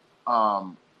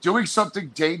doing something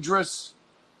dangerous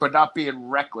but not being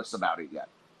reckless about it yet.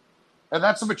 And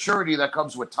that's a maturity that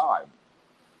comes with time.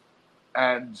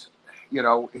 And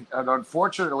and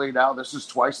unfortunately now this is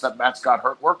twice that Matt's got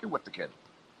hurt working with the kid.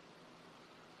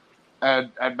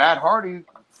 And Matt Hardy,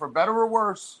 for better or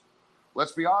worse,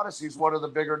 let's be honest, he's one of the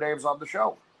bigger names on the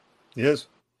show. He is.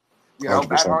 You know,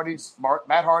 100%.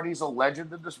 Matt Hardy's a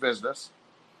legend in this business.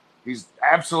 He's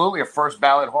absolutely a first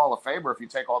ballot Hall of Famer if you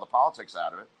take all the politics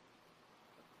out of it.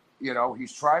 You know,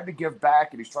 he's trying to give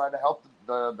back and he's trying to help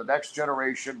the next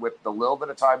generation with the little bit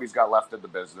of time he's got left in the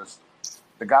business.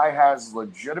 The guy has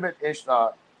legitimate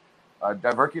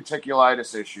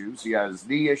diverticulitis issues. He has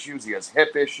knee issues. He has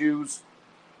hip issues.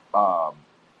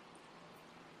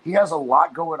 He has a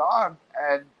lot going on,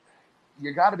 and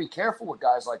you got to be careful with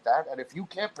guys like that. And if you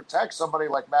can't protect somebody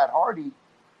like Matt Hardy,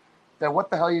 then what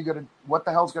the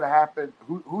hell's gonna happen?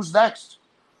 Who's next?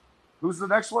 Who's the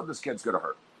next one this kid's gonna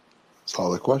hurt?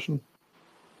 Solid question.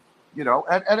 You know,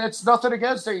 and it's nothing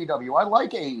against AEW. I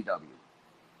like AEW.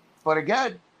 But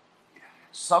again,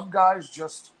 some guys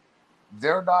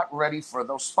they're not ready for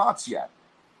those spots yet.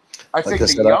 I think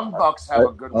the Young Bucks have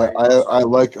a good way. I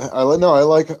like AEW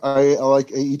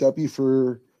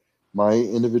for my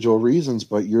individual reasons,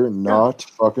 but you're not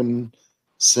fucking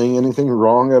saying anything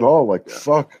wrong at all. Like,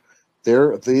 fuck.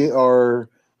 They are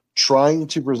trying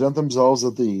to present themselves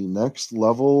at the next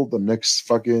level, the next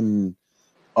fucking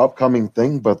upcoming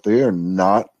thing, but they're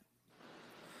not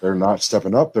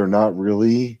stepping up. They're not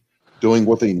really doing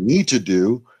what they need to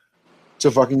do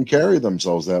to fucking carry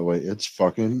themselves that way. It's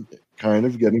fucking kind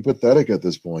of getting pathetic at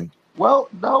this point. Well,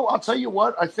 no, I'll tell you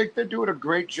what. I think they're doing a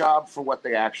great job for what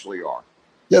they actually are.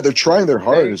 Yeah, they're trying their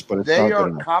hardest, but it's not good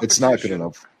enough. It's not good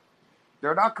enough.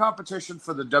 They're not competition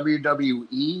for the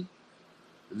WWE.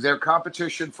 They're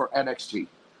competition for NXT.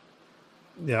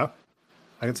 Yeah,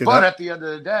 I can see that. But at the end of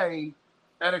the day,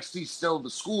 NXT's still the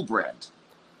school brand.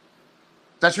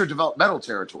 That's your developmental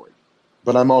territory.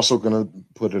 But I'm also going to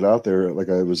put it out there, like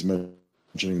I was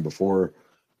mentioning before,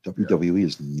 WWE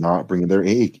is not bringing their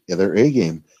A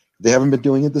game. They haven't been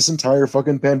doing it this entire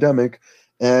fucking pandemic,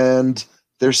 and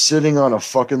they're sitting on a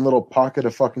fucking little pocket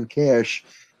of fucking cash.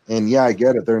 And yeah, I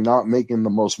get it. They're not making the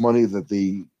most money that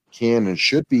they can and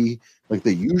should be, like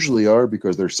they usually are,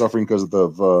 because they're suffering because of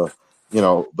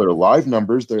their live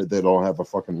numbers. They don't have a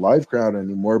fucking live crowd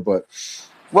anymore. But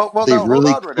they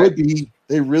really could be.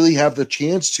 They really have the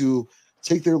chance to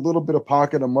take their little bit of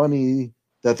pocket of money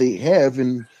that they have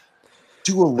and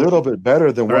do a little bit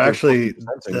better than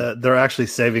they're actually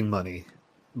saving money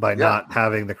by not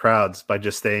having the crowds, by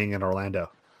just staying in Orlando.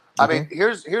 I mean,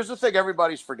 here's the thing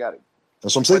everybody's forgetting.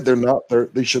 That's what I'm saying.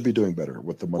 They should be doing better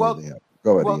with the money they have.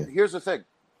 Go ahead. Well, here's the thing.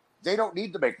 They don't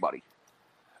need to make money.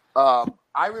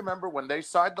 I remember when they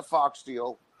signed the Fox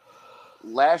deal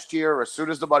last year, as soon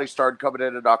as the money started coming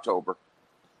in October,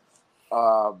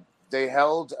 they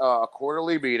held a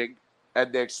quarterly meeting,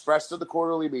 and they expressed in the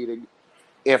quarterly meeting,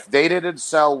 if they didn't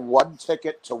sell one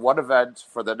ticket to one event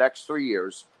for the next 3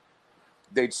 years,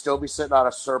 they'd still be sitting on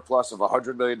a surplus of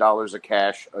 $100 million of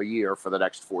cash a year for the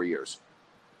next 4 years.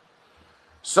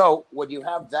 So when you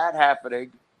have that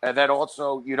happening, and then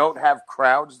also you don't have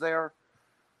crowds there,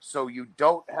 so you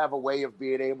don't have a way of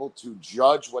being able to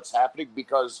judge what's happening,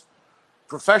 because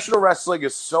professional wrestling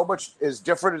is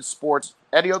different in sports,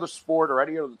 any other sport or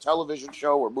any other television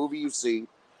show or movie you see,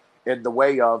 in the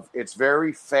way of it's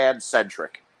very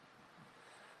fan-centric.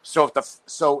 So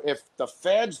if the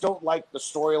fans don't like the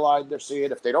storyline they're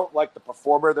seeing, if they don't like the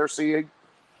performer they're seeing,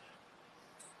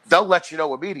 they'll let you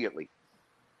know immediately.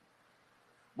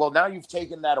 Well, now you've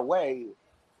taken that away.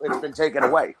 It's been taken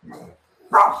away.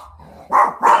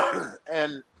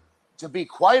 And to be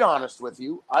quite honest with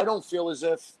you, I don't feel as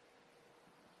if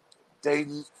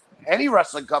any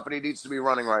wrestling company needs to be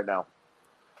running right now.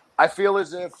 I feel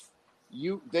as if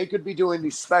they could be doing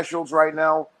these specials right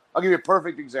now. I'll give you a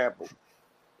perfect example.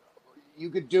 You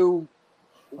could do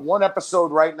one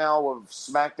episode right now of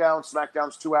SmackDown.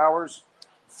 SmackDown's 2 hours.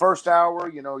 First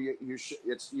hour,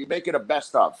 you make it a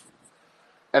best of.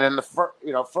 And in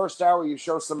the first hour, you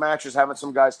show some matches, having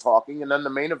some guys talking, and then the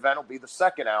main event will be the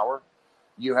second hour.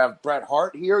 You have Bret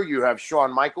Hart here, you have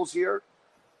Shawn Michaels here,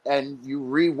 and you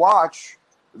rewatch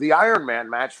the Iron Man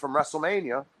match from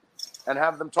WrestleMania and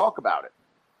have them talk about it,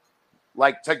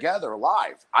 like together,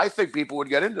 live. I think people would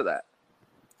get into that.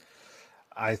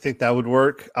 I think that would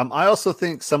work. I also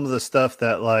think some of the stuff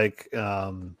that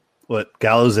what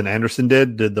Gallows and Anderson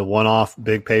did the one-off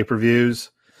big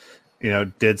pay-per-views,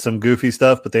 did some goofy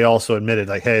stuff, but they also admitted,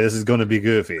 like, hey, this is going to be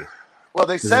goofy. Well,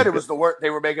 they said it was the worst. They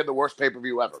were making the worst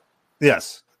pay-per-view ever.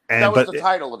 Yes. That was the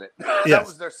title of it. That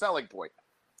was their selling point.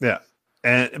 Yeah.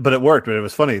 But it worked, but it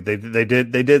was funny. They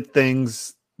did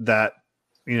things that,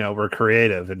 were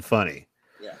creative and funny.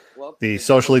 Yeah. Well, the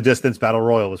socially distanced battle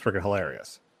royal was freaking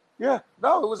hilarious. Yeah.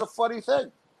 No, it was a funny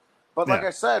thing. But like I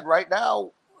said, right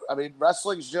now, I mean,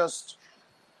 wrestling's just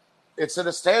it's at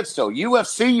a standstill.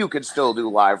 UFC, you can still do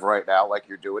live right now like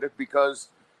you're doing it because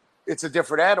it's a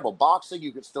different animal. Boxing,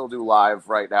 you can still do live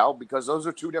right now because those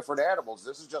are two different animals.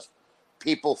 This is just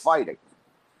people fighting.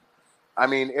 I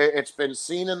mean, it's been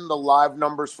seen in the live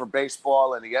numbers for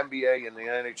baseball and the NBA and the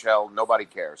NHL. Nobody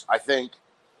cares. I think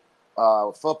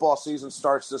football season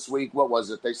starts this week. What was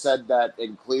it? They said that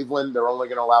in Cleveland, they're only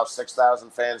going to allow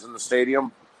 6,000 fans in the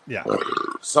stadium. Yeah.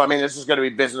 So, I mean, this is going to be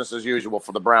business as usual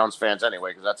for the Browns fans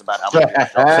anyway, because that's about how many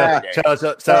show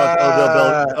up. Shout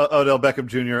out Odell Beckham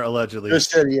Jr. allegedly. Good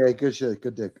shit, yeah, good shit,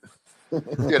 good dick.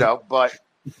 But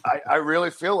I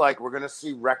really feel like we're going to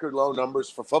see record low numbers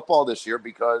for football this year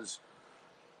because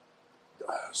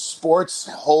sports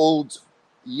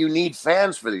you need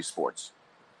fans for these sports.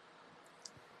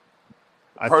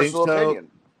 Personal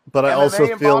opinion. But I MMA also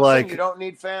and feel boxing, like you don't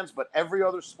need fans, but every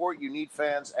other sport you need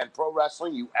fans, and pro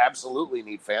wrestling you absolutely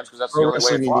need fans because that's the only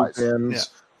way it flies. Yeah.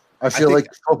 I feel like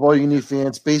football you need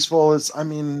fans. Baseball is, I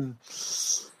mean,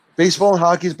 baseball and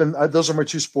hockey's been those are my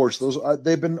two sports. Those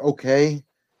they've been okay,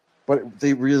 but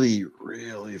they really,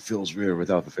 really feels weird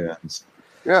without the fans.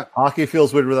 Yeah, hockey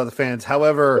feels weird without the fans.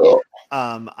 However,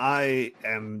 I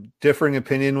am differing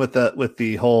opinion with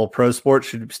the whole pro sport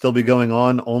should still be going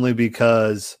on only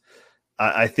because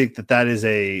I think that is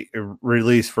a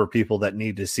release for people that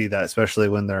need to see that, especially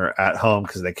when they're at home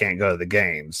because they can't go to the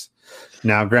games.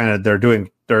 Now, granted,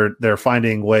 they're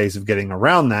finding ways of getting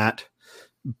around that,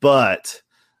 but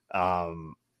I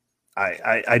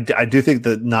do think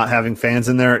that not having fans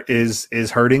in there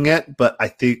is hurting it. But I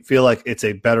feel like it's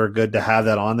a better good to have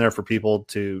that on there for people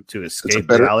to escape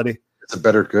reality. It's a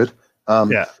better good.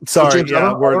 Yeah. Sorry. James,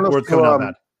 yeah. Words coming out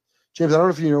bad. James, I don't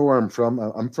know if you know where I'm from.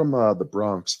 I'm from the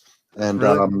Bronx. And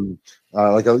really?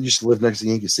 Like I used to live next to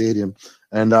Yankee Stadium,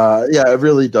 and yeah, it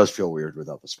really does feel weird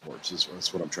without the sports.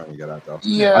 That's what I'm trying to get at, though.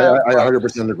 Yeah, I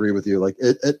 100% agree with you. Like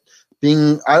it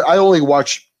being, I only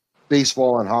watch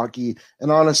baseball and hockey,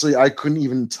 and honestly, I couldn't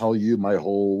even tell you my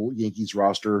whole Yankees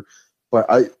roster, but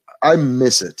I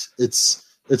miss it. It's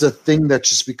a thing that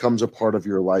just becomes a part of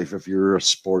your life if you're a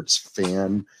sports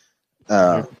fan.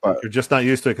 But you're just not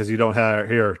used to it because you don't have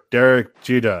here Derek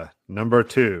Jeter, number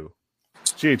 2.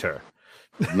 Jeter.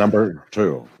 Number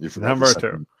 2. Number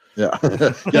 2. Yeah.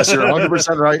 Yes, you're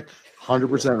 100% right.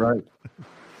 100% right.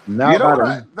 Now, you know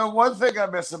what? The one thing I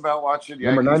miss about watching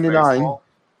Yankees number 99, baseball,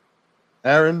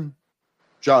 Aaron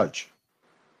Judge.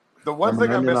 The one thing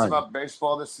 99. I miss about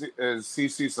baseball is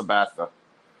CC Sabathia.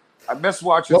 I miss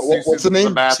watching what's the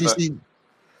name? CC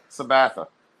Sabathia.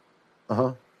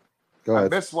 Uh-huh. Go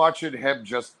ahead. I miss watching him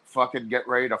just fucking get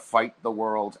ready to fight the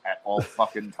world at all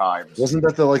fucking times. Wasn't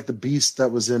that the beast that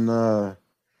was in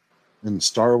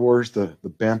Star Wars, the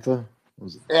Bantha?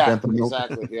 Was it Bantha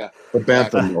exactly. Yeah, the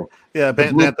Bantha milk. Yeah,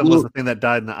 Bantha was the thing that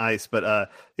died in the ice. But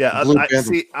yeah,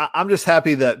 I'm just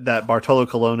happy that Bartolo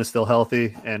Colon is still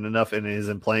healthy and enough and is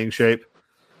in playing shape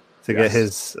to get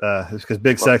his because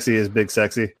Big Sexy is Big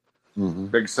Sexy. Mm-hmm.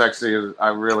 Big Sexy is. I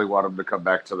really want him to come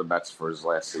back to the Mets for his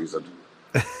last season.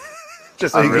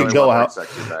 Just so he can go out.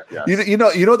 Back, yes. You know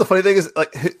what the funny thing is,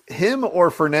 like him or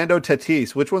Fernando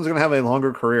Tatis, which one's going to have a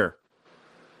longer career?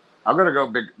 I'm going to go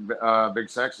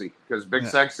Big Sexy because Big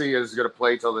Sexy is going to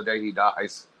play till the day he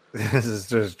dies. This is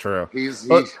just true. Wait,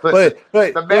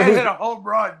 the man hit a home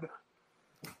run.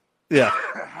 Yeah.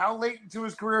 How late into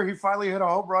his career he finally hit a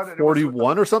home run? And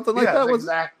 41 or something like that.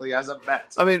 Exactly, as a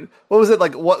Met. I mean, what was it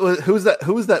like? Who's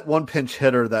that one pinch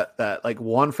hitter that like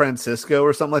Juan Francisco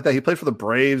or something like that? He played for the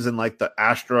Braves and like the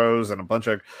Astros and a bunch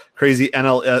of crazy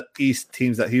NL East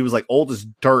teams that he was like old as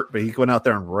dirt, but he went out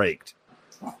there and raked.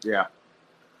 Yeah.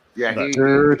 Yeah,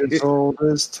 dirt is old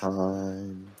as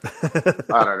time.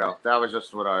 I don't know. That was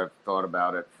just what I thought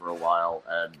about it for a while.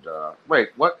 And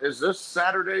wait, what is this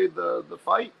Saturday? The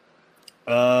fight?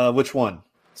 Which one?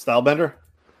 Stylebender?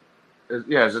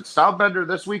 Is it Stylebender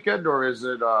this weekend or is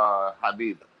it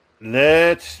Habib?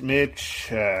 Let me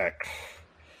check.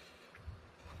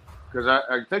 Because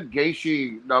I think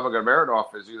Gaethje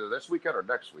Nurmagomedov is either this weekend or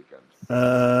next weekend.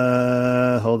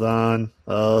 Hold on.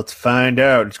 Let's find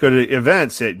out. Let's go to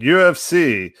events at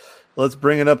UFC. Let's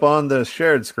bring it up on the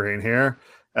shared screen here.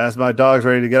 As my dog's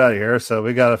ready to get out of here, so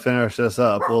we got to finish this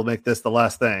up. We'll make this the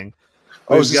last thing.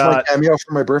 Is this my cameo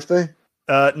for my birthday?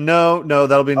 No,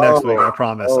 that'll be next week. I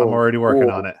promise. I'm already working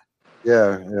on it.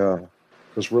 Yeah.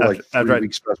 Because we're like 3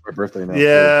 weeks past my birthday now.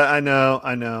 Yeah, I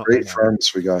know. Great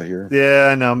friends we got here. Yeah,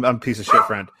 I know. I'm a piece of shit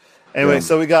friend. Anyway,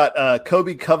 so we got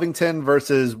Kobe Covington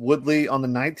versus Woodley on the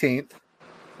 19th.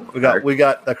 We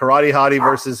got the Karate Hottie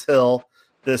versus Hill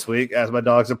this week, as my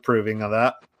dog's approving of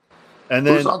that. And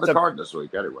then who's on the card this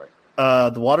week anyway?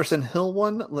 the Waterson Hill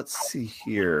one. Let's see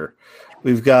here.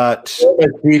 We've got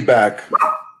feedback.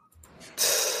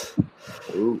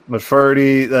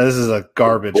 McFurdy. This is a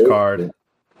garbage card.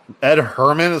 Ed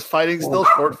Herman is fighting still.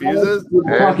 Short fuses.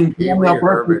 Fucking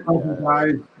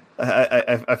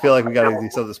I feel like we got to do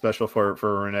something special for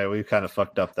Renee. We kind of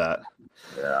fucked up that.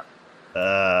 Yeah.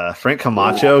 Frank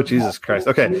Camacho. Jesus Christ.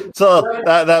 Okay, so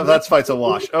that's fight's a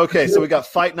wash. Okay, so we got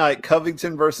Fight Night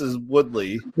Covington versus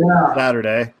Woodley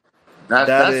Saturday.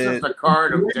 That's just a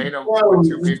card of Dana with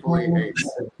two people he hates.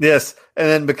 Yes, and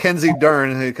then Mackenzie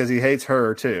Dern because he hates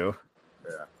her too.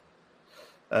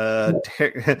 Yeah.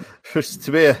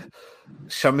 To be a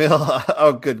Shamil.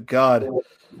 Oh, good God.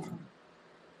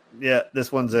 Yeah,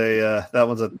 this one's that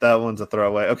one's a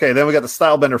throwaway. Okay, then we got the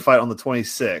Stylebender fight on the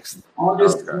 26th.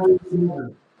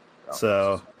 Okay.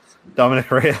 So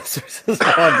Dominic Reyes versus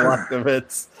Juan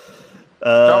Blachowicz.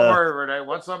 Don't worry, Renee.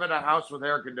 Once I'm in a house with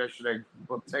air conditioning,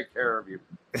 we'll take care of you.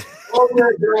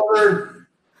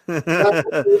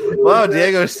 Wow,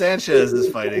 Diego Sanchez is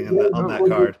fighting on that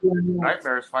card.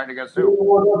 Nightmare's fighting against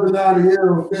who? Out of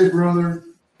here, okay, brother.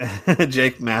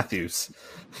 Jake Matthews.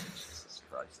 Jesus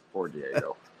Christ, poor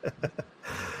Diego.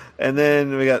 And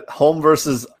then we got Holm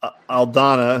versus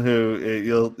Aldana,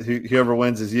 whoever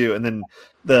wins is you. And then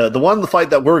the fight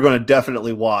that we're going to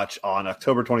definitely watch on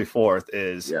October 24th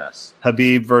is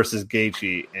Habib versus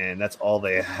Gaethje, and that's all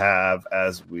they have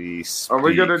as we speak. Are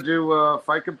we going to do a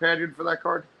fight companion for that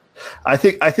card? I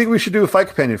think we should do a fight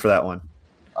companion for that one.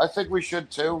 I think we should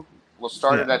too. We'll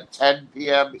start it at 10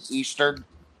 p.m. Eastern.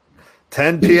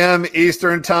 10 p.m.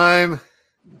 Eastern time.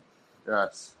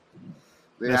 Yes.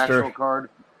 The actual card.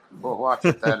 We'll watch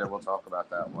it then, and we'll talk about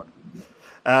that one.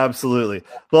 Absolutely.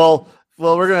 Well,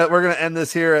 we're gonna end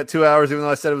this here at 2 hours. Even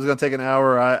though I said it was gonna take an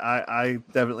hour, I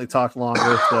definitely talked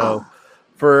longer. So,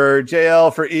 for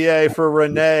JL, for EA, for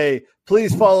Renee,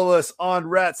 please follow us on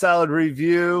Rat Salad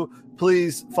Review.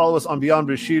 Please follow us on Beyond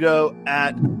Bushido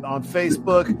on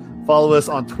Facebook. Follow us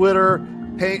on Twitter.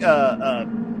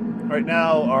 Right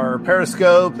now, our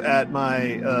Periscope at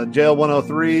my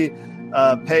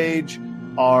JL103 page.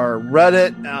 Our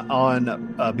Reddit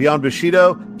on Beyond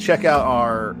Bushido. Check out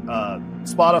our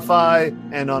Spotify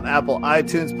and on Apple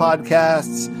iTunes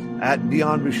podcasts at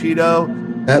Beyond Bushido.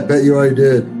 I bet you already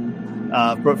did.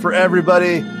 But for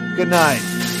everybody, good night.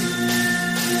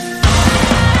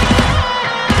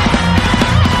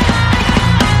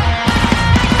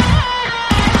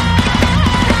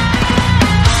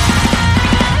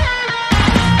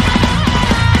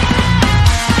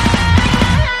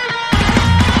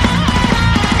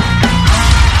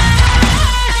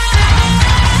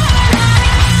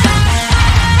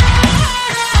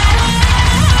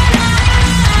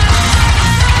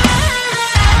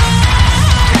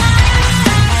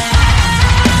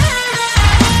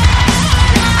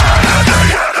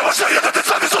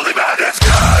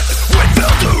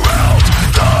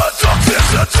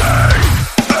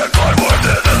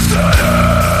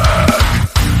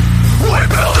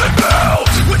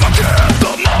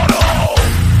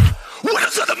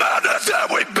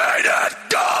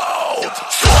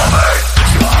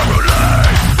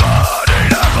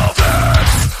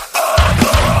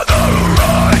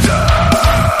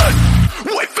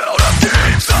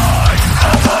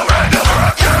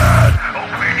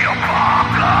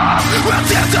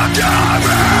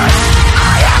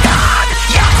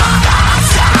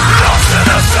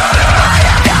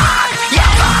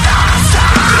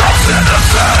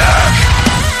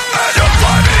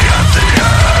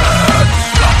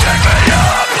 Take me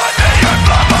up, let me in,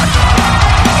 blah, blah.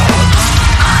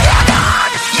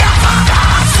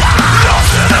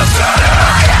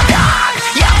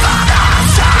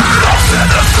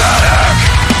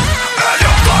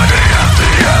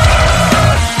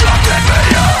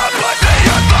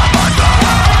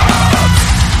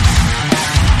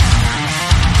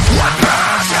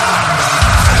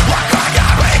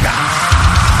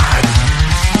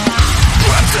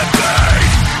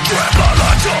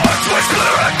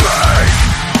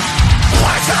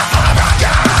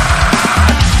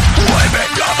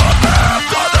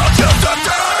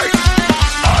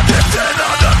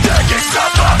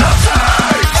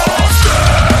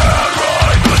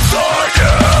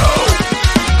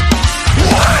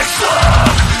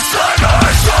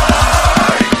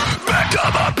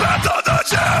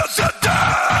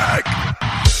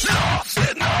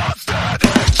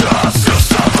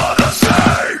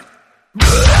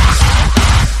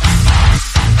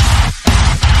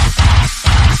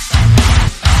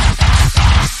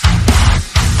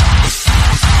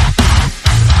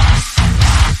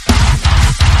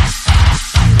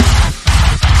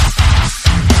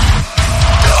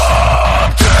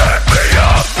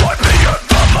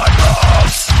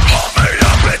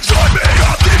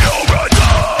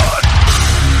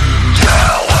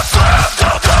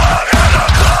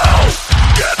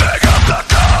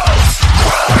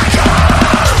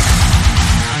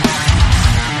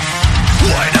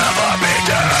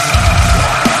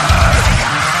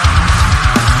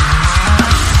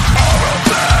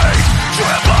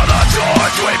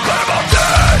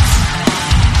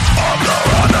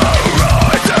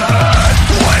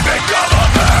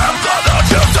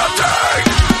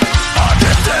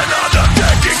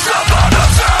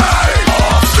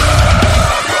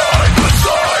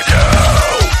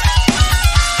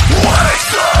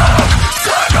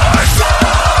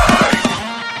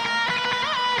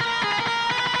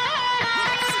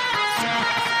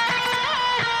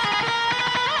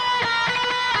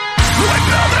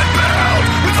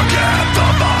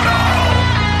 the